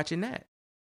have been watching that.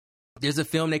 There's a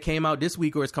film that came out this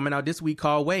week or is coming out this week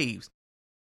called Waves.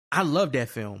 I love that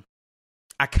film.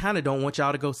 I kind of don't want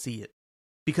y'all to go see it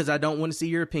because I don't want to see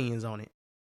your opinions on it.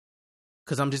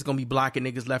 Because I'm just going to be blocking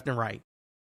niggas left and right.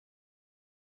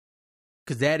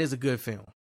 Because that is a good film.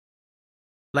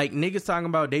 Like, niggas talking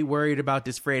about they worried about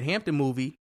this Fred Hampton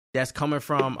movie that's coming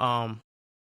from,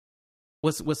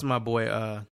 what's my boy,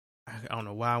 I don't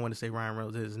know why I want to say Ryan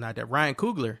Reynolds. It's not that. Ryan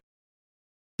Coogler.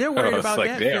 They're worried about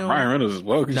that film. Ryan Reynolds is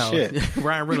woke as shit.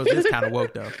 Ryan Reynolds is kind of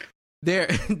woke, though.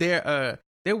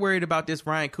 They're worried about this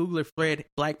Ryan Coogler Fred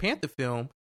Black Panther film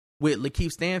with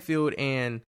Lakeith Stanfield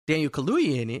and Daniel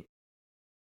Kaluuya in it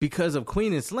because of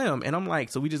Queen and Slim. And I'm like,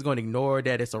 so we just going to ignore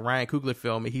that it's a Ryan Coogler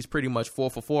film and he's pretty much 4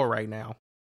 for 4 right now.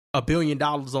 $1 billion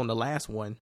on the last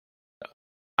one.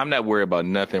 I'm not worried about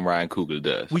nothing Ryan Coogler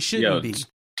does. We shouldn't be.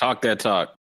 Talk that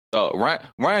talk.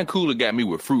 Ryan Coogler got me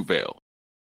with Fruitvale.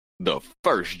 The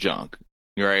first junk.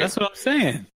 Right? That's what I'm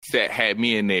saying. That had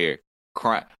me in there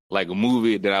crying. Like a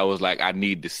movie that I was like, I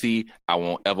need to see. I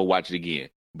won't ever watch it again.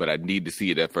 But I need to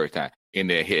see it that first time. And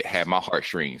then it had my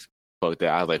heartstrings. Fuck that.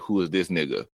 I was like, who is this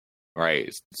nigga? Right?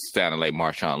 It sounded like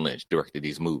Marshawn Lynch directed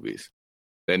these movies.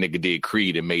 That nigga did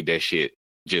Creed and made that shit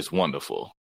just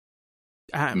wonderful.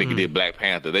 Nigga did Black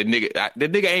Panther. That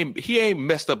nigga ain't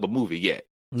messed up a movie yet.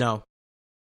 No.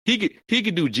 He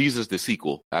could do Jesus the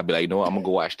sequel. I'd be like, no, I'm gonna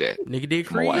go watch that. Nigga did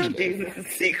Creed. Jesus the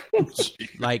sequel.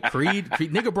 Like Creed,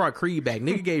 nigga brought Creed back.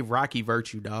 Nigga gave Rocky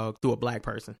virtue, dog, through a black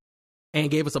person.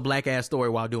 And gave us a black ass story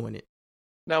while doing it.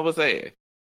 Now what's that?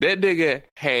 That nigga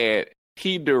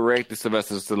he directed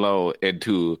Sylvester Stallone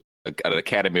into an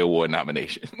Academy Award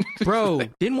nomination. Bro,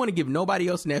 didn't want to give nobody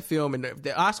else in that film, and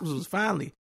the Oscars was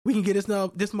finally, we can get this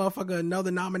motherfucker another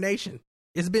nomination.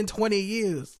 It's been 20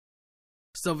 years.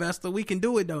 Sylvester, we can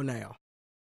do it though now.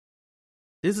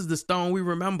 This is the Stone we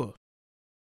remember.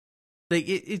 Like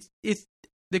it's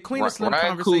the Queen of Slim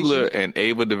Ryan conversation. Coogler and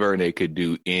Ava DuVernay could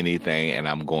do anything, and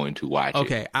I'm going to watch it.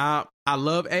 Okay, I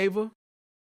love Ava,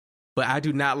 but I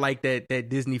do not like that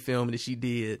Disney film that she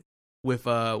did with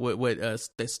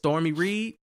Stormy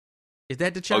Reed. Is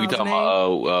that the child's name?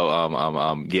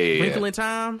 Yeah. Wrinkle in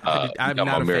Time. I'm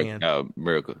not a fan.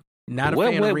 Miracle. Not a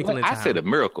fan of Wrinkle in Time. I said a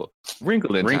miracle.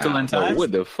 Wrinkle in Time.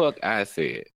 What the fuck I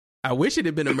said? I wish it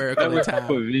had been a Miracle in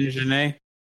Time.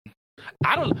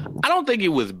 I don't think it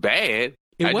was bad.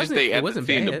 It wasn't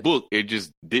seeing bad. the book, it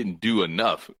just didn't do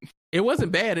enough. It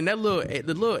wasn't bad, and the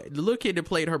little kid that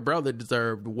played her brother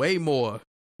deserved way more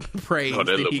praise. Oh,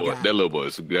 than he got. that little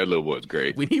boy's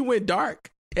great. When he went dark,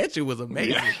 that shit was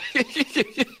amazing.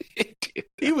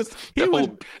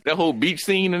 That whole beach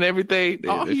scene and everything.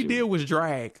 All he did was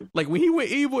drag. Like when he went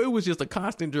evil, it was just a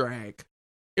constant drag.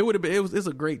 It would have been. It's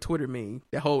a great Twitter meme.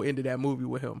 That whole end of that movie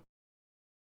with him.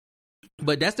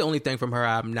 But that's the only thing from her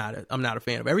I'm not a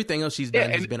fan of. Everything else she's done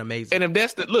has been amazing. And if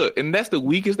that's the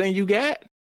weakest thing you got,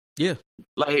 yeah.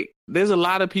 Like there's a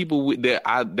lot of people that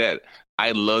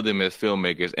I love them as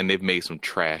filmmakers, and they've made some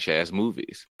trash ass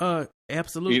movies.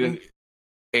 Absolutely. You know?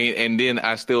 And then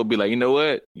I still be like, you know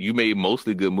what? You made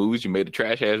mostly good movies. You made a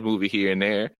trash ass movie here and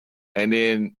there, and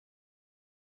then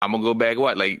I'm gonna go back.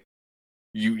 What like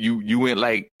you went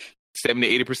like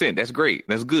 70-80%. That's great.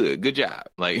 That's good. Good job.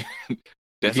 Like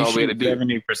that's all we had to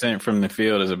do. 70% from the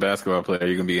field as a basketball player,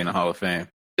 you're gonna be in the Hall of Fame.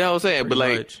 That's what I'm saying. Pretty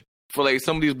but much. For like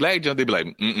some of these black jumps, they be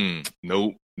like,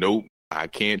 nope, I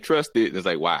can't trust it. It's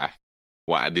like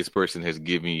why this person has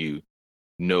given you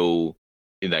no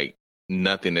like.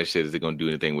 Nothing that says they're gonna do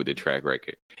anything with the track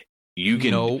record. You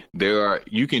can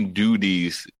you can do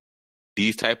these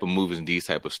type of movies and these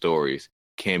type of stories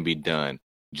can be done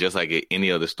just like any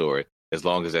other story as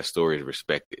long as that story is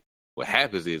respected. What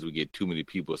happens is we get too many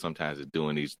people sometimes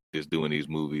doing these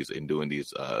movies and doing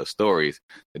these stories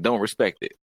that don't respect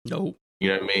it. Nope. You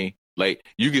know what I mean? Like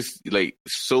you can like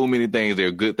so many things. There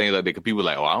are good things out there. Cause people are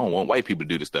like, oh, I don't want white people to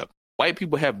do this stuff. White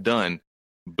people have done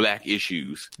black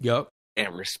issues. Yep.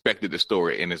 And respected the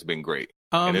story, and it's been great.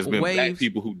 And there's been black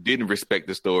people who didn't respect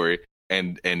the story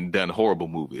and done horrible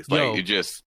movies. Like it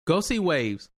just go see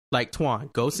Waves, like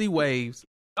Twan. Go see Waves.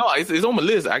 No, it's on my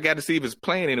list. I got to see if it's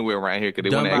playing anywhere around here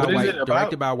because they want to.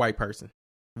 Directed by a white person,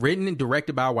 written and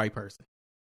directed by a white person.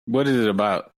 What is it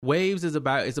about? Waves is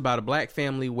about a black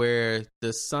family where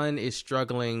the son is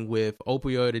struggling with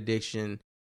opioid addiction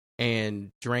and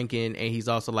drinking, and he's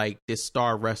also like this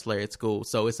star wrestler at school.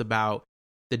 So it's about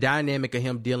the dynamic of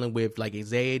him dealing with like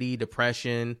anxiety,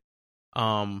 depression,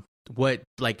 people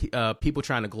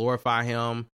trying to glorify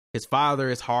him. His father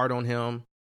is hard on him,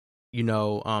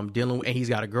 and he's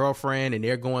got a girlfriend and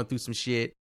they're going through some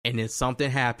shit, and then something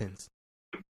happens.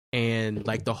 And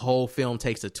like the whole film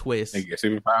takes a twist. He get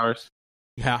superpowers?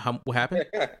 Yeah, what happened?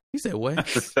 You said what?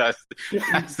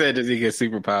 I said, does he get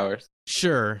superpowers?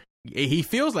 Sure. He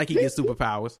feels like he gets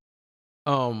superpowers.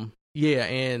 Yeah,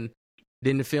 and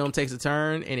then the film takes a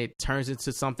turn and it turns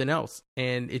into something else.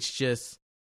 And it's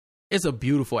a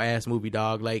beautiful ass movie,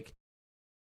 dog. Like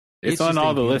it's on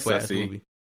all the lists I see. Movie.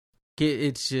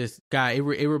 It's just, God,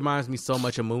 it reminds me so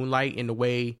much of Moonlight in the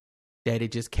way that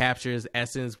it just captures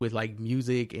essence with like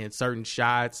music and certain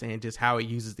shots and just how it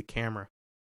uses the camera.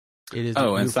 It is.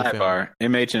 Oh, and sidebar,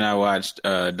 MH and I watched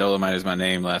Dolomite Is My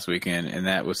Name last weekend, and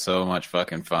that was so much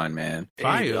fucking fun, man.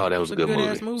 Fire. Oh, that was a good movie.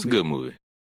 It's a good movie.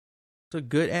 It's a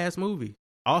good ass movie.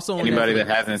 Also, anybody that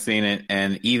hasn't seen it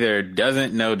and either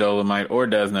doesn't know Dolomite or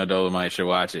does know Dolomite should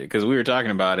watch it, because we were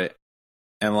talking about it,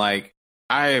 and like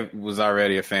I was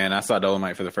already a fan. I saw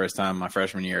Dolomite for the first time my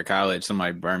freshman year of college.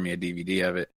 Somebody burned me a DVD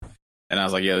of it, and I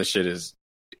was like, "Yeah, this shit is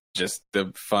just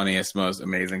the funniest, most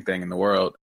amazing thing in the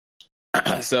world."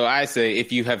 So I say,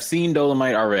 if you have seen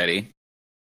Dolomite already,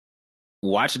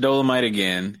 watch Dolomite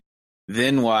again,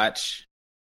 then watch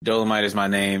Dolomite Is My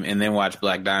Name, and then watch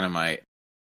Black Dynamite.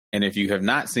 And if you have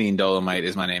not seen Dolomite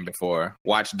Is My Name before,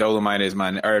 watch Dolomite Is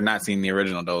My, or not seen the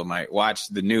original Dolomite, watch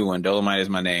the new one, Dolomite Is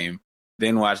My Name,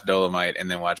 then watch Dolomite,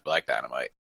 and then watch Black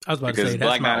Dynamite. I was about to say, that's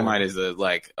Black Dynamite is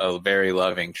a very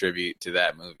loving tribute to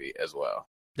that movie as well.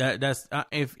 That's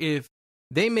if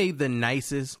they made the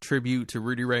nicest tribute to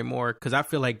Rudy Ray Moore, because I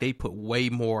feel like they put way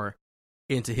more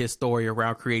into his story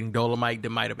around creating Dolomite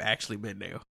than might have actually been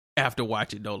there after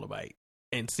watching Dolomite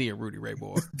and seeing Rudy Ray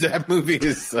Moore. That movie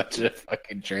is such a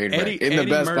fucking train wreck in the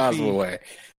best possible way,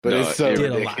 but it's so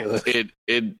ridiculous. It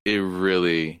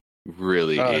really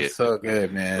is. It's so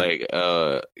good, man. Like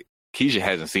Keisha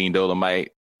hasn't seen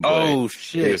Dolomite. Oh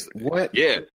shit! What?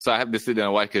 Yeah, so I have to sit down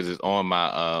and watch because it's on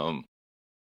my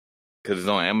because it's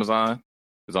on Amazon.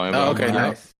 It's on Amazon. Oh, okay,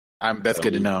 nice. That's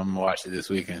good to know. I'm gonna watch it this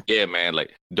weekend. Yeah, man.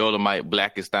 Like Dolomite,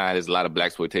 Blackenstein. There's a lot of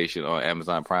blaxploitation on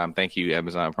Amazon Prime. Thank you,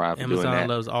 Amazon Prime, for doing that. Amazon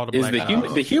loves all the black.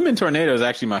 The Human Tornado is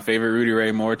actually my favorite Rudy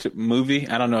Ray Moore movie.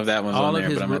 I don't know if that one's on there,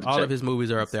 but I'm gonna all of his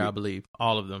movies are up there. I believe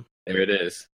all of them. There it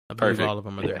is. Perfect. All of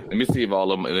them are there. Let me see if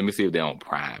all of them. Let me see if they're on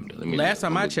Prime. Last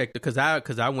time I checked, because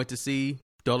I went to see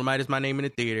Dolomite Is My Name in the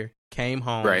theater, came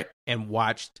home, right, and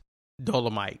watched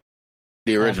Dolomite.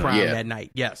 The original, on Prime yeah. that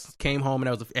night. Yes, came home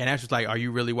and Ash was like, "Are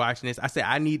you really watching this?" I said,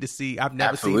 "I need to see. I've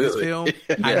never seen this film.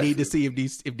 I need to see if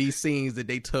these scenes that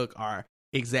they took are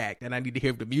exact, and I need to hear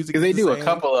if the music." Because they do same. a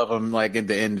couple of them like at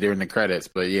the end during the credits,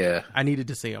 but yeah, I needed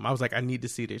to see them. I was like, I need to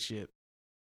see this shit.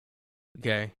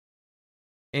 Okay.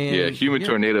 And yeah, Human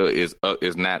Tornado is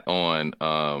not on.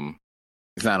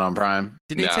 it's not on Prime.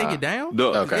 Did they take it down?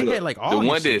 Okay. They had like all the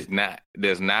one shit.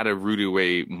 that's not a Rudy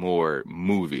Ray Moore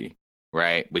movie,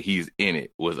 right? But he's in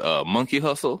it. Was Monkey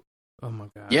Hustle? Oh my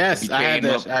god! Yes, I had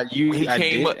that.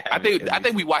 I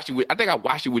think we watched it. I think I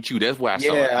watched it with you. That's why I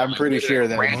saw it. Yeah, I'm pretty sure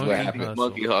that was Monkey what happened.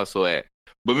 Monkey Hustle at.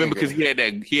 But remember, because he had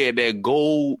that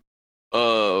gold.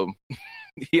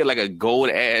 He had like a gold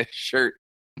ass shirt.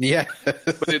 Yeah,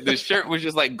 But the shirt was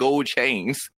just like gold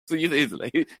chains. So you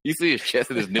see his chest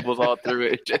and his nipples all through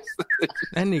it. Just,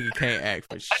 That nigga can't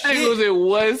act for shit. I think it was in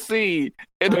one scene.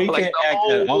 And he like can't the act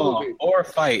whole at all movie. or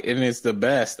fight, and it's the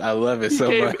best. I love it so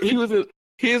much. He was in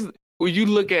his. When you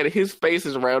look at it, his face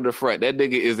is around the front. That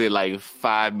nigga is in like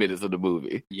 5 minutes of the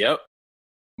movie. Yep,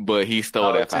 But he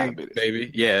stole that 5 minutes.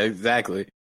 baby. Yeah, exactly.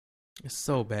 It's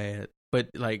so bad, but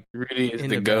like Really is in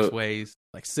the the goat. best ways.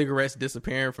 Like cigarettes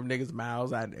disappearing from niggas'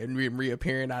 mouths and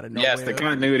reappearing out of nowhere. Yes, the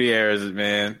continuity errors,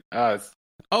 man.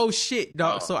 Oh shit,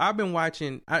 dog! Oh. So I've been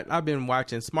watching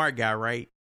Smart Guy, right,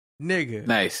 nigga?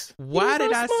 Nice. Why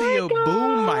did I see a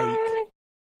boom mic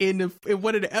in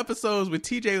one of the episodes when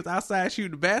TJ was outside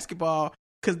shooting the basketball?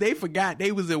 Because they forgot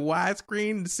they was in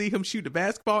widescreen to see him shoot the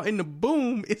basketball, and the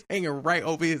boom is hanging right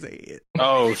over his head.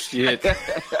 Oh shit.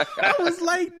 I was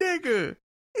like, nigga,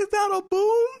 is that a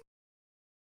boom?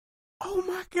 Oh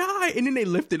my god! And then they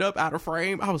lifted up out of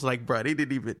frame. I was like, bro, they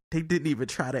didn't even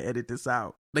try to edit this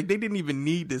out. Like they didn't even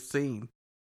need this scene.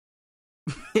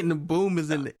 And the boom is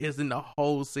in the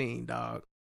whole scene, dog.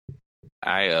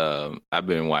 I've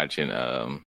been watching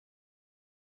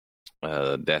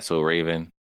That's So Raven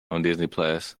on Disney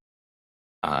Plus,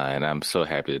 and I'm so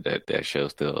happy that show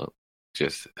still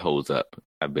just holds up.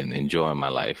 I've been enjoying my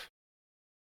life.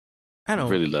 I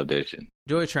don't really love that shit.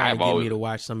 Joy trying to get me to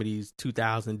watch some of these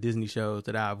 2000 Disney shows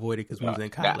that I avoided because we was in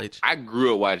college. I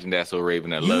grew up watching That's So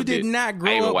Raven and loved it. You did not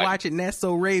grow up watching That's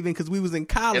So Raven because we was in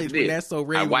college when That's So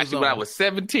Raven. I watched it when I was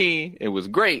 17. It was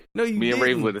great. No, you Me and didn't.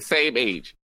 Raven were the same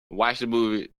age. Watch the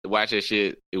movie, watch that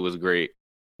shit. It was great.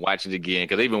 Watch it again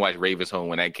because I even watched Raven's Home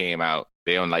when that came out.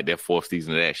 They on like their 4th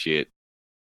season of that shit.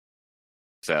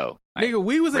 So, nigga,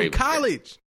 we was in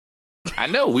college. I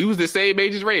know. We was the same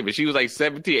age as Raven. She was like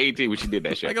 17, 18 when she did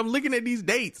that shit. Like, I'm looking at these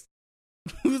dates.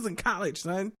 We was in college,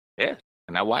 son. Yeah,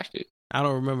 and I watched it. I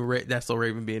don't remember That's So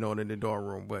Raven being on in the dorm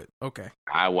room, but okay.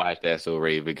 I watched That's So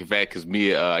Raven. In fact, because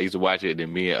I used to watch it, and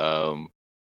then me,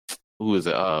 who was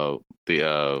our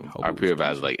peer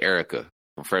advisor, like Erica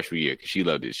from freshman year, because she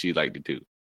loved it. She liked it too.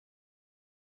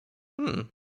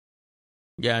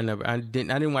 Yeah, I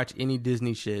didn't watch any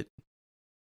Disney shit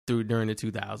during the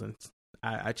 2000s.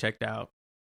 I checked out.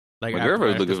 Like my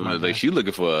girlfriend was looking for, like, she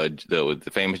looking for the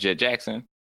famous Jet Jackson,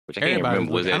 which I can't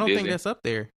remember. Was that I don't Disney? think that's up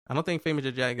there. I don't think Famous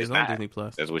Jet Jackson is on Disney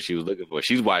Plus. That's what she was looking for.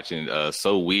 She's watching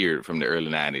So Weird from the early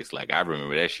 90s. Like, I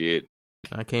remember that shit.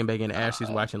 I came back into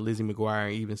Ashley's watching Lizzie McGuire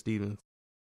and Even Stevens.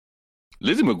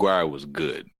 Lizzie McGuire was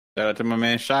good. Shout out to my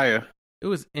man Shia. It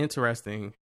was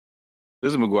interesting.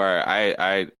 Lizzie McGuire,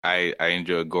 I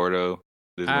enjoyed Gordo.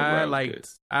 I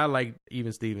liked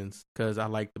Even Stevens because I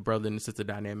liked the brother and the sister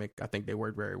dynamic. I think they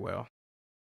worked very well.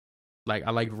 Like, I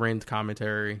liked Ren's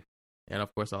commentary, and of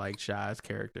course I liked Shia's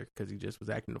character because he just was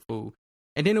acting a fool.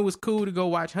 And then it was cool to go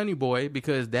watch Honey Boy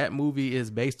because that movie is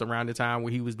based around the time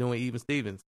where he was doing Even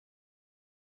Stevens.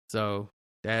 So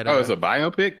that it's a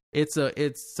biopic?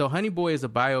 So Honey Boy is a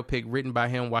biopic written by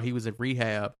him while he was in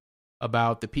rehab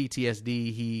about the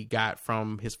PTSD he got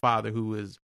from his father, who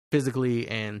was physically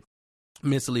and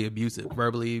mentally abusive,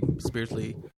 verbally,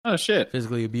 spiritually. Oh shit,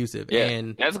 physically abusive. Yeah,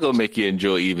 and that's gonna make you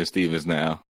enjoy Even Stevens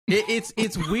now. It's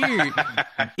weird.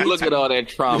 Look at all that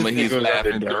trauma he's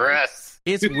laughing through.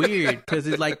 It's weird because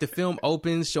it's like the film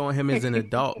opens showing him as an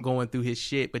adult going through his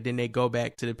shit, but then they go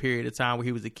back to the period of time where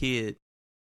he was a kid,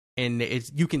 and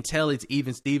you can tell it's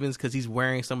Even Stevens because he's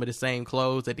wearing some of the same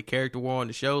clothes that the character wore on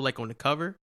the show, like on the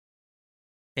cover.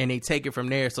 And they take it from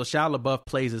there. So Shia LaBeouf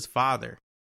plays his father,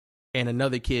 and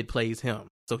another kid plays him.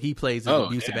 So he plays his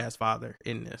abusive ass father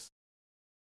in this.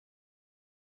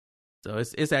 So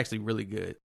it's actually really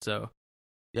good. So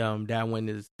that one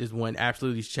is one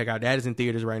absolutely you should check out. That is in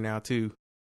theaters right now too.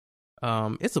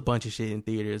 It's a bunch of shit in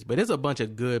theaters, but it's a bunch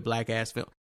of good black ass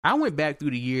films. I went back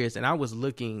through the years and I was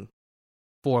looking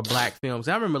for black films.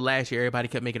 I remember last year everybody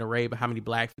kept making a rave about how many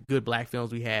good black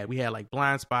films we had. We had like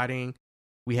Blind Spotting.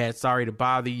 We had Sorry to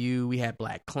Bother You. We had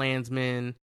Black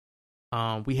Klansman.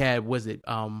 We had, was it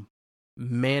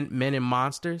Men and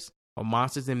Monsters, or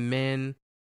Monsters and Men?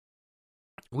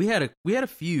 We had a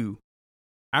few.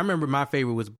 I remember my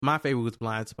favorite was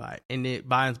Blind Spot, and it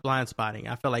Blind Spotting.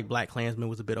 I felt like Black Klansman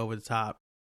was a bit over the top.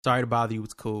 Sorry to Bother You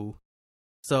was cool.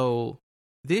 So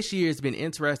this year's been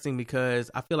interesting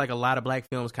because I feel like a lot of black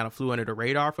films kind of flew under the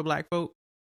radar for black folk.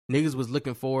 Niggas was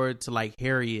looking forward to like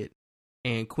Harriet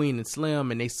and Queen and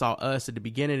Slim, and they saw us at the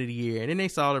beginning of the year, and then they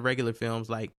saw the regular films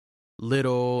like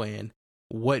Little and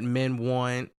What Men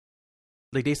Want.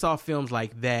 Like they saw films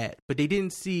like that, but they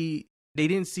didn't see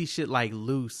shit like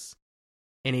Loose,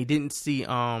 and they didn't see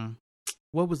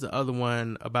what was the other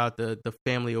one about the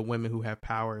family of women who have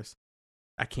powers?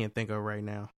 I can't think of right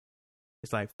now.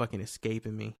 It's like fucking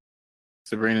escaping me.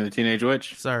 Sabrina the Teenage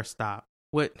Witch. Sir, stop.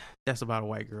 What? That's about a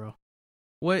white girl.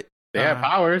 What? They have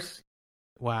powers.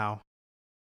 Wow.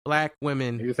 Black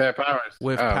women. They just have powers.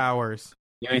 With powers.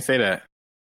 You ain't say that.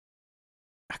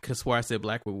 I could have swore I said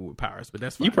black women with powers, but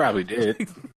that's fine. You probably did.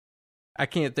 I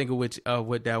can't think of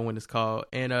what that one is called.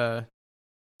 And let's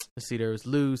see, there's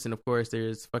Loose, and of course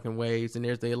there's fucking Waves, and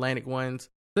there's the Atlantic ones.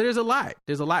 So there's a lot.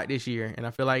 There's a lot this year, and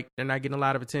I feel like they're not getting a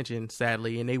lot of attention,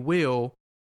 sadly, and they will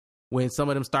when some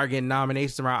of them start getting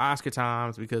nominations around Oscar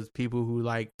times, because people who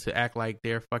like to act like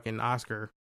they're fucking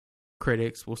Oscar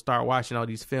critics will start watching all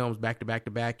these films back to back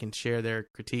to back and share their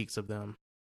critiques of them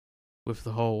with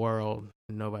the whole world,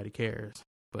 and nobody cares.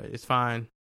 But it's fine.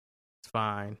 It's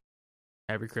fine.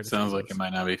 Every criticism sounds like it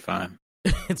might not be fine.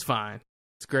 It's fine.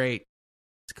 It's great.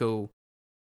 It's cool.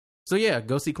 So yeah,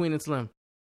 go see Queen and Slim.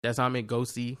 That's how I mean. Go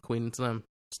see Queen and Slim.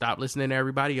 Stop listening to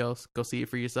everybody else. Go see it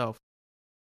for yourself.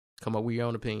 Come up with your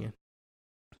own opinion.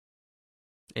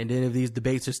 And then if these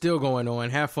debates are still going on,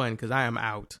 have fun, because I am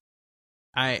out.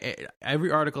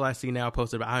 Every article I see now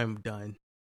posted about, I am done,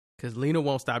 because Lena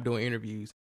won't stop doing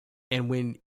interviews. And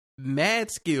when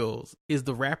Mad Skills is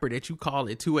the rapper that you call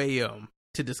at 2 a.m.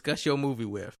 to discuss your movie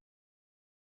with,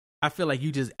 I feel like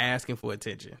you just asking for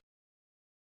attention.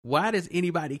 Why does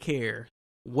anybody care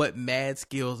what Mad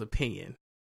Skills' opinion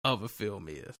of a film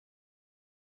is?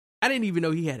 I didn't even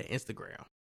know he had an Instagram.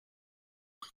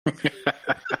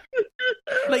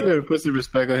 Like, you better put some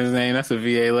respect on his name. That's a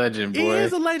VA legend, boy. He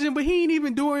is a legend, but he ain't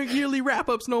even doing yearly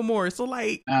wrap-ups no more. So,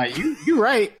 like... you're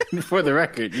right. For the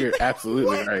record, you're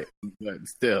absolutely right. But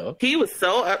still. He was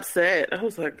so upset. I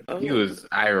was like, oh. He was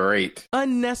irate.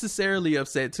 Unnecessarily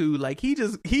upset, too. Like, he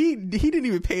didn't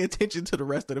even pay attention to the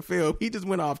rest of the film. He just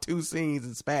went off 2 scenes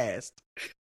and spazzed.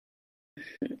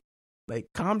 Like,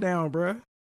 calm down, bruh.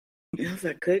 I was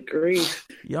like, good grief.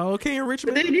 Y'all okay in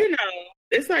Richmond? But then,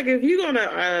 it's like, if you're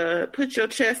gonna put your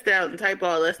chest out and type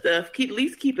all that stuff, at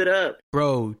least keep it up.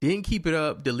 Bro, didn't keep it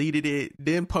up, deleted it,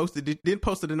 then posted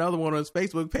another one on his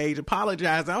Facebook page,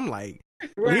 apologized. I'm like,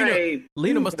 right.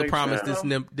 Lena must have promised this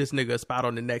nigga a spot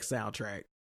on the next soundtrack.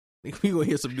 We gonna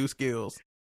hear some new skills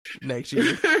next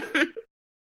year.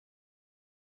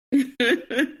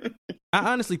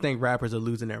 I honestly think rappers are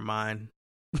losing their mind,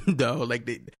 though. Like,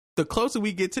 the closer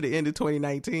we get to the end of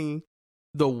 2019,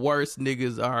 the worse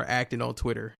niggas are acting on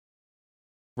Twitter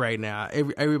right now.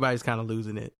 Everybody's kind of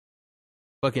losing it.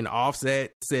 Fucking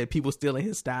Offset said people stealing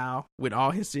his style when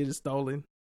all his shit is stolen.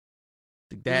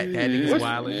 That nigga's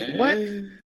wildin'. What?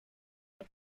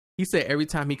 He said every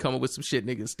time he come up with some shit,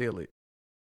 niggas steal it.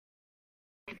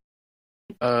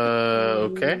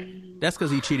 Okay. That's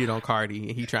because he cheated on Cardi,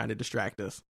 and he trying to distract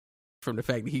us from the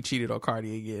fact that he cheated on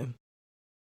Cardi again.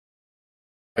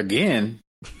 Again?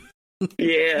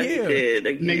 Yeah, he did.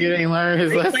 Again. Nigga ain't learned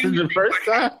his lesson the first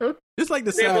time. It's like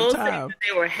the second time.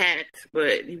 They were hacked,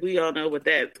 but we all know what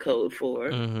that's code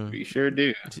for. Mm-hmm. We sure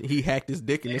do. He hacked his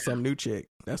dick into some new chick.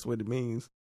 That's what it means.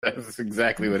 That's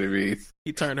exactly what it means.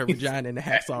 He turned her vagina into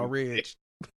Hacksaw Ridge.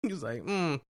 He was like,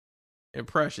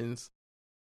 impressions.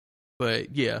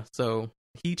 But yeah, so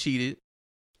he cheated.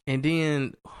 And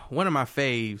then one of my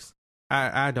faves,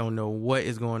 I don't know what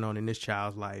is going on in this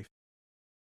child's life.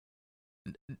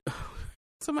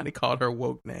 Somebody called her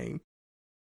woke name.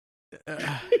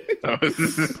 God.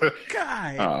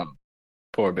 Oh,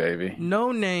 poor baby.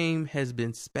 No Name has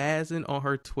been spazzing on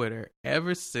her Twitter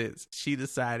ever since she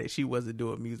decided she wasn't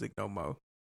doing music no more.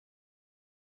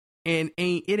 And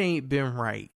it ain't been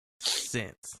right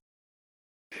since.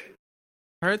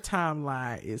 Her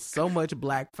timeline is so much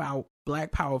black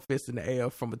power fist in the air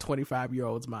from a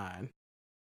 25-year-old's mind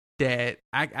that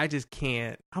I just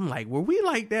can't. I'm like, were we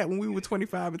like that when we were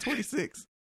 25 and 26?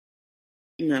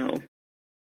 No.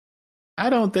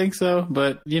 I don't think so,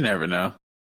 but you never know.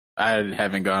 I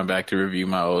haven't gone back to review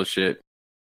my old shit.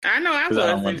 I know I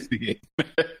wasn't.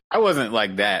 I wasn't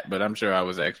like that, but I'm sure I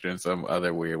was extra in some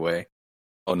other weird way.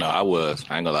 Oh no, I was.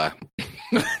 I ain't gonna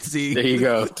lie. See, There you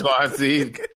go.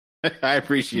 See, I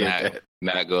appreciate that.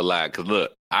 Not gonna lie, because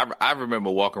look, I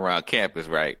remember walking around campus,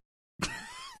 right?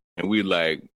 And we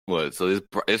like, what? So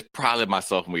it's probably my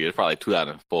sophomore year. It's probably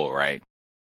 2004, right?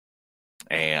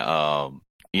 And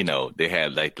you know, they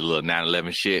had like the little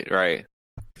 9/11 shit, right?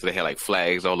 So they had like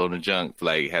flags all on the junk,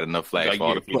 like had enough flags Like, for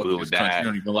all the people who would die. You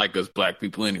don't even like us black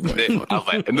people anyway. I was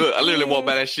like, look, I literally walked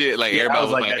by that shit. Like Yeah, everybody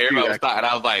was like like, that everybody too, was talking.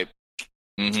 I was like,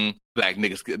 black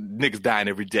niggas dying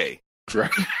every day.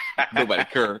 Right. Nobody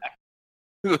care.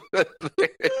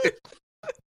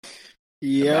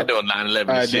 Yeah. I know 9/11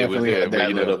 I shit was definitely there, had but that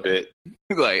you little know, bit.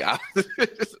 like,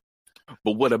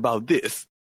 but what about this?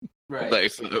 right?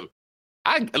 Like, so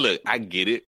I get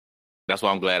it. That's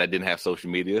why I'm glad I didn't have social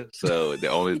media. So the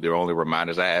only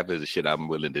reminders I have is the shit I'm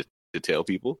willing to tell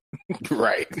people.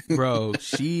 Right. Bro,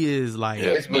 she is like,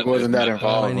 Facebook wasn't that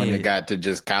involved when it it got to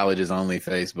just colleges only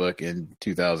Facebook in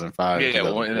 2005. Yeah,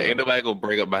 well, ain't nobody gonna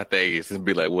bring up my things and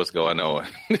be like, "What's going on?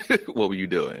 What were you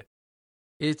doing?"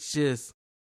 it's just,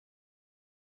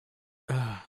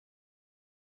 I'm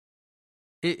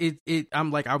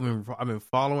like, I've been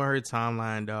following her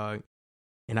timeline, dog,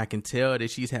 and I can tell that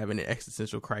she's having an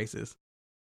existential crisis.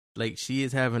 Like, she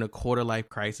is having a quarter life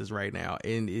crisis right now,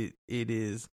 and it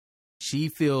is. She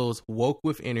feels woke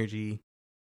with energy.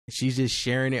 She's just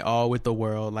sharing it all with the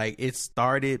world. Like, it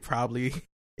started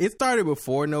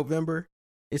before November.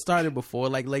 It started before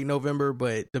like late November,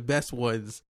 but the best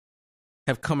ones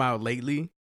have come out lately.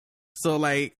 So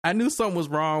like, I knew something was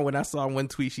wrong when I saw one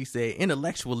tweet. She said,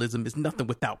 "Intellectualism is nothing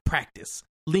without practice.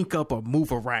 Link up or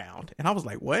move around." And I was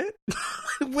like, what?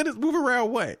 What is move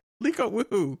around? What? Link up with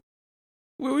who?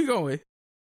 Where we going?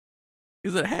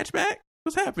 Is it a hatchback?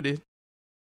 What's happening?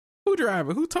 Who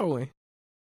driving? Who towing?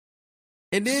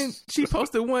 And then she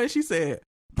posted one. She said,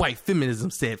 "White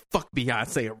feminism said fuck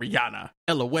Beyonce or Rihanna.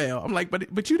 LOL." I'm like,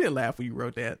 but you didn't laugh when you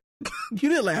wrote that. You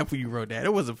didn't laugh when you wrote that.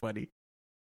 It wasn't funny.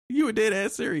 You were dead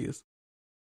ass serious.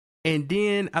 And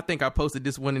then I think I posted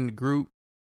this one in the group.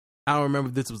 I don't remember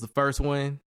if this was the first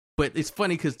one, but it's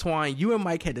funny because Twine, you and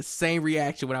Mike had the same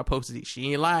reaction when I posted it.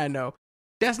 She ain't lying though.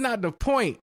 That's not the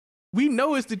point. We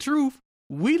know it's the truth.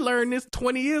 We learned this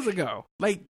 20 years ago.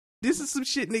 Like, this is some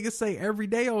shit niggas say every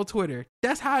day on Twitter.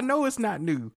 That's how I know it's not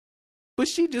new. But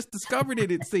she just discovered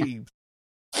it seems.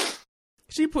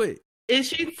 She put... Is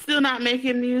she still not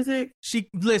making music?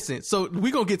 Listen, so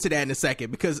we're going to get to that in a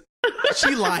second because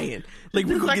she lying. Like,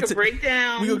 we're going to get to...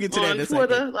 breakdown we're going to get to that in a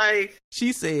Twitter, second. like...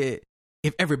 She said,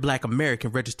 if every black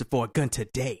American registered for a gun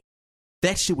today,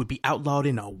 that shit would be outlawed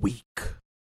in a week.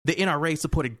 The NRA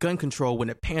supported gun control when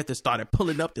the Panthers started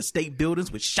pulling up the state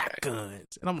buildings with shotguns.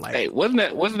 And I'm like, Hey, wasn't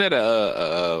that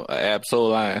a Absol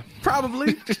line?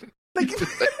 probably. Like,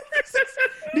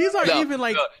 these aren't even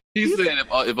like. He said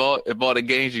if all the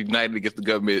gangs united against the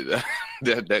government,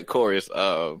 that chorus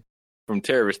from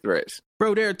terrorist threats.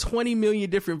 Bro, there are 20 million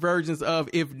different versions of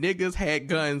 "if niggas had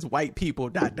guns, white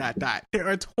people ... There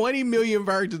are 20 million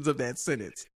versions of that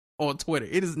sentence on Twitter.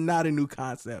 It is not a new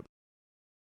concept.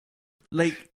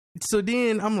 Like, so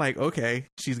then I'm like, okay,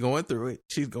 she's going through it.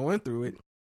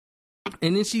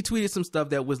 And then she tweeted some stuff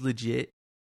that was legit.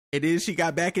 And then she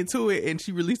got back into it and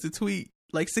she released a tweet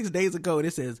like 6 days ago and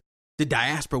it says, "The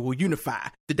diaspora will unify.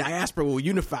 The diaspora will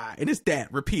unify." And it's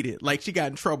that repeated. Like, she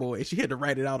got in trouble and she had to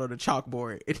write it out on the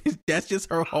chalkboard. And that's just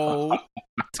her whole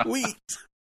tweet.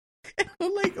 And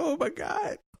I'm like, oh my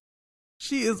God.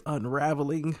 She is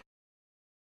unraveling.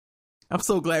 I'm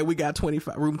so glad we got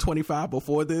room 25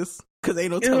 before this. Because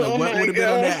ain't no telling what would have been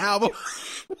on that album.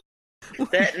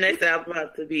 That next album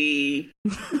about to be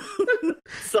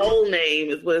Soul Name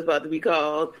is what it's about to be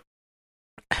called.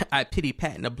 I pity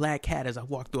patting a black cat as I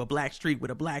walk through a black street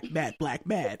with a black mad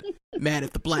mad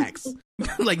at the blacks.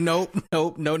 Like, nope,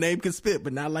 no name can spit,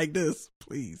 but not like this,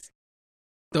 please.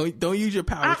 Don't use your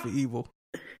powers for evil.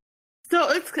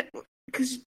 So it's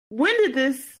because when did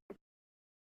this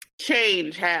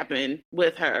change happen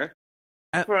with her?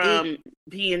 From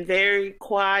being very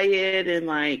quiet and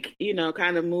like, you know,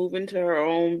 kind of moving to her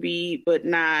own beat, but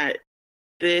not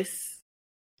this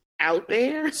out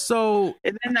there. So,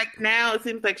 and then like now it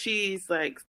seems like she's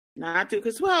like not doing,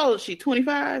 because well, she's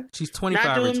 25. She's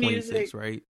 25 or 26, music.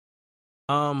 Right?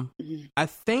 I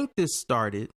think this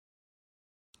started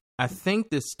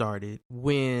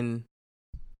when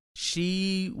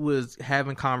she was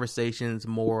having conversations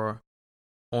more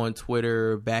on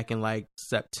Twitter back in like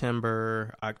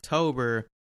September, October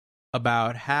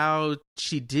about how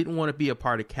she didn't want to be a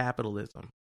part of capitalism,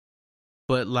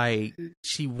 but like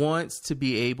she wants to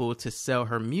be able to sell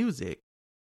her music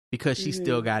because she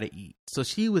still got to eat. So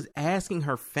she was asking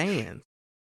her fans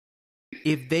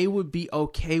if they would be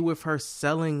okay with her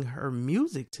selling her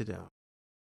music to them.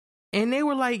 And they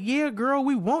were like, yeah, girl,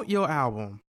 we want your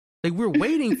album. Like, we're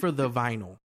waiting for the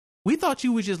vinyl. We thought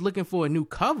you was just looking for a new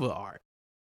cover art.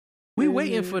 We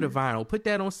waiting for the vinyl. Put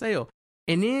that on sale.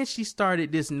 And then she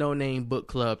started this no-name book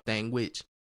club thing, which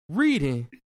reading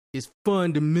is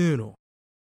fundamental.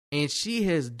 And she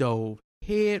has dove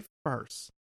head first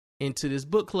into this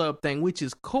book club thing, which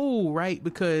is cool, right?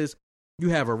 Because you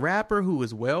have a rapper who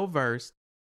is well-versed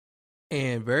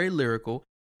and very lyrical,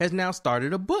 has now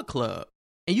started a book club.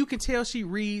 And you can tell she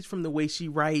reads from the way she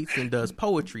writes and does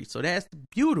poetry. So that's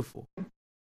beautiful.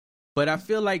 But I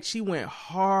feel like she went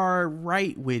hard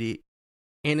right with it.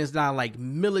 And it's not like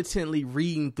militantly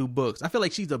reading through books. I feel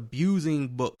like she's abusing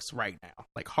books right now.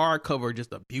 Like hardcover,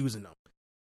 just abusing them.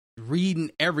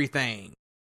 Reading everything.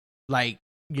 Like,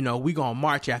 you know, we going to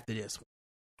march after this one.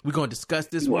 We're going to discuss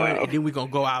this one. And then we're going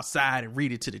to go outside and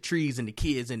read it to the trees and the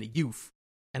kids and the youth.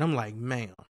 And I'm like,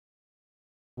 man.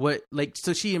 What, like,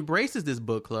 so she embraces this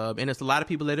book club. And it's a lot of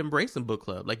people that embrace the book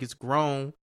club. Like, it's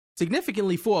grown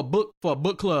significantly for a book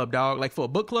club, dog. Like, for a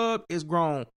book club, it's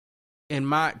grown. And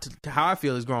how I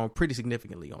feel is grown pretty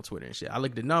significantly on Twitter and shit. I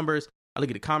look at the numbers. I look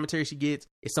at the commentary she gets.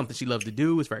 It's something she loves to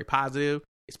do. It's very positive.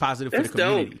 It's positive for the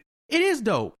community. Dope. It is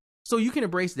dope. So you can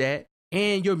embrace that.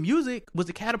 And your music was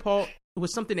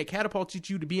something that catapulted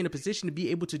you to be in a position to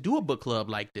be able to do a book club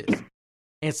like this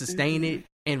and sustain it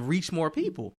and reach more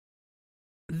people.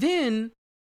 Then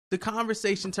the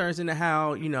conversation turns into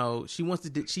how, you know,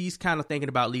 she's kind of thinking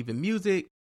about leaving music,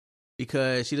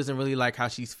 because she doesn't really like how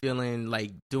she's feeling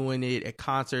like doing it at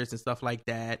concerts and stuff like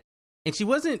that. And she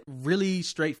wasn't really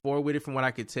straightforward with it from what I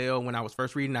could tell when I was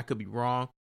first reading. I could be wrong.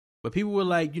 But people were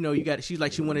like, you know, she's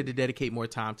like, she wanted to dedicate more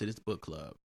time to this book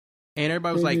club. And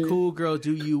everybody was like, cool, girl,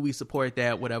 do you. We support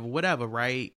that, whatever,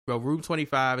 right? Bro, Room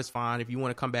 25 is fine. If you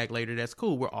want to come back later, that's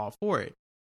cool. We're all for it.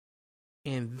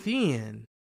 And then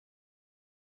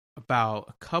about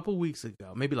a couple weeks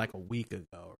ago, maybe like a week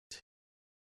ago,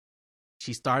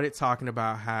 she started talking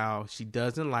about how she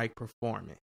doesn't like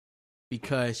performing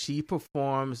because she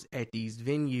performs at these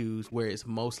venues where it's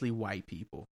mostly white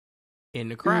people in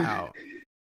the crowd.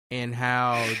 And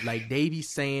how, like, they be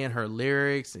saying her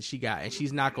lyrics, and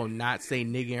she's not gonna not say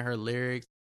nigga in her lyrics.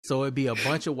 So it'd be a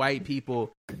bunch of white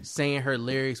people saying her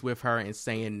lyrics with her and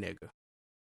saying nigga.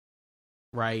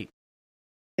 Right?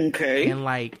 Okay. And,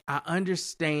 like, I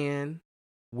understand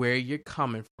where you're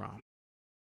coming from,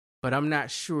 but I'm not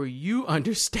sure you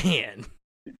understand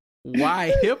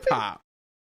why hip hop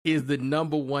is the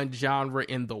 #1 genre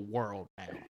in the world now.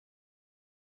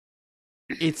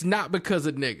 It's not because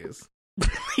of niggas.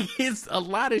 It's a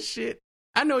lot of shit.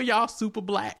 I know y'all super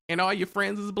black and all your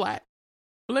friends is black,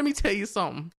 but let me tell you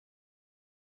something.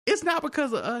 It's not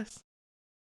because of us.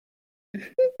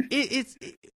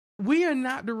 We are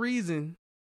not the reason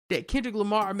that Kendrick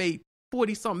Lamar made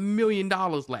 $40-something million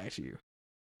last year.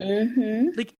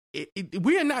 Like,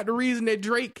 we are not the reason that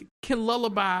Drake can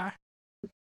lullaby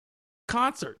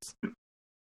concerts.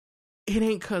 It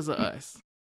ain't because of us.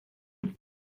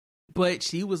 But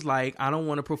she was like, I don't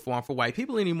want to perform for white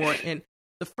people anymore. And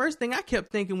the first thing I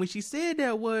kept thinking when she said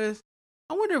that was,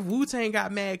 I wonder if Wu-Tang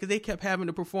got mad because they kept having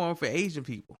to perform for Asian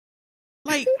people.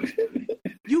 Like,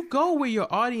 you go where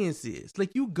your audience is.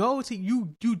 Like, you go to,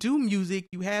 you do music,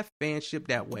 you have fanship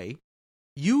that way.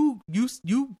 You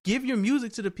give your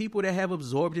music to the people that have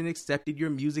absorbed and accepted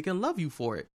your music and love you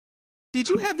for it. Did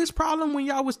you have this problem when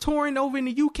y'all was touring over in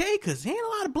the UK? Because there ain't a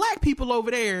lot of black people over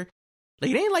there. Like,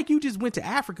 it ain't like you just went to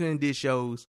Africa and did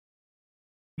shows,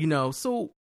 you know. So,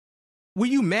 were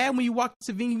you mad when you walked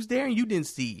to venues there and you didn't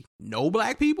see no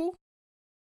black people?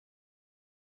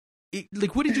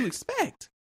 Like, what did you expect?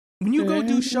 When you go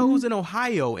do shows in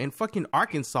Ohio and fucking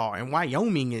Arkansas and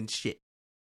Wyoming and shit,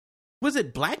 was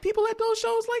it black people at those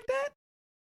shows like that?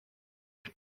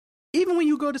 Even when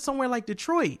you go to somewhere like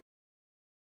Detroit,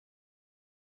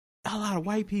 a lot of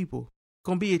white people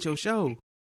gonna be at your show.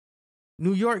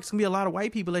 New York's gonna be a lot of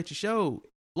white people at your show.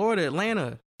 Florida,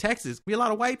 Atlanta, Texas, be a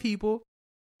lot of white people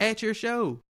at your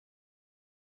show.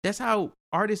 That's how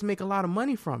artists make a lot of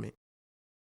money from it.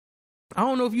 I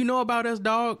don't know if you know about us,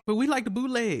 dog, but we like to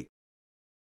bootleg.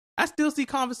 I still see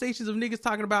conversations of niggas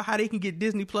talking about how they can get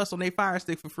Disney Plus on their Fire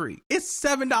Stick for free. It's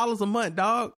 $7 a month,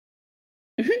 dog.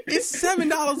 It's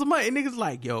 $7 a month. And niggas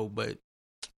like, yo, but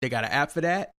they got an app for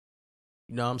that.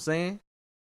 You know what I'm saying?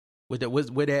 Where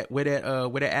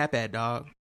that app at, dog?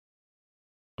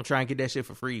 I'm trying to get that shit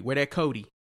for free. Where that Cody?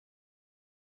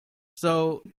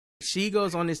 So she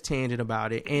goes on this tangent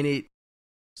about it, and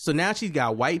so now she's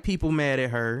got white people mad at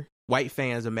her. White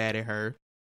fans are mad at her.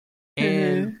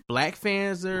 And black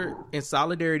fans are in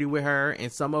solidarity with her,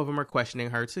 and some of them are questioning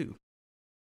her too.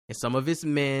 And some of it's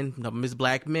men, some of it's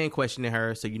black men questioning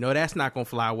her. So that's not going to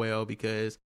fly well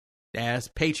because that's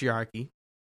patriarchy.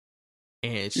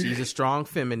 And she's a strong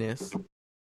feminist.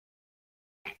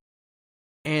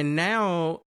 And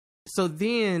now, so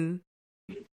then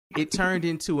it turned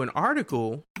into an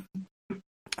article.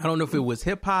 I don't know if it was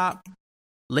Hip Hop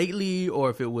Lately or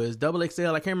if it was Double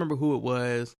XL. I can't remember who it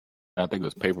was. I think it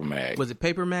was Paper Mag. Was it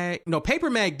Paper Mag? No, Paper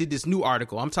Mag did this new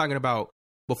article. I'm talking about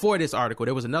before this article.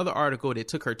 There was another article that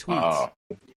took her tweets.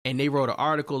 And they wrote an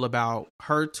article about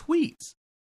her tweets.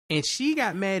 And she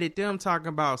got mad at them talking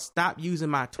about stop using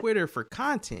my Twitter for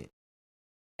content.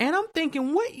 And I'm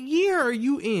thinking, what year are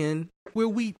you in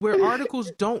where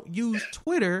articles don't use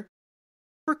Twitter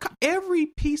for every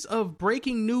piece of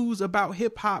breaking news about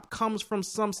hip hop comes from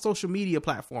some social media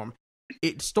platform.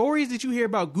 Stories that you hear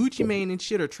about Gucci Mane and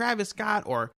shit, or Travis Scott,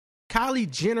 or Kylie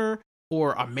Jenner,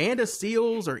 or Amanda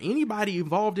Seales, or anybody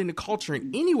involved in the culture in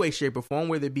any way, shape, or form,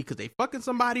 whether it be because they fucking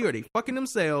somebody or they fucking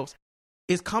themselves,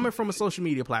 is coming from a social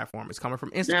media platform. It's coming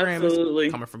from Instagram. Absolutely.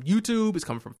 It's coming from YouTube. It's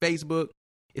coming from Facebook.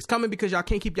 It's coming because y'all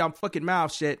can't keep y'all fucking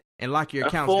mouths shut and lock your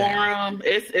accounts down.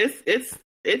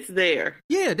 It's there.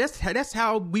 Yeah, that's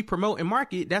how we promote and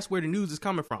market. That's where the news is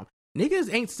coming from.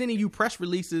 Niggas ain't sending you press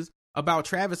releases about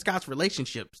Travis Scott's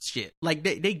relationship shit. Like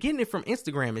they getting it from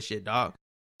Instagram and shit, dog.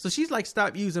 So she's like,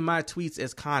 stop using my tweets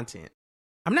as content.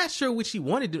 I'm not sure what she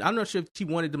wanted to. I'm not sure if she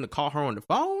wanted them to call her on the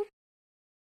phone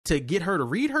to get her to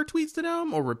read her tweets to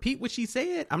them or repeat what she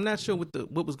said. I'm not sure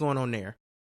what was going on there.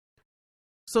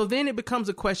 So then it becomes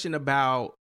a question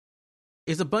about,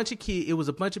 it was a bunch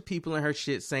of people in her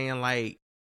shit saying like,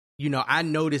 I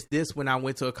noticed this when I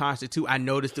went to a concert too. I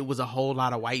noticed it was a whole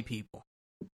lot of white people.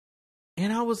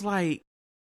 And I was like,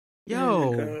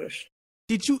 yo, gosh.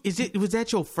 Was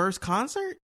that your first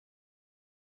concert?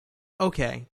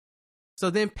 Okay. So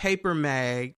then Paper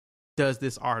Mag does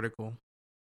this article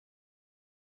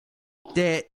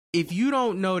that, if you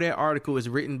don't know, that article is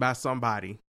written by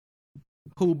somebody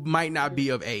who might not be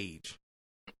of age.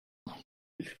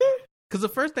 Because the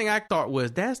first thing I thought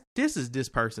was, this is this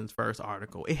person's first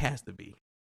article. It has to be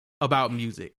about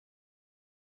music.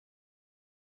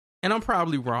 And I'm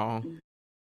probably wrong.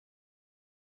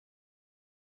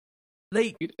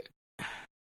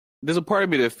 There's a part of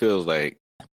me that feels like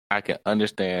I can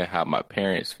understand how my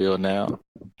parents feel now.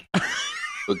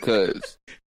 Because,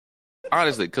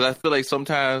 honestly, I feel like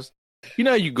sometimes,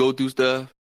 you go through stuff,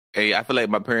 and I feel like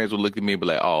my parents would look at me and be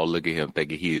like, oh, look at him,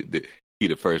 thinking he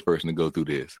the first person to go through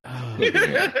this. Look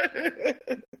at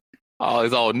him. Oh,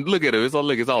 look at him.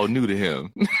 It's all new to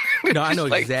him. No, I know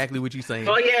exactly what you're saying.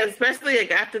 Oh yeah, especially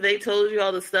like after they told you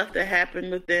all the stuff that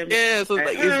happened with them. Yeah, so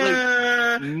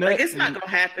it's not gonna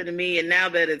happen to me. And now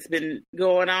that it's been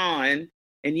going on,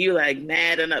 and you like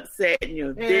mad and upset, and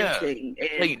you're venting,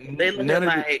 and they look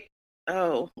like,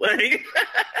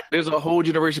 there's a whole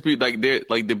generation of people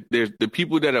there's the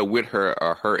people that are with her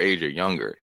are her age or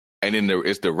younger. And then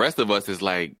it's the rest of us is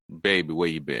like, baby, where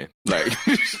you been? Like,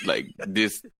 like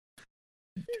this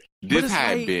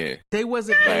how it been. They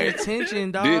wasn't paying attention,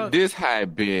 dog. This how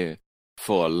it been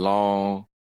for a long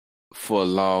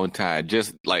time.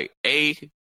 Just like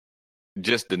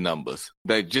just the numbers.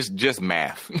 Like just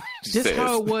math. This is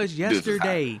how it was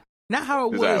yesterday. Not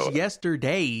how it was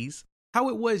yesterdays. How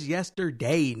it was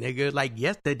yesterday, nigga. Like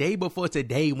the day before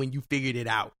today when you figured it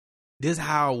out. This is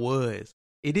how it was.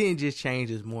 It didn't just change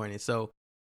this morning. So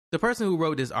the person who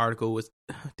wrote this article was,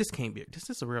 this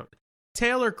is a real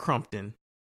Taylor Crumpton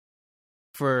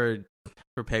for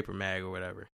Paper Mag or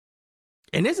whatever.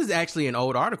 And this is actually an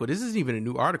old article. This isn't even a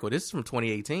new article. This is from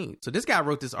 2018. So this guy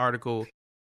wrote this article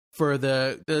for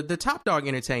the Top Dog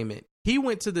Entertainment. He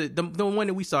went to the one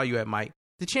that we saw you at, Mike,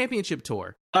 the championship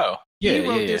tour. Oh, yeah. He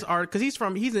wrote this article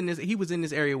because he was in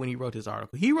this area when he wrote this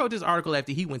article. He wrote this article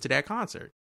after he went to that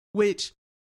concert, which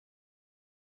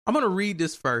I'm going to read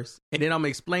this first, and then I'm going to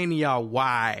explain to y'all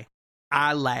why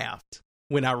I laughed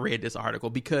when I read this article.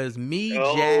 Because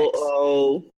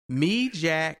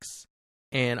Jax,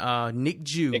 and Nick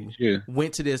Jew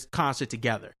went to this concert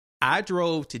together. I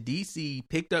drove to D.C.,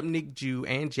 picked up Nick Jew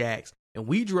and Jax, and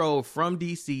we drove from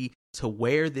D.C. to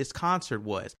where this concert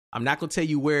was. I'm not going to tell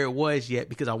you where it was yet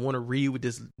because I want to read what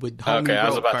homie wrote I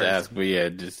was about first. to ask, but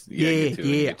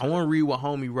I want to read what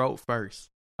homie wrote first.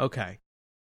 Okay.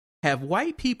 Have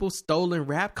white people stolen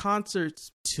rap concerts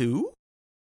too?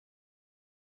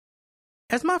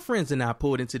 As my friends and I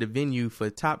pulled into the venue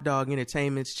for Top Dog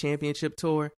Entertainment's championship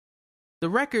tour, the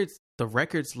record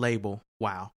label's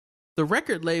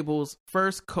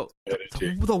first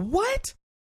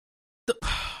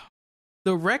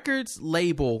the records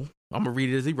label I'm going to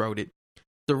read it as he wrote it.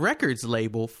 The records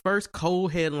label first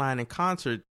co-headlining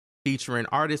concert featuring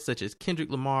artists such as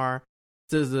Kendrick Lamar,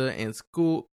 SZA,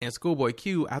 and Schoolboy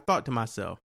Q. I thought to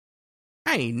myself,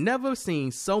 I ain't never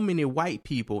seen so many white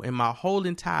people in my whole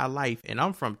entire life, and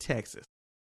I'm from Texas.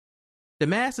 The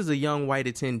masses of young white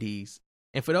attendees,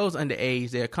 and for those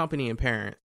underage, their accompanying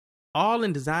parents, all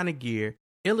in designer gear,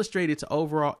 illustrated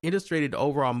the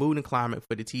overall mood and climate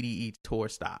for the TDE tour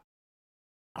stop.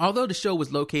 Although the show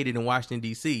was located in Washington,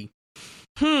 D.C.,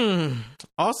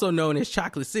 also known as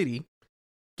Chocolate City,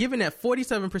 given that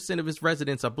 47% of its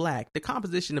residents are black, the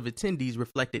composition of attendees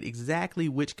reflected exactly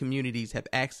which communities have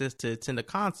access to attend a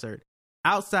concert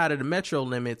outside of the metro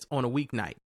limits on a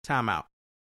weeknight. Time out.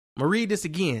 I'm going to read this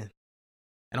again.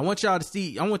 And I want y'all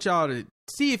to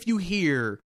see if you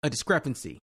hear a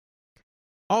discrepancy.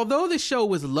 Although the show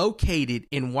was located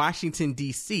in Washington,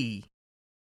 D.C.,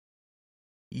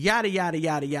 yada, yada,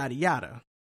 yada, yada, yada,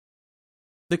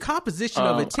 the composition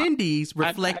of attendees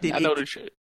reflected... I know the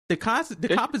shit. The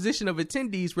composition of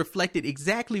attendees reflected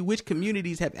exactly which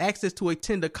communities have access to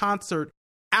attend a concert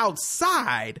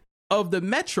outside of the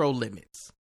metro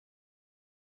limits.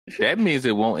 That means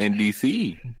it won't in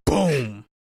DC. Boom.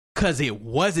 Because it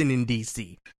wasn't in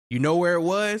DC. You know where it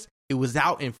was? It was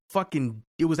out near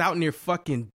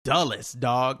fucking Dulles,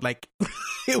 dog. Like,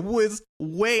 it was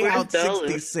way Where's out Dulles?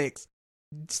 66.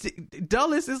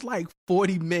 Dulles is like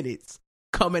 40 minutes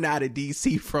coming out of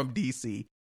DC from DC.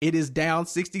 It is down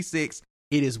 66.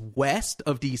 It is west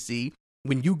of DC.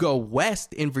 When you go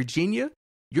west in Virginia,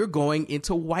 you're going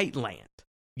into white land.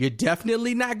 You're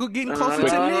definitely not getting closer to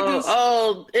niggas.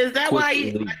 Oh, is that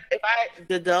why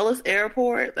the Dulles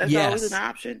Airport? That's always an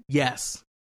option. Yes.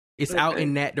 It's out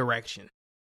in that direction.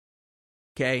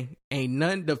 Okay? Ain't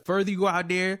none. The further you go out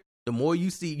there, the more you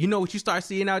see. You know what you start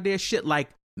seeing out there? Shit like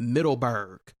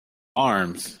Middleburg.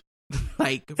 Arms.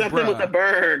 Like, something with a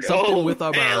bird. Something with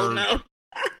a bird. No.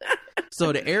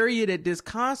 So the area that this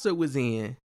concert was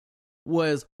in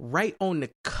was right on the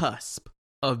cusp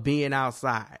of being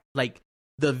outside. Like,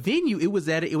 the venue, it was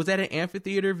at an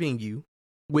amphitheater venue,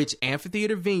 which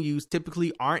amphitheater venues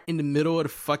typically aren't in the middle of the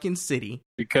fucking city.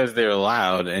 Because they're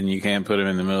loud and you can't put them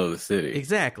in the middle of the city.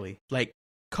 Exactly. Like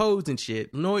codes and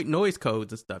shit, noise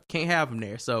codes and stuff. Can't have them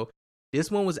there. So this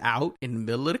one was out in the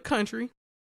middle of the country,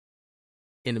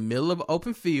 in the middle of an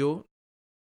open field.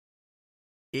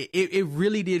 It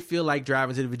really did feel like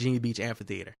driving to the Virginia Beach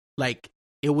Amphitheater. Like,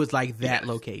 it was like that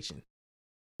location.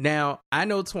 Now, I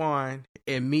know Twan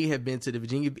and me have been to the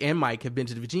Virginia, and Mike have been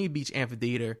to the Virginia Beach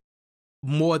Amphitheater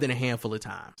more than a handful of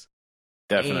times.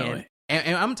 Definitely.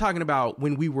 And I'm talking about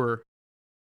when we were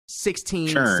 16,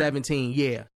 Churn. 17.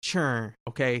 Yeah, churn.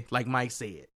 Okay, like Mike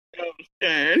said.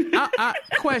 Churn.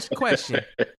 Question.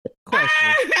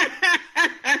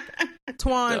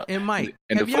 Twan and Mike.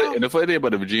 And the funny thing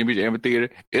about the Virginia Beach Amphitheater,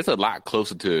 it's a lot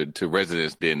closer to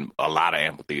residents than a lot of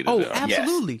amphitheaters. Oh, are.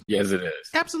 absolutely. Yes, it is.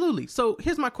 Absolutely. So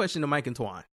here's my question to Mike and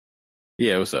Twan.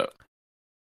 Yeah, what's up?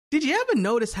 Did you ever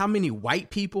notice how many white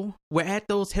people were at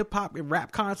those hip hop and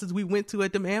rap concerts we went to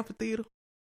at the amphitheater?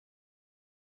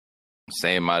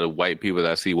 Same amount of white people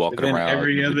that I see walking around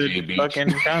every other Virginia Beach.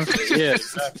 fucking concert.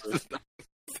 Yes.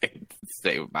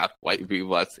 Same amount of white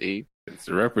people I see. It's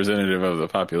representative of the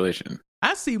population.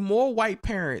 I see more white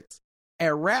parents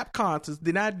at rap concerts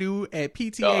than I do at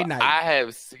PTA night. I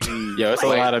have seen it's a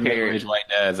lot of parents. middle-aged white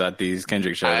dads at these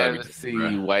Kendrick shows. I have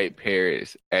seen white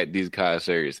parents at these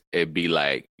concerts and be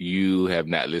like, "You have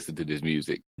not listened to this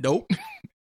music." Nope.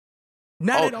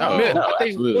 Not at all. Man, No, I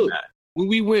think, absolutely look, not. when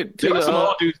we went to There were some the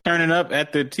old dudes turning up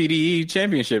at the TDE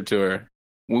championship tour.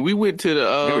 when we went to They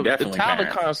were the definitely Tyler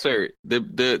parents. concert,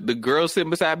 the girl sitting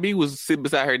beside me was sitting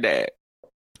beside her dad.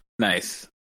 Nice.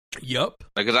 Yup.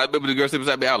 Like, cause I remember the girl sitting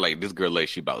beside me. I was like, this girl, like,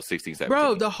 she about 16, 17.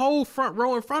 Bro, the whole front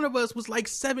row in front of us was like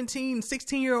 17,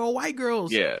 16-year-old white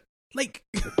girls. yeah. Like,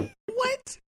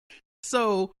 what?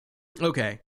 So,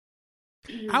 okay.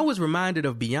 I was reminded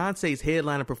of Beyonce's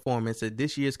headliner performance at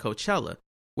this year's Coachella,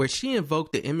 where she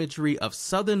invoked the imagery of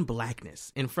Southern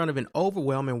blackness in front of an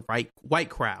overwhelming white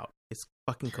crowd. It's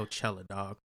fucking Coachella,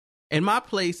 dog. And my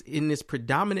place in this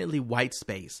predominantly white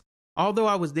space, although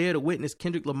I was there to witness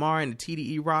Kendrick Lamar and the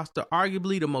TDE roster,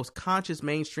 arguably the most conscious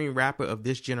mainstream rapper of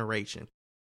this generation.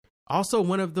 Also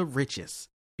one of the richest,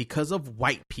 because of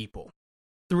white people.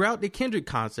 Throughout the Kendrick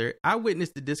concert, I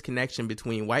witnessed the disconnection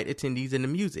between white attendees and the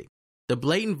music. The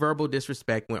blatant verbal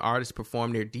disrespect when artists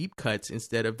perform their deep cuts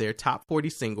instead of their top 40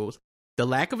 singles. The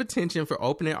lack of attention for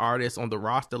opening artists on the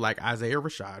roster like Isaiah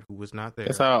Rashad, who was not there.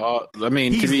 That's how. I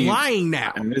mean, He's lying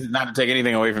now. And this is not to take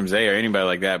anything away from Zay or anybody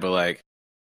like that, but like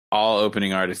all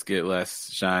opening artists get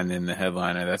less shine than the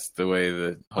headliner. That's the way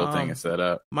the whole thing is set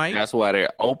up. Mike, That's why they're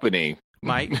opening.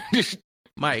 Mike,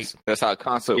 Mike, That's how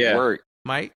concert Yeah. work.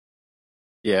 Mike.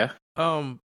 Yeah.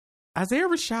 Isaiah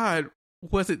Rashad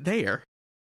wasn't there.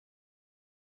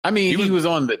 I mean, he was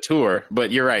on the tour,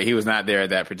 but you're right. He was not there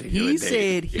at that particular He date.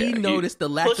 said he noticed the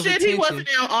lack Well, of shit, attention. he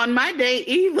wasn't on my date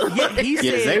either. Yeah, he Yeah,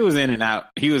 said Zay was in and out.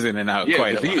 He was in and out Yeah,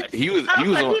 quite a 'cause lot. he was I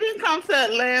was like, on he didn't come to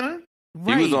Atlanta.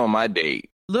 right. he was on my date.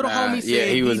 Little homie said yeah,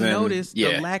 he was in- noticed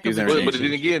yeah, the lack he of was in attention. But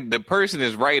then again, the person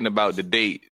is writing about the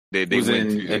date that they He was went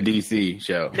in to. a DC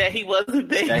show. That he wasn't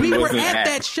there. That he We were wasn't at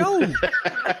that show.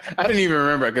 I didn't even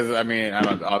remember because I mean, I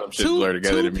don't all them shit blur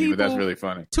together to me, but that's people- really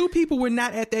funny. 2 people were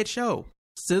not at that show.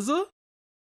 SZA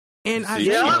and See, Isaiah.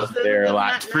 she Yeah. was there a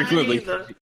lot Not frequently. either.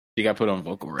 She got put on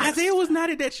vocal rest. Isaiah was not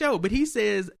at that show, but he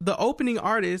says the opening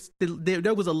artist,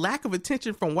 there was a lack of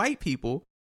attention from white people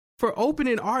for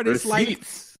opening artists like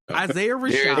Receipts. Isaiah There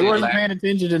it They is. Rashad. weren't paying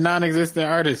attention to non-existent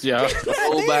artists, y'all.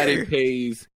 Nobody there.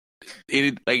 pays.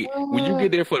 It like when you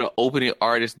get there for the opening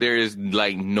artist, there is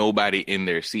like nobody in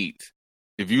their seats.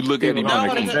 If you look at People it, on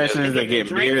No, the they concessions, they get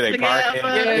beer, they park.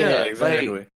 together. Yeah,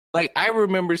 exactly. like I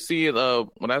remember seeing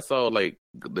when I saw like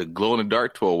the Glow in the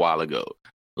Dark tour a while ago.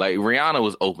 Like Rihanna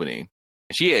was opening.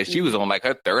 She was on like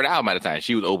her third album at the time.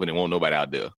 She was opening, won't nobody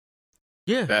out there.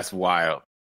 Yeah. That's wild.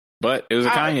 But it was a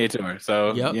Kanye tour,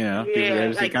 so Yep. you know, people Yeah, there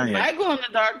to see like Kanye. I go on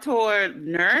the Dark Tour.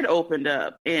 Nerd opened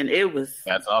up, and it was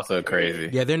That's also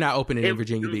crazy. Yeah, they're not opening in it was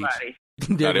Virginia Beach. nobody.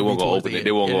 No, they won't go towards open the it. end.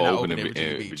 They won't They're go not open opening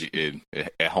it Virginia Beach.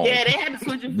 at home. Yeah, they had to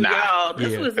switch it for Nah. y'all.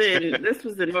 This Yeah. was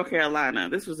in North Carolina.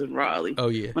 This was in Raleigh. Oh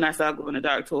yeah. When I saw Go on the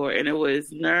Dark Tour, and it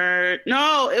was Nerd.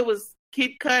 No, it was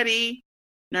Kid Cudi,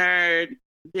 Nerd,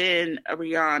 then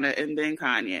Rihanna, and then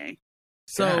Kanye.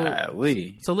 So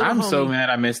Golly. so little I'm so homie- mad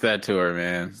I missed that tour,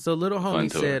 man. So little Fun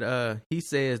homie tour. said he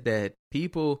says that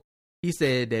he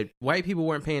said that white people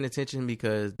weren't paying attention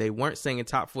because they weren't singing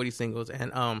top 40 singles,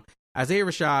 and Isaiah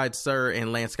Rashad, Sir,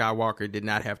 and Lance Skywalker did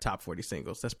not have top 40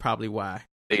 singles. That's probably why.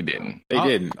 They didn't. They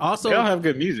didn't. Also, They all have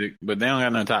good music, but they don't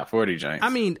got no top 40 joints. I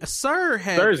mean, Sir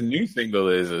had. Sir's new single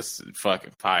is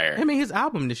fucking fire. I mean, his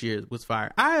album this year was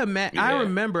fire. I Yeah.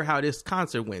 remember how this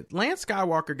concert went. Lance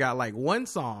Skywalker got like one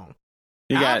song.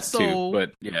 He got Absol- 2,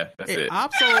 but yeah, that's it.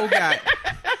 Absol got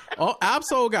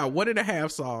 1.5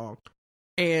 song,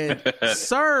 and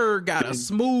Sir got a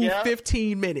smooth Yep.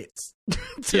 15 minutes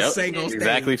to Yep, sing on stage.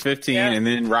 exactly 15, Yeah. and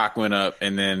then Rock went up,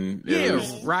 and then it Yeah,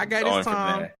 was Rock got going his from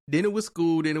time. there. Then it was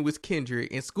School. Then it was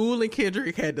Kendrick. And School and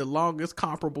Kendrick had the longest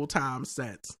comparable time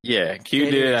sets. Yeah, Q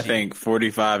And did, I energy. think,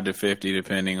 45 to 50,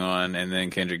 depending on, and then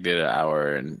Kendrick did an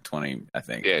hour and 20, I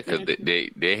think. Yeah, because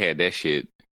they had that shit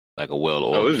like a well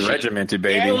Oh, it oiled was regimented,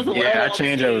 baby. Yeah, it was a Yeah, our well-oiled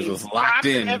changeovers thing. was locked Props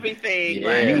and in. everything. Yeah.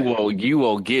 Like, You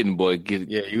all getting boy. Get,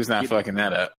 Yeah, he was not fucking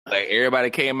that up. like everybody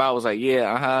came out was like,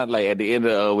 yeah, like at the end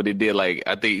of what they did, like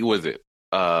I think was it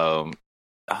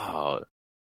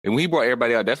and when he brought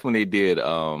everybody out, that's when they did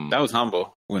That was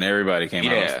humble when everybody came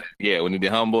out. yeah, when they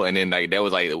did Humble, and then like that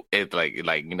was like it's like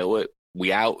you know what,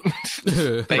 we out.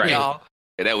 Thank Right. y'all,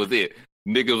 and that was it.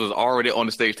 Niggas was already on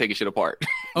the stage taking shit apart.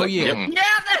 Oh, yeah. mm.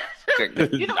 yeah,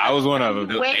 you know, I was one of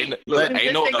them. Wait, Ain't no- look,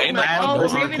 ain't no- just think ain't no- like, oh,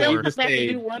 Last maybe they'll encore come back and stage.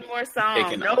 do one more song.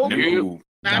 Taking No, No.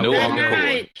 not No that encore.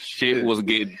 night. Shit was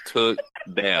getting took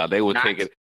down. They were Not taking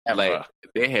ever. like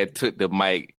they had took the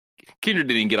mic. Kendrick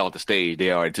didn't get off the stage.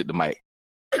 They already took the mic.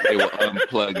 They were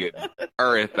unplugging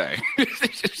everything.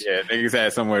 Yeah, niggas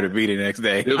had somewhere to be the next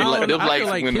day. It was I like- feel like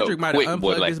like when the Kendrick might have quick boy,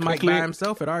 unplugged like, his mic click. by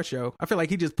himself at our show. I feel like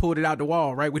he just pulled it out the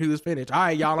wall right when he was finished. All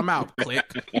right, y'all, I'm out. Click.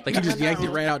 Like he just yanked it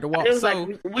right out the wall. It was So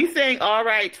like we sang "All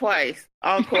Right" twice,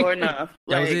 encore enough.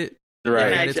 that was Like, it. Right.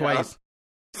 They had it Nice twice.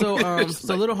 So It's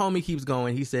so like- little homie keeps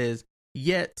going. He says,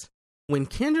 yet when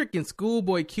Kendrick and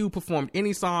Schoolboy Q performed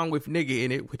any song with nigga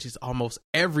in it, which is almost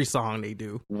every song they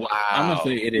do. Wow. I'm gonna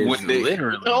say it is When they-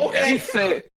 literally.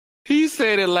 Okay. He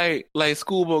said it like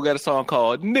Schoolboy got a song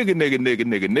called nigga.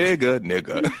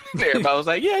 Everybody was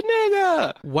like, yeah,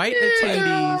 nigga. White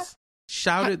attendees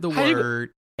shouted the How you-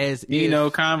 word as You if, know,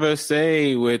 converse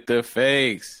with the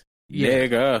fakes, Yeah.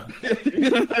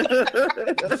 nigga.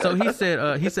 So he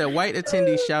said white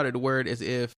attendees shouted the word as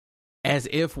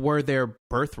if were their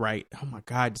birthright. Oh my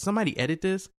God, did somebody edit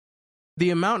this? The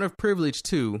amount of privilege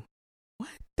too. What?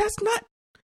 That's not.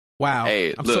 Wow.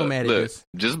 Hey, I'm look, so mad at look. this.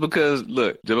 Just because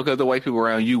the white people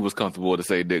around you was comfortable to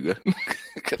say nigga,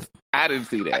 'Cause I didn't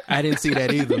see that. I didn't see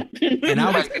that either. And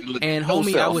I was, Look, and no homie,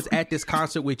 I self. was at this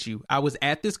concert with you. I was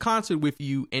at this concert with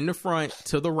you in the front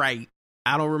to the right.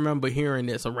 I don't remember hearing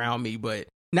this around me, but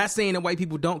not saying that white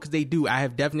people don't, because they do. I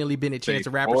have definitely been at Chance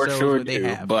the Rapper For shows sure where they do,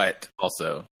 have. but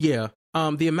also Yeah.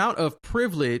 The amount of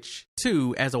privilege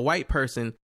too, as a white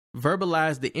person,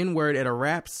 verbalize the N-word at a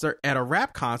rap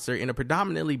concert in a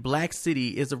predominantly black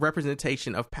city is a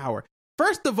representation of power.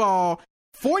 First of all,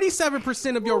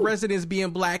 47% of your residents being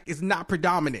black is not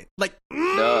predominant. Like,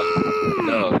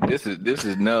 no, this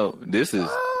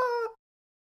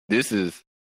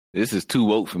is too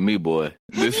woke for me, boy.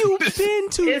 Have you been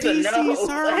to DC,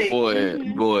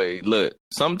 sir? Boy, look.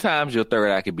 Sometimes your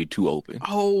third eye can be too open.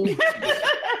 Oh.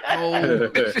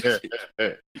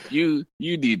 You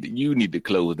need to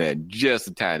close that just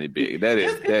a tiny bit. That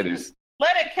is.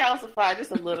 Let it calcify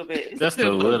just a little bit. Just a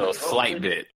little slight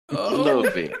bit. A little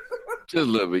bit. Just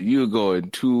a little bit. You're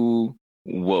going too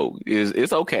woke.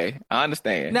 It's okay. I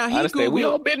understand. Now, I understand. We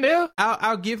all been there.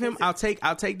 I'll give him. I'll take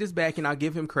this back and I'll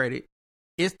give him credit.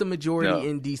 It's the majority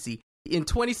in DC. In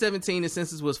 2017, the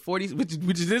census was 40,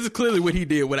 which is clearly what he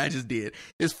did. What I just did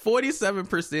is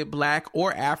 47% black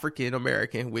or African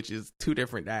American, which is two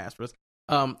different diasporas.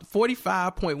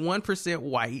 45.1%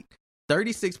 white,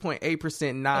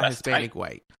 36.8% non-Hispanic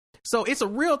white. So it's a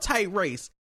real tight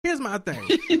race. Here's my thing.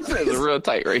 It's a real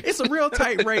tight race. It's a real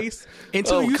tight race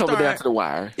until you coming start down to the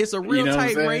wire. It's a real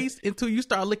tight race until you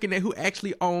start looking at who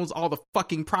actually owns all the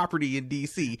fucking property in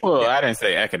DC. Well, I didn't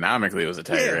say economically it was a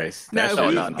tight race. Now, if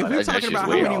we're talking about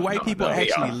how many white people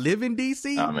actually live in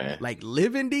DC,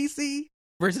 live in DC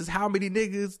versus how many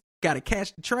niggas got to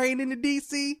catch the train into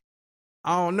DC,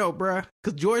 I don't know, bruh.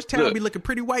 Because Georgetown be looking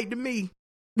pretty white to me.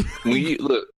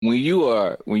 when you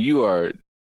are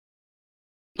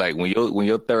like when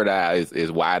your third eye is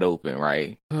wide open,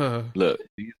 right? Look,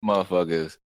 these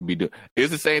motherfuckers be doing. It's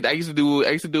the same. I used to do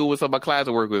it with some of my clients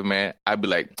I work with, man. I'd be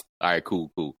like, all right, cool.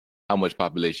 How much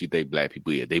population you think black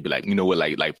people is? They'd be like, you know what,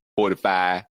 like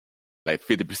 45, like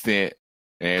 50%,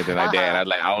 and everything like that.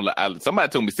 And I was like, somebody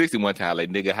told me 60 one time. Like,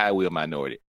 nigga, how we a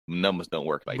minority? Numbers don't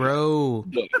work like bro.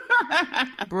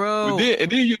 That. Bro. And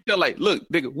then you tell like, look,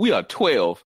 nigga, we are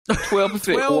 12%.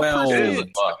 12%.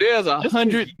 There's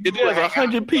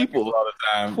 100 people. All the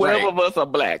time. 12 of us are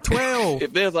black. 12.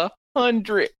 If there's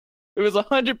 100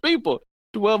 people,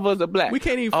 12 of us are black. We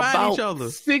can't even find each other.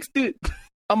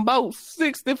 About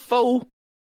 64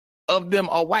 of them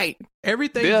are white.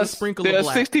 Everything's a sprinkle of black.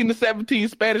 There's 16 to 17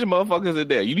 Spanish motherfuckers in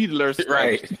there. You need to learn Spanish.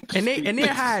 Right. And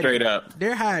they're hiding. Straight up.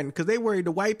 They're hiding because they worried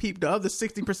the white people, the other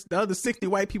 60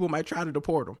 white people might try to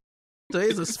deport them. So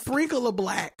there's a sprinkle of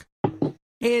black.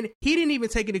 And he didn't even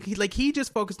take it. He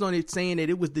just focused on it saying that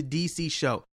it was the DC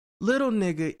show. Little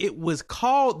nigga, it was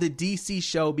called the DC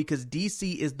show because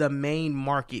DC is the main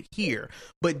market here.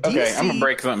 But DC... Okay, I'm going to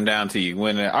break something down to you.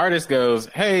 When an artist goes,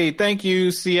 hey, thank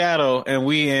you, Seattle, and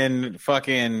we in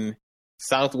fucking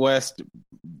Southwest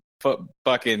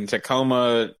fucking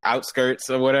Tacoma outskirts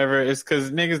or whatever, it's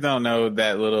because niggas don't know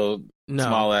that little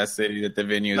small-ass city that the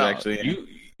venue is actually in.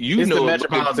 You it's know the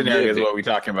metropolitan area is what we're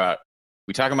talking about.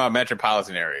 We're talking about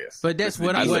metropolitan areas. But that's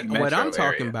what I'm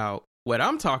talking about. What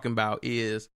I'm talking about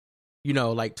is, you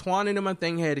know, like Twan and them, I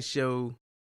think, had a show,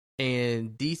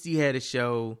 and DC had a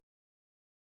show.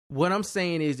 What I'm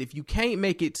saying is, if you can't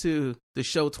make it to the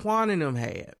show Twan and them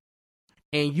had,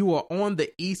 and you are on the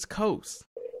East Coast,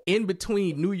 in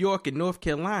between New York and North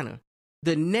Carolina,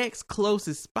 the next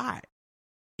closest spot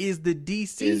is the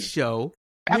DC show,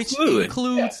 which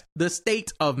includes the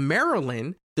state of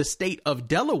Maryland, the state of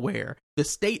Delaware, the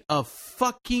state of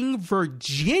fucking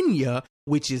Virginia,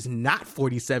 which is not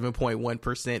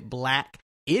 47.1% black.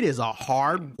 It is a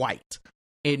hard white.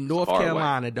 In North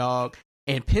Carolina, dog.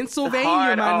 And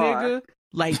Pennsylvania, nigga.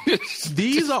 Like,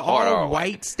 these are all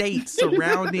white states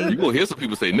surrounding... You're going to hear some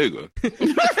people say nigga.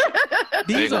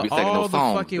 These are all the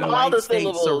fucking white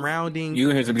states surrounding...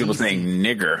 You're going to hear some people saying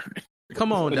nigger.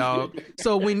 Come on, dog.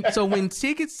 So when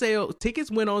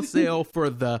tickets went on sale for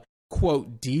the,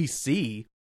 quote, DC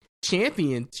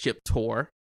championship tour,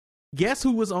 guess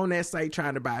who was on that site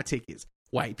trying to buy tickets?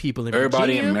 White people in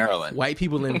Everybody Virginia, in Maryland. White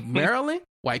people in Maryland,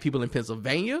 white people in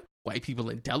Pennsylvania, white people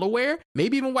in Delaware,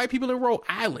 maybe even white people in Rhode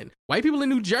Island. White people in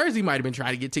New Jersey might have been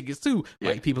trying to get tickets too.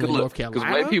 White people in North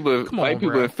Carolina. Because white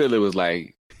people in Philly was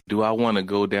like, do I want to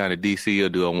go down to DC or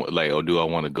do I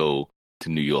want to go to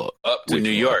New York? Up to New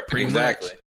York,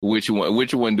 exactly. Which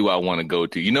one do I want to go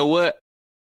to? You know what?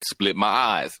 Split my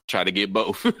eyes. Try to get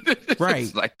both. Right.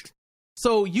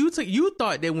 So you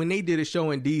thought that when they did a show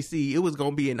in DC, it was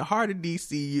gonna be in the heart of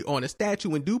DC on a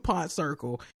statue in DuPont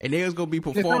Circle, and they was gonna be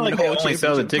performing the whole championship tour. Only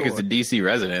sell the tickets to DC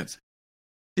residents.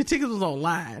 The tickets was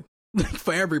online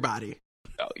for everybody.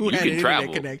 You can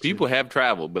travel. People have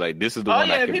traveled, but like this is the one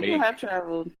I can make. People have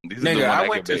traveled. Nigga, I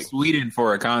went to Sweden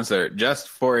for a concert, just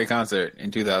for a concert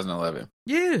in 2011.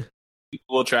 Yeah,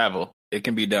 people will travel. It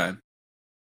can be done.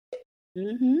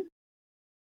 Mm-hmm.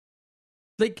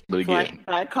 Like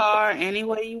by car, any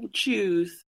way you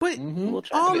choose. But We'll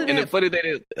try all to of And that, the funny thing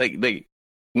is, like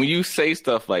when you say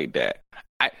stuff like that,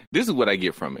 this is what I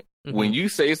get from it. Mhm. When you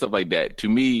say stuff like that, to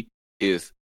me,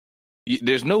 is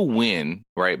there's no win,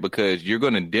 right? Because you're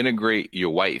going to denigrate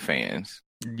your white fans,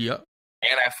 yep,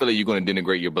 and I feel like you're going to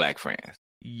denigrate your black fans.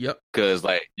 yep, Because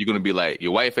like you're going to be like,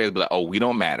 your white fans be like, oh, we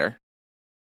don't matter,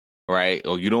 right?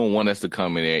 Or you don't want us to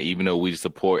come in there, even though we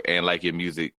support and like your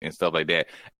music and stuff like that.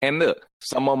 And look,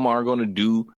 some of them are going to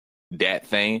do that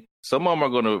thing. Some of them are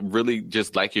going to really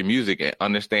just like your music and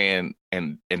understand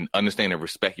and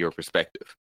respect your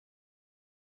perspective.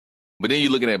 But then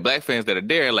you're looking at black fans that are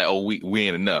there like, oh, we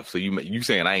ain't enough. So you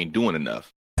saying I ain't doing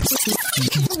enough.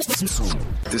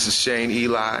 This is Shane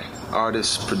Eli,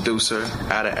 artist, producer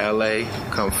out of LA.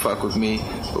 Come fuck with me.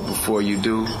 But before you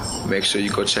do, make sure you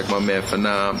go check my man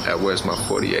Phenom at Where's My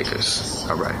 40 Acres.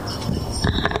 All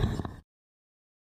right.